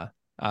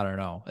I don't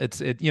know.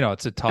 It's a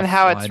And tough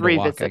how it's line to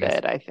walk, I guess.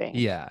 revisited, I think.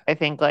 Yeah. I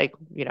think like,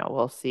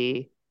 we'll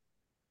see.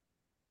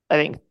 I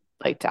think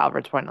like to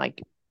Albert's point,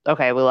 like,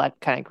 okay, we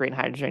let kind of green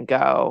hydrogen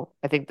go.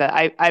 I think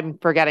that I'm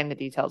forgetting the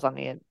details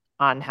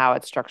on how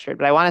it's structured,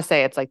 but I want to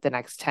say it's like the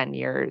next 10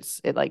 years,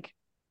 it like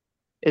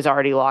is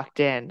already locked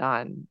in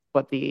on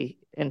what the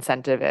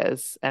incentive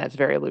is, and it's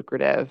very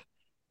lucrative.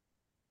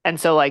 And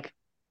so like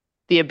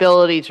the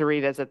ability to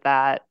revisit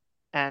that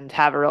and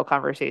have a real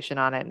conversation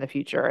on it in the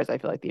future is, I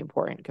feel like, the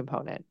important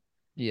component.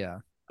 Yeah.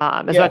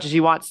 As yeah, much as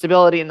you want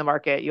stability in the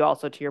market, you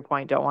also, to your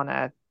point, don't want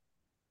to,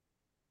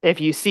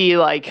 if you see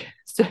like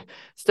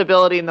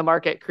stability in the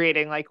market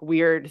creating like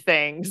weird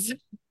things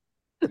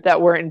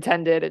that weren't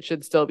intended, it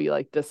should still be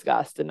like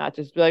discussed and not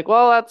just be like,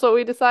 well, that's what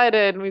we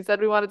decided and we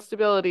said we wanted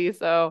stability.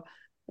 So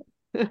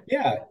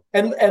yeah.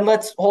 And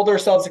let's hold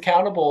ourselves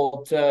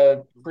accountable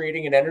to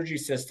creating an energy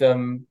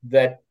system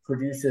that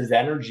produces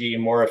energy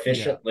more Yeah.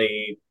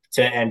 efficiently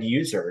to end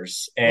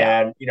users,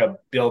 yeah, and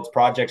builds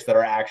projects that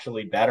are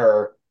actually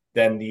better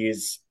than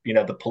these,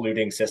 the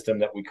polluting system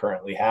that we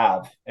currently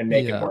have, and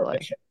make it Yeah. more totally.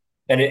 efficient.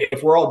 And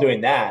if we're all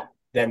doing that,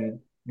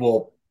 then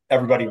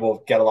everybody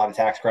will get a lot of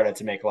tax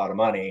credits and make a lot of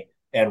money,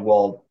 and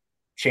we'll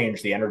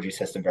change the energy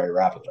system very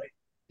rapidly.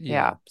 Yeah.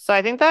 Yeah. So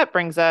I think that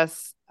brings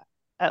us,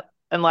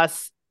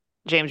 unless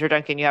James or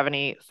Duncan, you have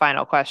any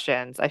final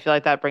questions, I feel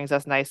like that brings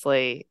us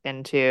nicely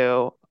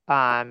into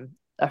a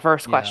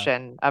first Yeah.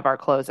 question of our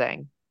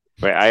closing.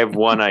 Wait, I have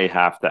one I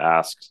have to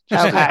ask.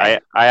 Okay, do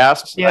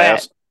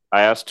it.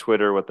 I asked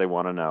Twitter what they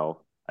want to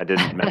know. I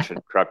didn't mention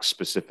Crux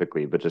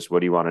specifically, but just what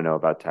do you want to know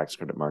about tax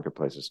credit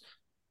marketplaces?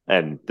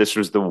 And this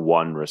was the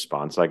one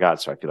response I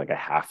got, so I feel like I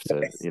have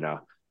to,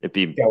 it'd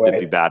be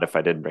bad if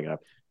I didn't bring it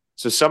up.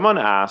 So someone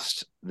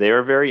asked, they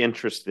are very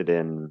interested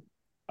in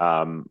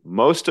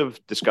most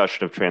of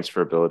discussion of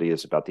transferability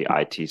is about the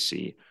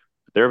ITC.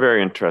 They're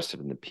very interested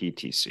in the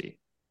PTC.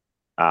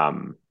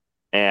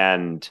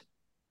 And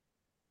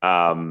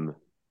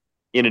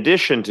in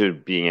addition to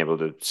being able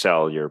to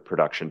sell your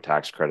production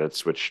tax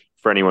credits, which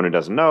for anyone who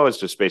doesn't know is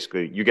just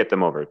basically you get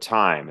them over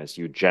time as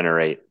you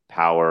generate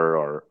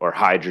power or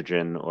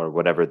hydrogen or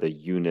whatever the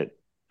unit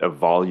of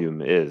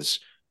volume is.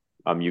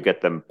 You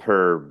get them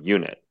per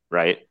unit,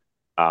 right?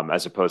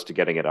 As opposed to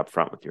getting it up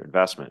front with your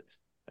investment.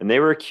 And they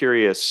were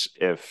curious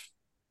if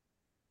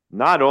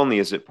not only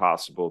is it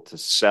possible to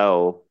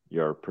sell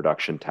your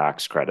production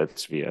tax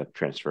credits via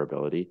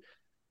transferability,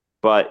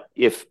 but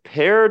if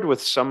paired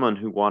with someone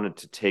who wanted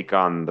to take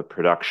on the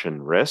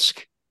production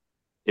risk,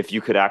 if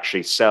you could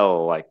actually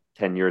sell like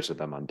 10 years of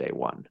them on day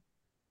one,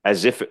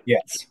 as if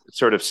Yes.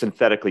 sort of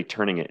synthetically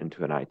turning it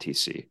into an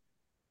ITC.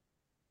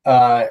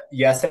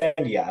 Yes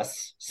and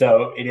yes.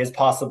 So it is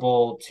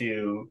possible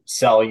to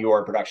sell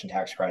your production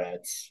tax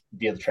credits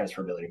via the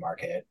transferability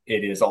market.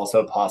 It is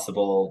also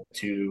possible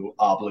to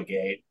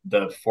obligate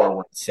the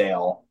forward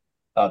sale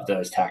of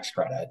those tax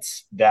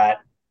credits. That,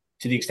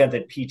 to the extent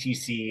that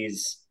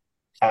PTCs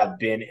have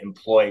been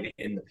employed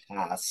in the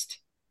past,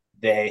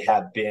 they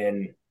have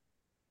been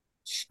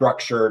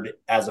structured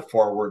as a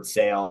forward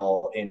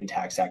sale in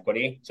tax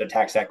equity. So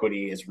tax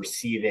equity is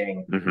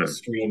receiving a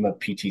stream of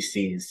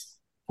PTCs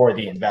for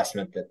the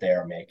investment that they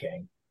are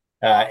making.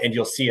 And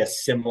you'll see a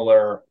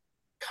similar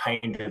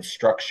kind of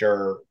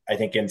structure, I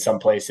think, in some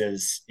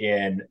places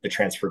in the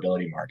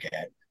transferability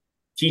market.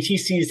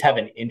 PTCs have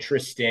an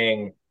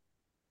interesting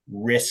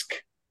risk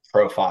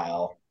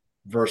profile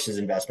versus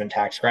investment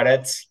tax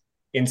credits,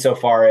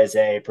 insofar as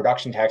a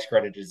production tax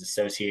credit is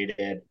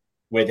associated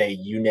with a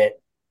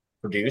unit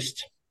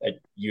produced. A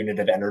unit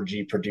of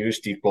energy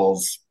produced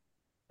equals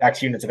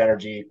X units of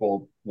energy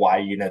equal Y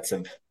units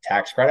of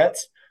tax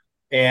credits.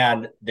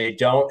 And they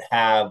don't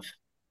have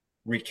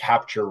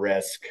recapture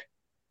risk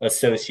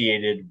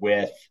associated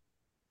with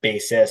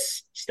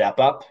basis step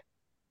up,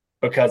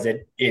 because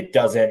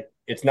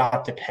it's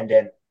not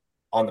dependent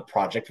on the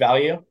project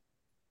value.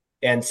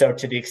 And so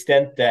to the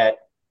extent that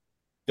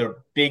the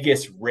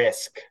biggest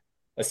risk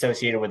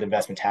associated with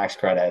investment tax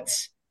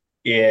credits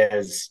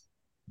is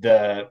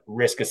the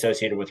risk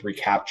associated with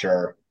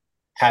recapture,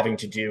 having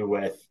to do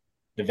with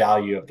the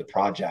value of the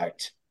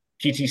project,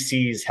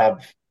 PTCs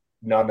have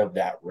none of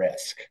that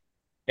risk.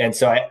 And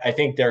so I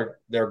think there's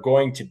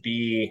going to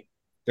be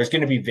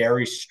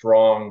very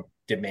strong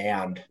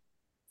demand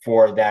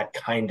for that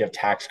kind of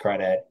tax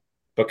credit,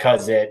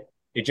 because it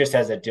just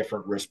has a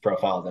different risk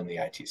profile than the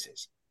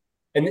ITCs.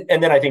 And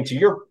then I think, to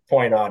your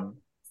point on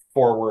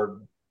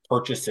forward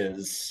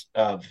purchases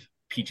of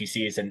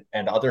PTCs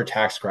and other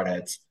tax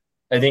credits,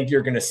 I think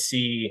you're going to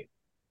see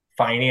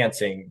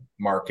financing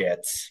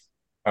markets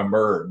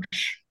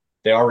emerge.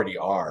 They already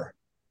are,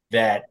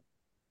 that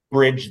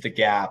bridge the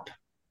gap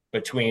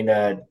between a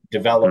Mm-hmm.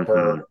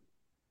 developer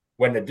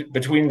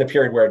between the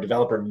period where a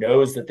developer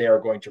knows that they are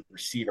going to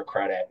receive a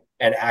credit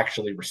and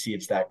actually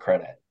receives that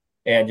credit.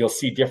 And you'll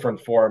see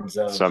different forms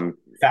of Some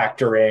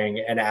factoring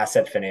and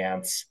asset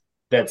finance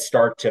that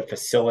start to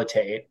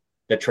facilitate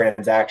the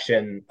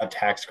transaction of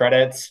tax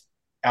credits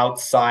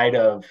outside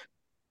of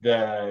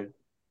the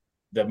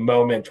the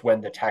moment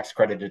when the tax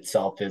credit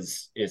itself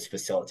is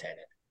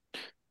facilitated.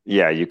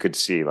 Yeah, you could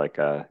see like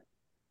a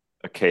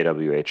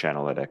KWH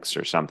analytics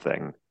or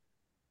something,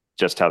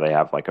 just how they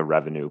have like a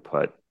revenue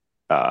put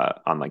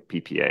on like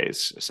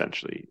PPAs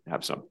essentially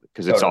have some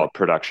because it's Totally. all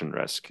production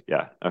risk.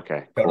 Yeah.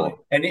 Okay, Totally.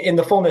 cool. And in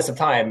the fullness of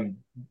time,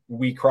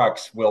 we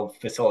Crux will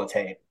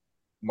facilitate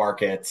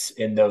markets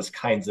in those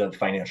kinds of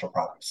financial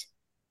products.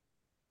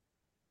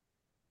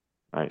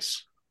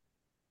 Nice.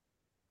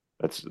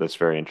 That's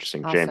very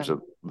interesting. James, it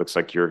Awesome. looks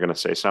like you were going to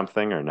say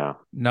something or no?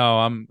 No,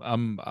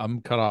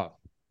 I'm cut off.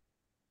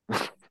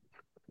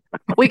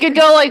 We could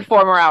go like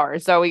 4 more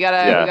hours, so we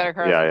gotta Yeah, cut yeah,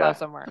 ourselves yeah, off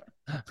somewhere.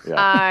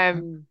 yeah.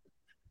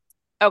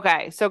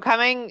 Okay, so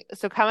coming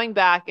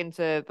back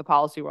into the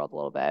policy world a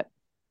little bit.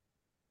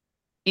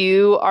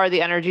 You are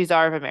the energy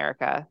czar of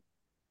America.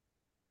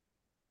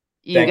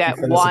 You Thank you get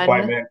for this one,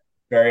 appointment.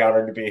 Very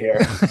honored to be here.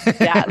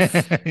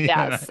 yes,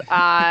 Yeah.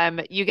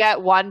 yes. You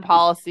get one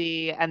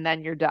policy and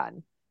then you're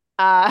done.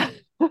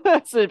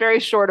 It's a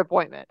very short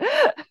appointment.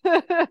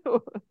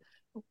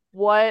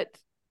 What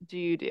do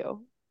you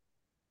do?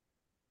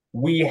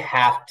 We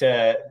have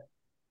to,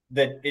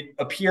 that it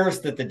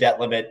appears that the debt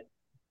limit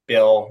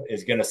bill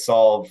is going to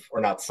solve, or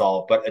not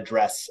solve, but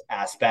address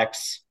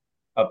aspects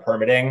of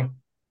permitting.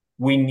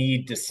 We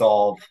need to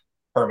solve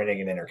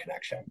permitting and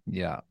interconnection.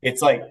 Yeah.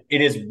 It's like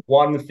it is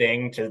one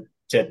thing to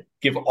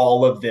give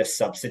all of this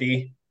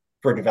subsidy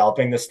for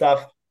developing this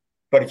stuff,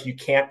 but if you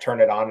can't turn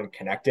it on and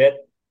connect it,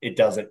 it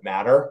doesn't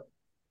matter.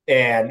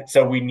 And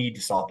so we need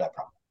to solve that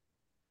problem.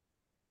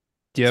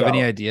 Do you have any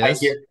So I ideas?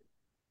 hear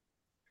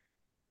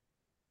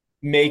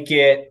make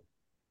it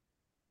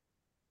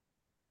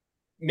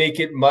make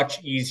it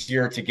much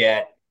easier to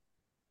get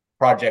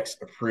projects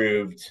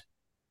approved,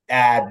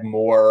 add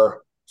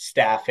more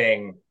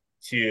staffing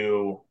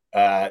to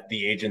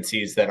the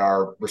agencies that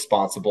are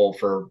responsible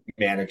for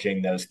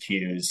managing those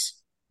queues.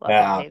 Let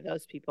them pay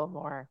those people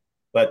more.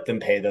 Let them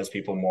pay those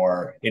people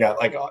more.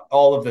 Like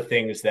all of the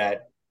things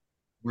that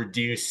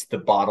reduce the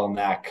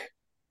bottleneck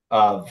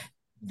of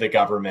the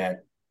government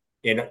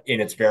in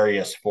its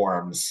various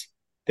forms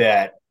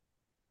that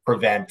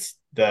prevent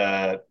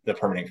the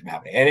permitting from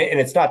happening. And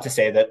it's not to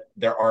say that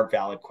there aren't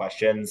valid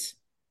questions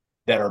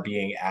that are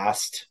being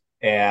asked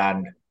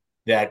and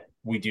that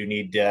we do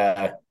need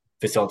to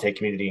facilitate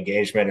community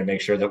engagement and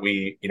make sure that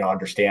we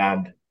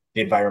understand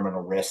the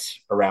environmental risks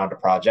around a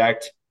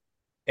project.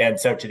 And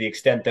so to the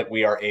extent that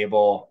we are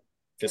able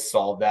to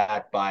solve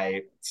that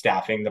by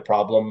staffing the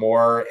problem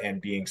more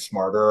and being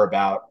smarter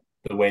about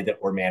the way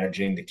that we're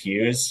managing the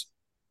queues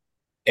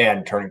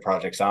and turning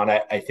projects on,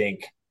 I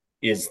think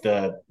is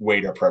the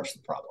way to approach the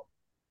problem.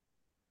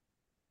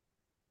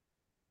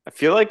 I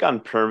feel like on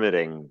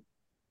permitting,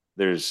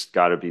 there's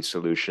got to be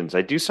solutions.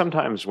 I do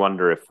sometimes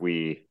wonder if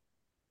we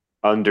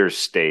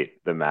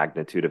understate the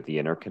magnitude of the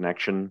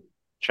interconnection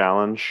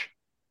challenge,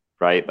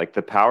 right? Like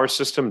the power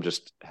system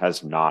just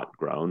has not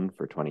grown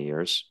for 20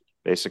 years,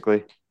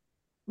 basically.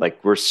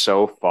 Like we're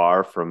so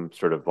far from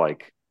sort of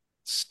like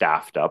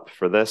staffed up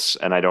for this.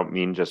 And I don't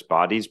mean just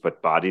bodies,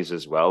 but bodies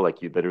as well.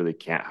 Like you literally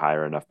can't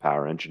hire enough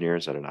power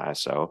engineers at an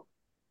ISO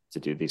to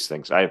do these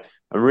things. I'm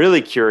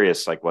really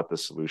curious like what the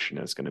solution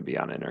is going to be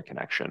on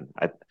interconnection.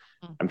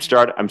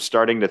 I'm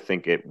starting to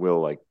think it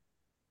will like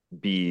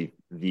be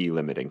the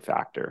limiting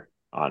factor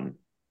on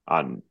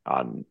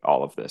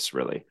all of this,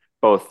 really,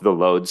 both the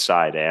load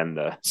side and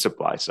the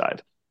supply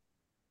side.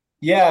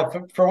 Yeah,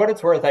 for what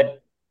it's worth,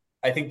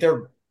 I think there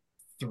are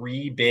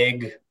three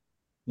big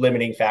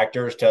limiting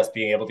factors to us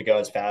being able to go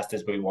as fast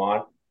as we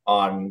want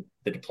on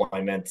the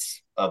deployments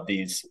of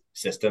these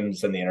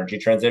systems and the energy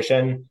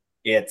transition.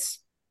 It's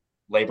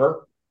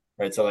labor,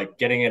 right? So like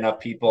getting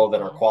enough people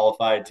that are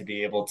qualified to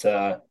be able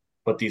to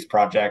put these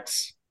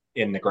projects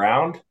in the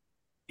ground.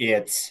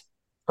 It's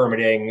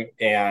permitting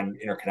and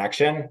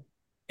interconnection,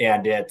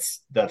 and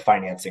it's the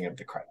financing of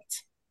the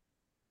credits.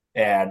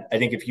 And I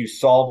think if you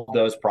solve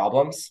those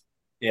problems,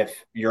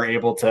 if you're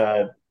able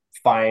to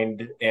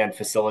find and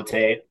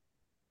facilitate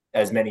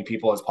as many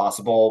people as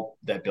possible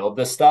that build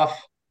this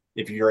stuff,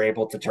 if you're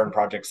able to turn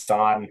projects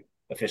on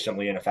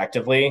efficiently and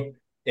effectively,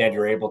 and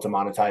you're able to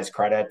monetize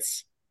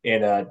credits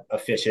in an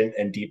efficient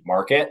and deep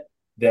market,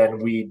 then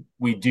we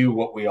do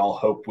what we all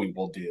hope we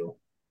will do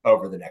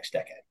over the next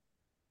decade.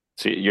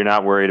 So you're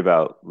not worried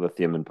about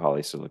lithium and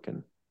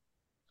polysilicon?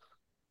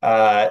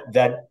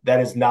 That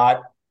is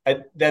not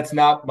that's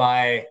not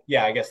my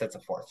I guess that's a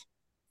fourth.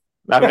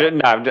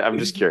 I'm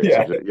just curious.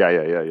 Yeah,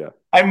 Yeah.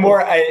 I'm Cool.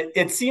 more.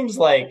 It seems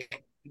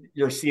like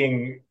you're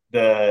seeing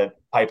the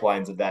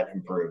pipelines of that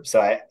improve.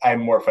 So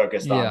I'm more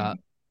focused Yeah. on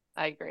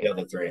I agree. the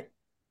other three.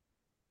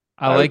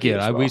 I That would like be it.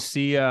 as We well.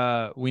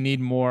 see we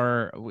need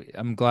more.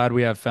 I'm glad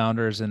we have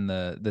founders in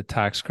the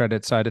tax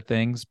credit side of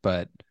things,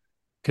 but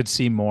could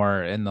see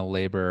more in the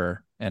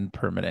labor and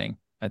permitting,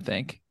 I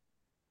think.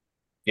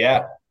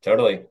 Yeah,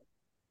 totally.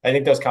 I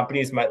think those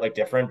companies might look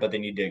different, but they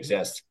need to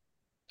exist.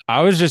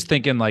 I was just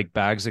thinking like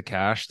bags of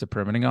cash to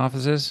permitting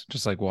offices,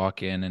 just like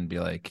walk in and be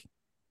like,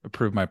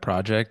 approve my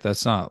project.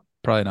 That's not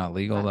probably not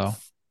legal though.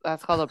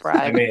 That's called a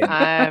I bribe. mean, It's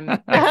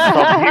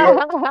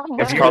called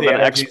if it's you're called the an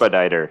energy,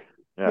 expediter.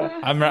 Yeah.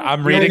 I'm if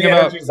you're reading the about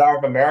energy czar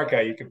of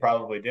America, you could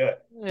probably do it.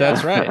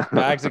 that's Yeah. right,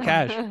 bags of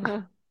cash.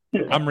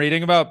 I'm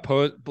reading about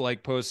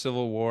post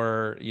Civil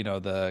War,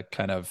 the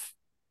kind of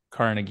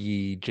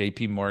Carnegie,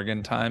 JP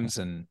Morgan times,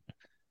 and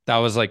that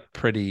was like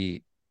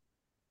pretty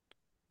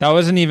that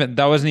wasn't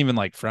even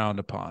like frowned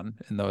upon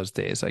in those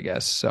days, I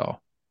guess. So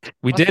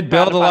we Wasn't did frowned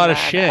build a upon lot of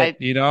then. shit,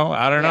 I don't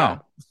Yeah.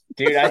 know.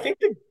 Dude, I think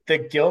the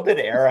Gilded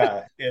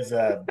Era is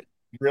a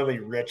really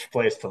rich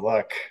place to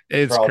look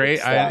It's for all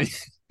great. this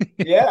stuff.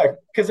 Yeah,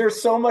 because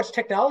there's so much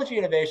technology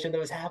innovation that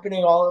was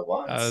happening all at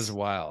That was once,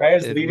 wild. right?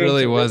 It's It leading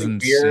really to was really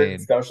weird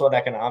insane. social and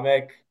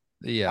economic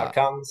Yeah.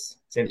 outcomes.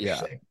 It's Yeah.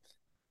 interesting.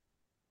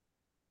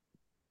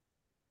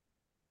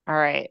 All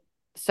right.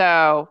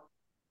 So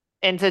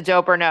into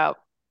dope or nope.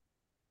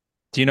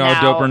 Do you know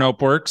how dope or Now,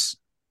 nope works?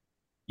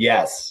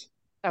 Yes,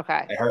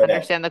 okay. I heard it.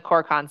 Understand the core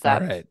All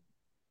concept. right.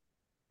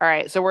 All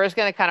right. So we're just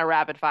gonna kind of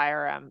rapid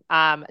fire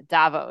them.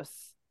 Davos.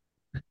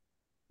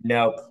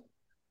 Nope.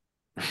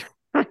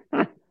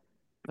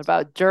 What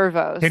about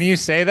Dervos? Can you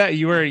say that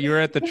you were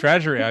at the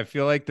Treasury? I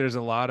feel like there's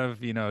a lot of,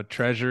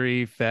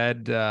 Treasury,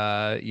 Fed,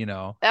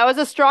 That was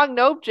a strong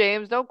nope,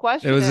 James. Don't it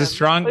question was a him.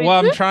 strong,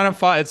 well, I'm trying to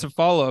follow, it's a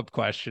follow-up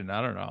question.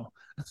 I don't know.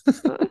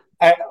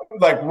 I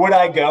like, would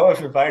I go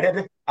if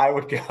invited? I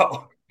would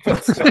go.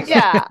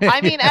 Yeah,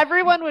 I mean,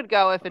 everyone would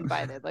go if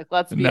invited. Like,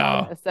 let's be No,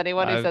 honest.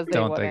 Anyone who I says they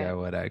don't think I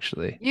wouldn't, would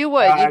actually. you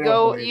would. I You'd don't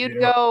go. believe You'd you.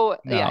 go.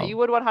 Yeah, No. you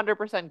would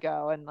 100%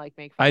 go and like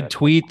make fun I'd of it.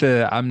 tweet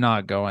I'm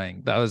not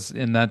going.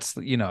 And that's,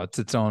 it's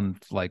its own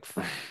like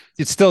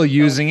it's still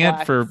using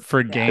it for flex.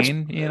 for Yeah.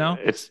 gain,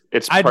 It's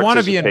I'd want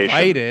to be participation.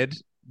 invited,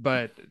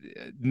 but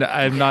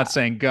I'm not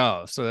saying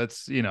go. So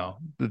that's,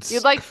 that's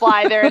You'd like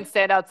fly there and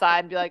stand outside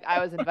and be like, I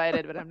was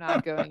invited, but I'm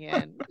not going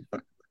in.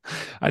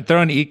 I'd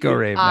throw an eco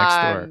rave next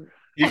door.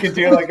 You could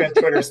do like a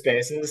Twitter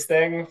Spaces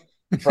thing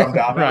from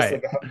Davos, Right.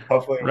 and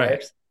hopefully it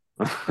Right.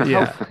 works.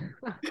 Yeah.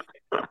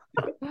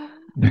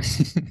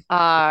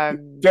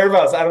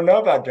 Dervos, I don't know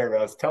about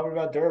Dervos. Tell me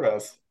about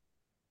Dervos.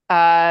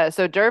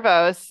 So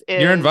Dervos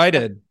is You're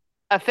invited.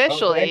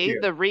 officially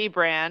you. the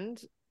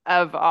rebrand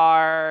of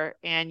our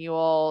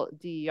annual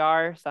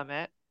DER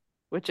summit,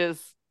 which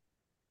is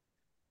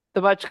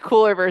the much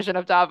cooler version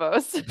of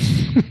Davos.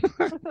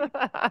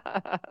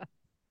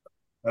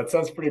 That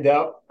sounds pretty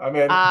dope. I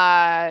mean,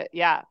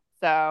 Yeah.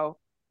 So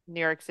New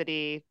York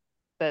City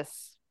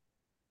this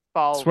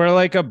fall. It's where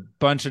like a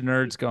bunch of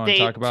nerds go and Date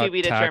talk to about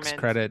be tax determined.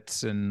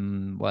 credits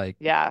and like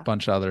Yeah. a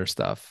bunch of other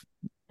stuff.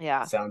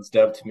 Yeah. sounds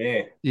dope to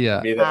me.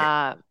 Yeah. Be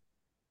there.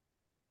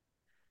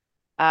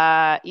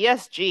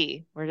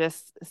 ESG. We're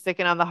just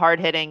sticking on the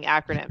hard-hitting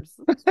acronyms.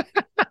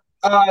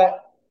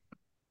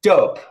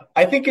 Dope.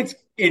 I think it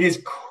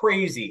is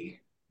crazy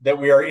that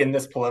we are in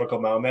this political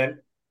moment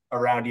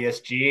around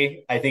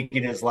ESG. I think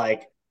it is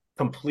like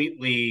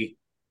completely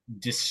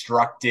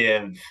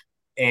destructive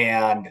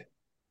and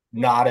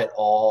not at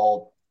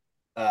all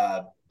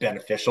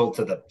beneficial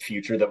to the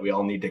future that we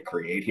all need to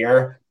create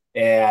here.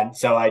 And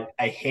so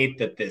I hate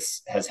that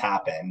this has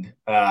happened.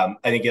 I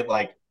think it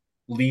like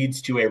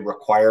leads to a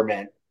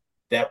requirement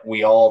that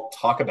we all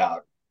talk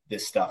about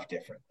this stuff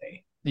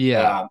differently.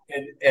 Yeah.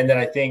 And then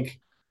I think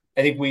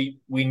we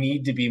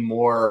need to be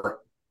more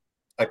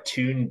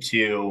attuned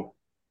to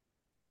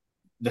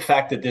the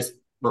fact that this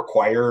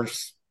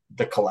requires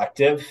the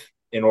collective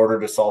in order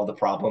to solve the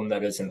problem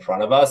that is in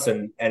front of us.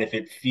 And if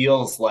it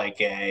feels like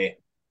a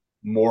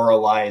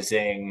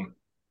moralizing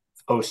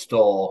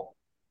postal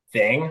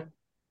thing,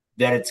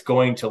 then it's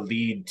going to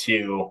lead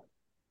to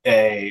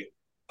a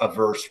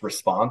averse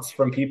response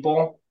from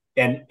people.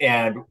 And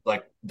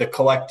like the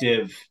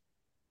collective,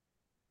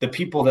 the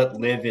people that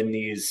live in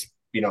these,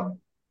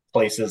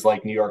 places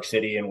like New York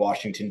City and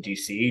Washington,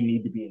 D.C.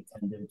 need to be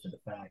attentive to the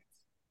fact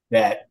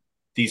that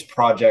these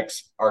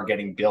projects are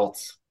getting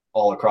built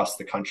all across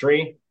the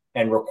country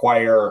and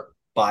require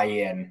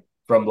buy-in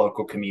from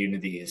local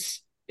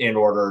communities in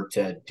order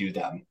to do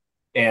them.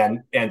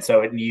 And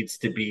so it needs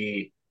to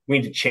be, we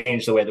need to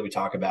change the way that we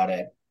talk about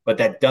it. But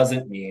that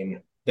doesn't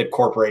mean that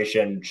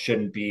corporations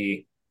shouldn't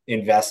be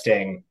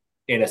investing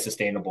in a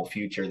sustainable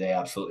future. They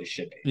absolutely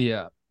should be.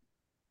 Yeah.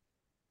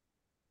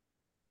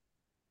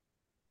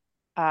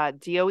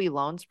 DOE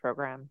loans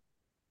program.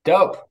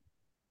 Dope.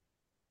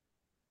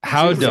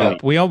 How Super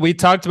dope. We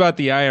talked about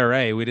the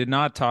IRA. We did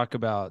not talk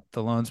about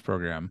the loans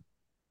program.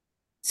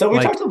 So we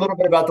Like, talked a little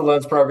bit about the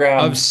loans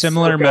program of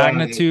similar circa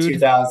magnitude.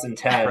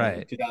 2010,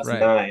 Right,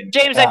 2009.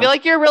 James, I feel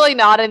like you're really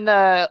not in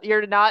a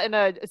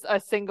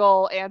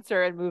single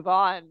answer and move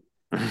on.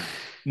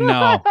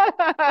 No.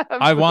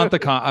 I want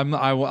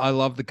I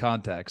love the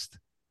context.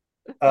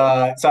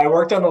 So I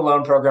worked on the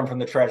loan program from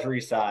the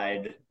Treasury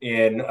side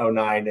in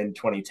 '09 and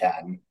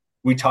 2010.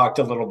 We talked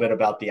a little bit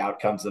about the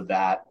outcomes of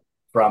that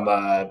from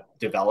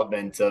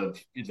development of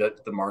the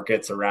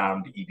markets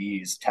around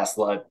EVs.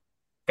 Tesla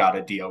got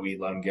a DOE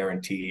loan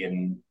guarantee,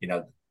 and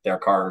their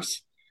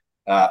cars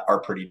are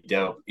pretty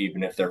dope,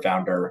 even if their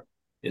founder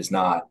is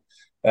not.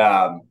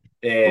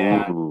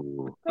 And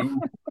Ooh.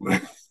 ooh.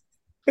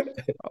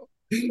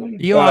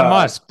 Elon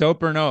Musk,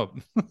 dope or nope?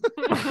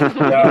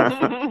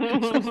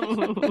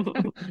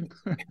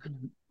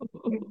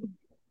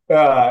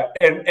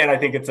 And I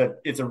think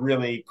it's a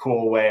really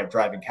cool way of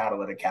driving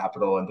catalytic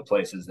capital into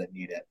places that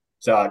need it.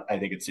 So I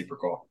think it's super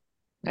cool.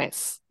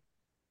 Nice.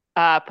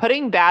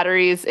 Putting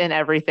batteries in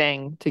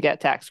everything to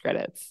get tax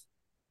credits.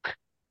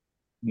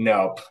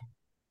 Nope.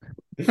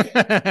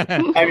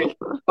 I mean,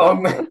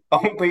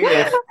 only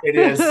if it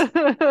is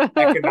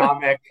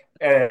economic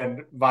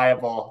and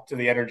viable to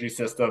the energy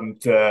system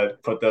to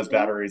put those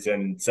batteries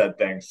in said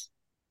things.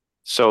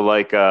 So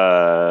like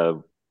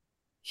a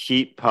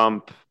heat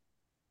pump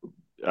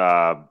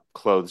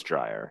clothes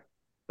dryer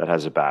that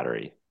has a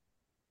battery.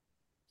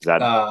 Is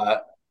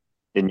that,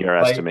 in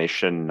your Like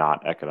estimation,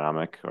 not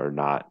economic or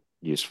not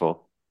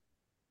useful?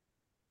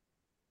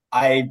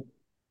 I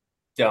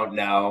don't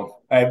know.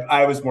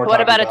 I was more What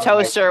talking about a about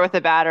toaster with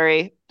a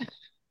battery?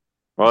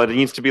 Well, it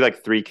needs to be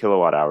like 3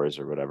 kWh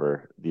or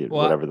whatever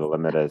Well, the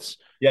limit is.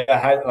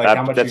 how much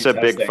are That's you a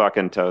big toasting?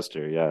 fucking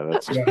toaster. Yeah,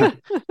 that's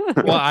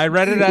well, I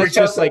read it You're as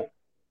just toasting. like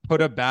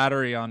put a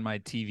battery on my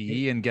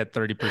TV and get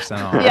 30%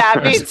 off. Yeah,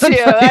 or me too. something.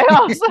 I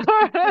also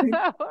read it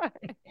that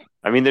way.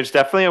 I mean, there's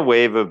definitely a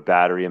wave of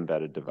battery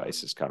embedded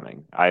devices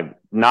coming. I'm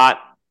not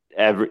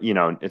ever,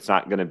 it's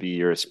not going to be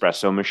your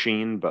espresso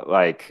machine, but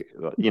like,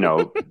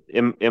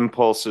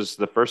 Impulse is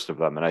the first of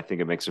them, and I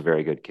think it makes a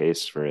very good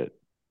case for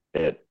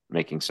it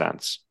making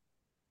sense.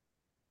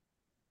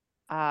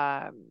 Um,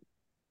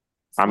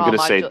 I'm Small going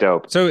to say modular.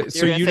 dope. So You're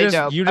gonna you say just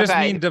dope. you just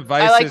Okay. mean I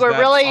devices we're that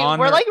really on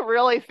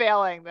really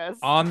failing this.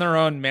 on their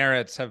own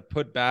merits have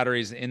put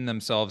batteries in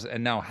themselves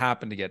and now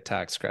happen to get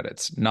tax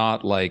credits,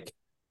 not like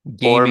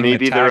Or gaming the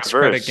maybe the tax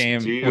credit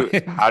reverse.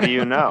 game. How do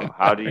you know?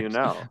 How do you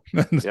know?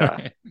 That's Yeah.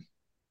 right.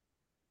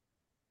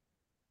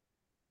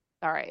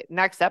 All right,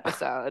 next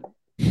episode.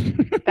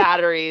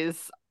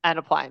 Batteries and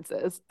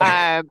appliances.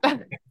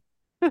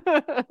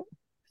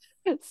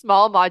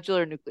 Small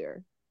modular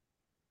nuclear.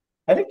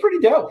 I think pretty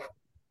dope.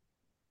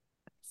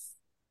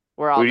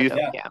 We're all Who in do the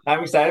you dope Yeah, camp.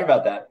 I'm excited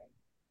about that.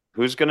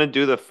 Who's going to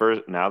do the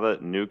first, now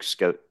that nukes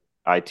get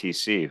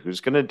ITC,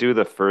 who's going to do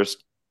the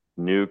first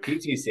nuke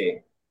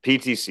PTC.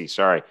 PTC,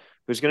 sorry.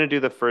 Who's going to do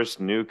the first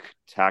nuke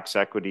tax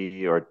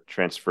equity or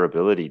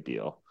transferability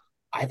deal?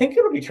 I think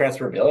it'll be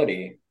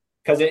transferability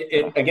because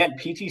it again,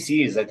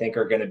 PTCs I think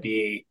are going to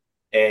be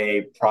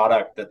a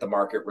product that the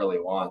market really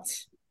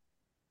wants.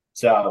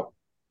 So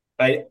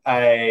I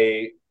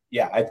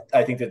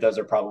think that those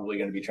are probably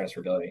going to be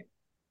transferability.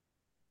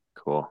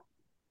 Cool.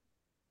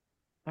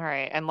 All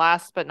right, and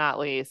last but not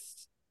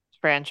least,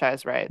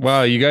 franchise rights.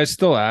 Wow, you guys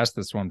still ask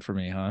this one for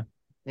me, huh?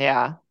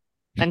 Yeah.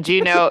 And do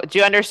you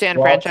understand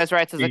What franchise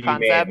rights as do a you mean?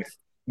 concept?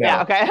 Yeah,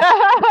 No. okay.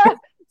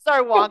 It's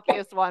our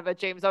wonkiest one, but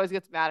James always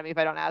gets mad at me if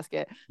I don't ask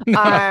it.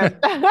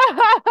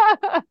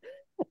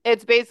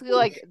 It's basically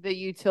like the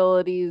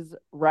utilities'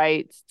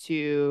 right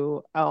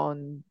to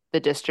own the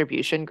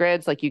distribution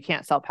grids. Like you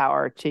can't sell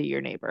power to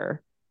your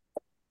neighbor.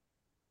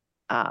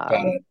 Got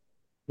Um, it.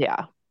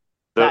 yeah,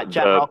 The that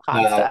general Uh,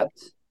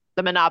 concept.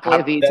 The monopoly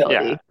of the yeah,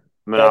 utility. that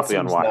monopoly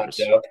on seems not wires.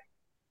 dope.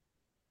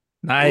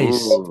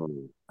 Nice.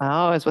 Ooh.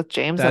 Oh, it's with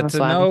James on That's this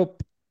a one.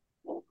 nope.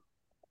 I'm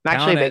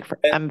actually Count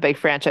it. I'm a big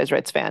franchise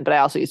rights fan, but I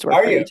also used to work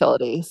Are for a you?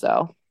 utility,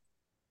 so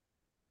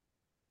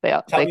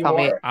Tell they me call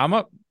me more. I'm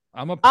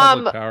a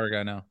public power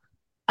guy now.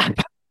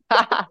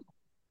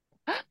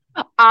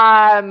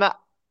 um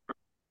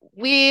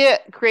we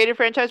created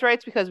franchise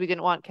rights because we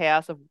didn't want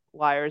chaos of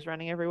wires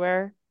running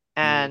everywhere,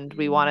 and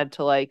we wanted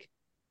to like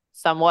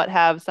somewhat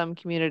have some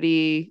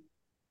community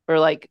or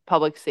like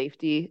public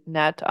safety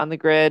net on the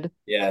grid. And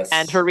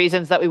Yes. for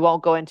reasons that we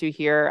won't go into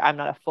here, I'm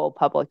not a full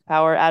public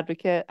power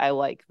advocate. I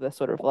like the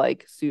sort of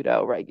like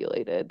pseudo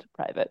regulated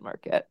private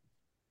market.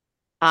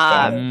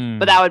 Got it.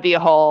 But that would be a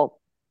whole,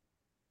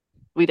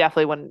 we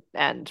definitely wouldn't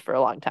end for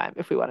a long time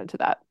if we went into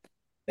that.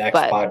 Next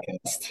But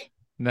podcast.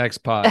 Next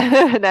pod.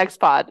 next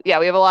pod. Yeah,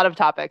 we have a lot of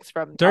topics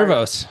from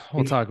Dervos.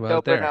 We'll talk about it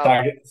Dope or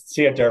there. no.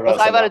 See you at Dervos. We'll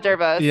talk on about a that one.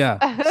 Dervos.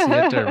 Yeah. See you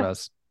at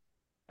Dervos.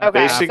 Okay,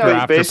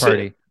 After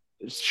party.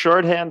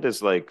 Shorthand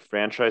is like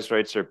franchise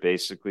rights are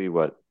basically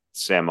what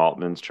Sam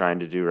Altman's trying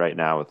to do right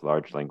now with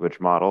large language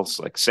models.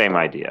 Like same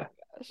idea,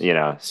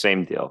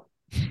 same deal.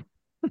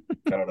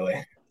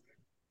 Totally.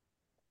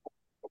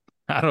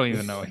 I don't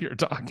even know what you're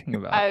talking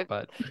about,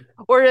 but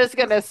we're just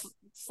gonna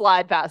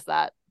slide past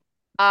that.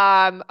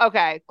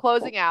 Okay,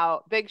 closing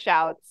out. Big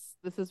shouts.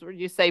 This is where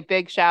you say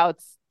big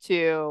shouts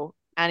to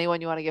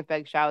anyone you want to give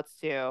big shouts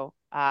to.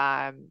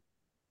 I'm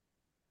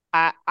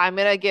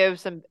gonna give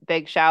some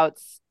big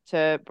shouts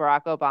to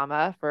Barack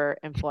Obama for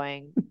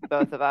employing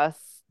both of us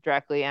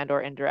directly and or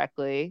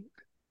indirectly.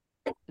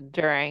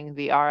 during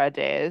the IRA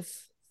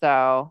days.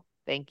 So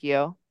thank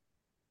you,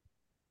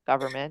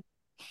 government.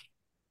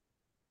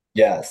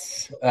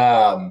 Yes.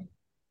 I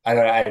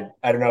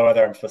don't know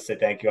whether I'm supposed to say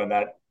thank you on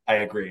that. I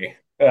agree.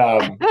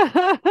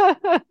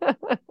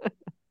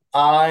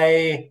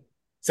 I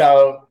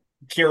so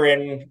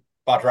Kieran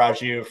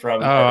Bhattacharya Oh,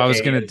 from I was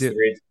Arcadia gonna is do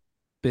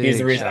he's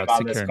the big reason I'm shouts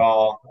to on this Kieran.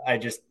 call.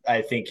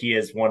 I think he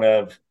is one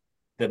of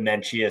the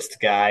menchiest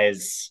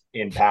guys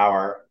in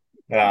power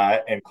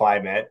and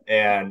climate,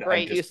 and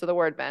Great use of the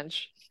word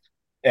bench.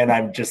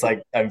 I'm just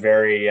like I'm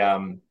very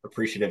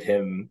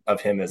appreciative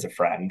of him as a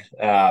friend.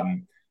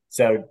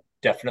 So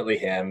definitely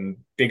him.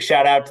 Big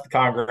shout out to the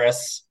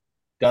Congress.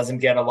 Doesn't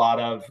get a lot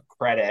of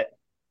credit,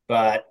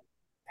 but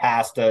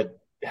passed a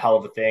hell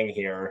of a thing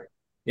here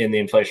in the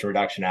Inflation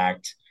Reduction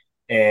Act.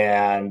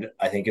 And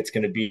I think it's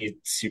going to be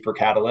super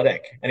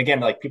catalytic. And again,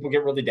 like people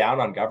get really down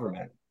on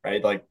government,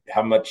 right? Like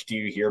how much do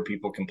you hear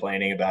people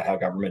complaining about how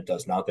government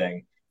does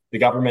nothing? The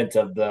government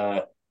of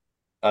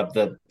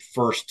the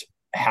first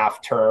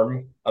half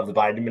term of the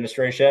Biden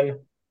administration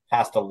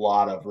passed a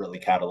lot of really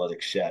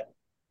catalytic shit.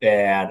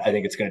 And I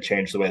think it's going to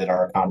change the way that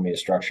our economy is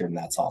structured, and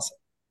that's awesome.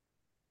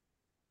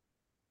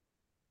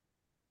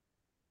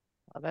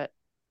 Love it.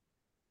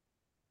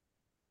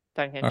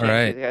 Duncan, All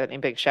James, you right. got any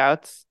big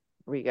shouts?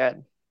 We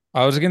good?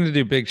 I was gonna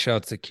do big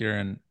shouts to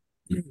Kieran.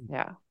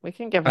 Yeah, we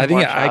can give I him think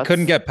more I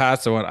couldn't shouts. get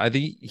past the one. I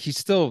think he's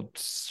still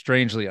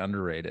strangely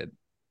underrated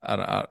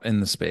in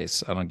the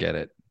space. I don't get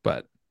it,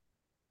 but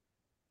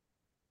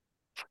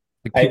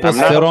like, people I, I'm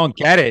I still not. hope don't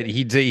get it.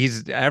 He's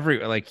he's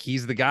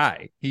the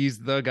guy. He's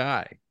the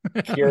guy.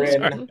 I'm sorry.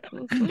 Kieran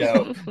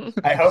dope.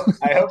 I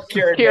hope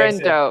Kieran makes Kieran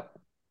it. dope.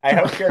 I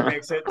hope Kieran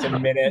makes it to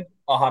minute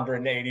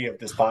 180 of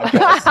this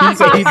podcast. He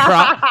So, he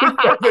pro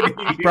nobody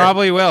hears.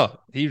 probably will.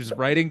 He's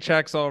writing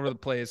checks all over the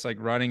place, like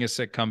running a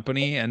sick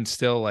company and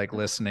still like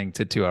listening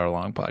to 2 hour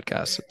long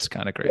podcasts. It's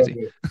kind of crazy.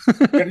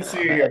 Good to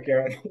see you here,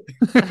 Kieran.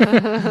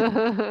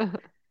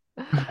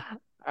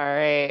 All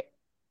right.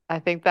 I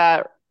think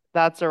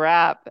that's a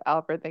wrap.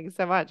 Alfred, thank you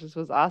so much. This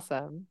was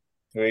awesome.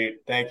 Sweet.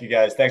 Thank you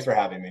guys. Thanks for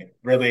having me.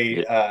 Really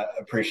Yeah,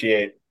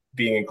 appreciate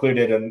being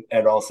included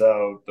and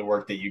also the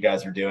work that you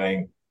guys are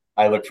doing.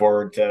 I look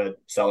forward to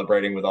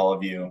celebrating with all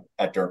of you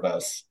at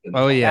Dervos in the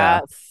Oh fall. yeah.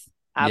 Yes,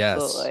 Yes.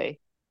 absolutely.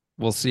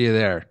 We'll see you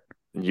there.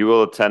 you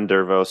will attend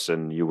Dervos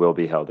and you will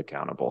be held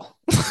accountable.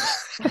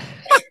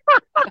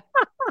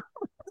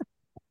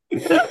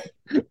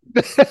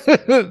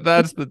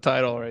 That's the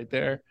title right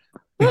there.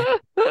 All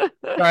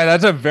right,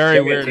 that's a very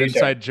Get me a weird t-shirt.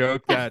 inside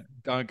joke that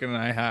Duncan and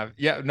I have.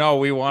 Yeah, no,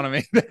 we want to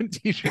make that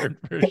t-shirt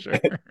for sure.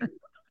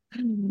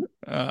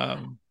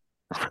 All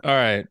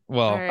right. All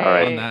Well, All on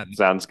right. right. that,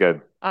 Sounds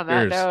good. On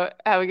that cheers. note,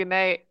 have a good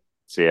night.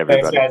 See Thanks,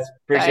 everybody. guys.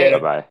 Appreciate Bye.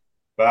 it. Bye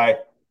bye. Bye.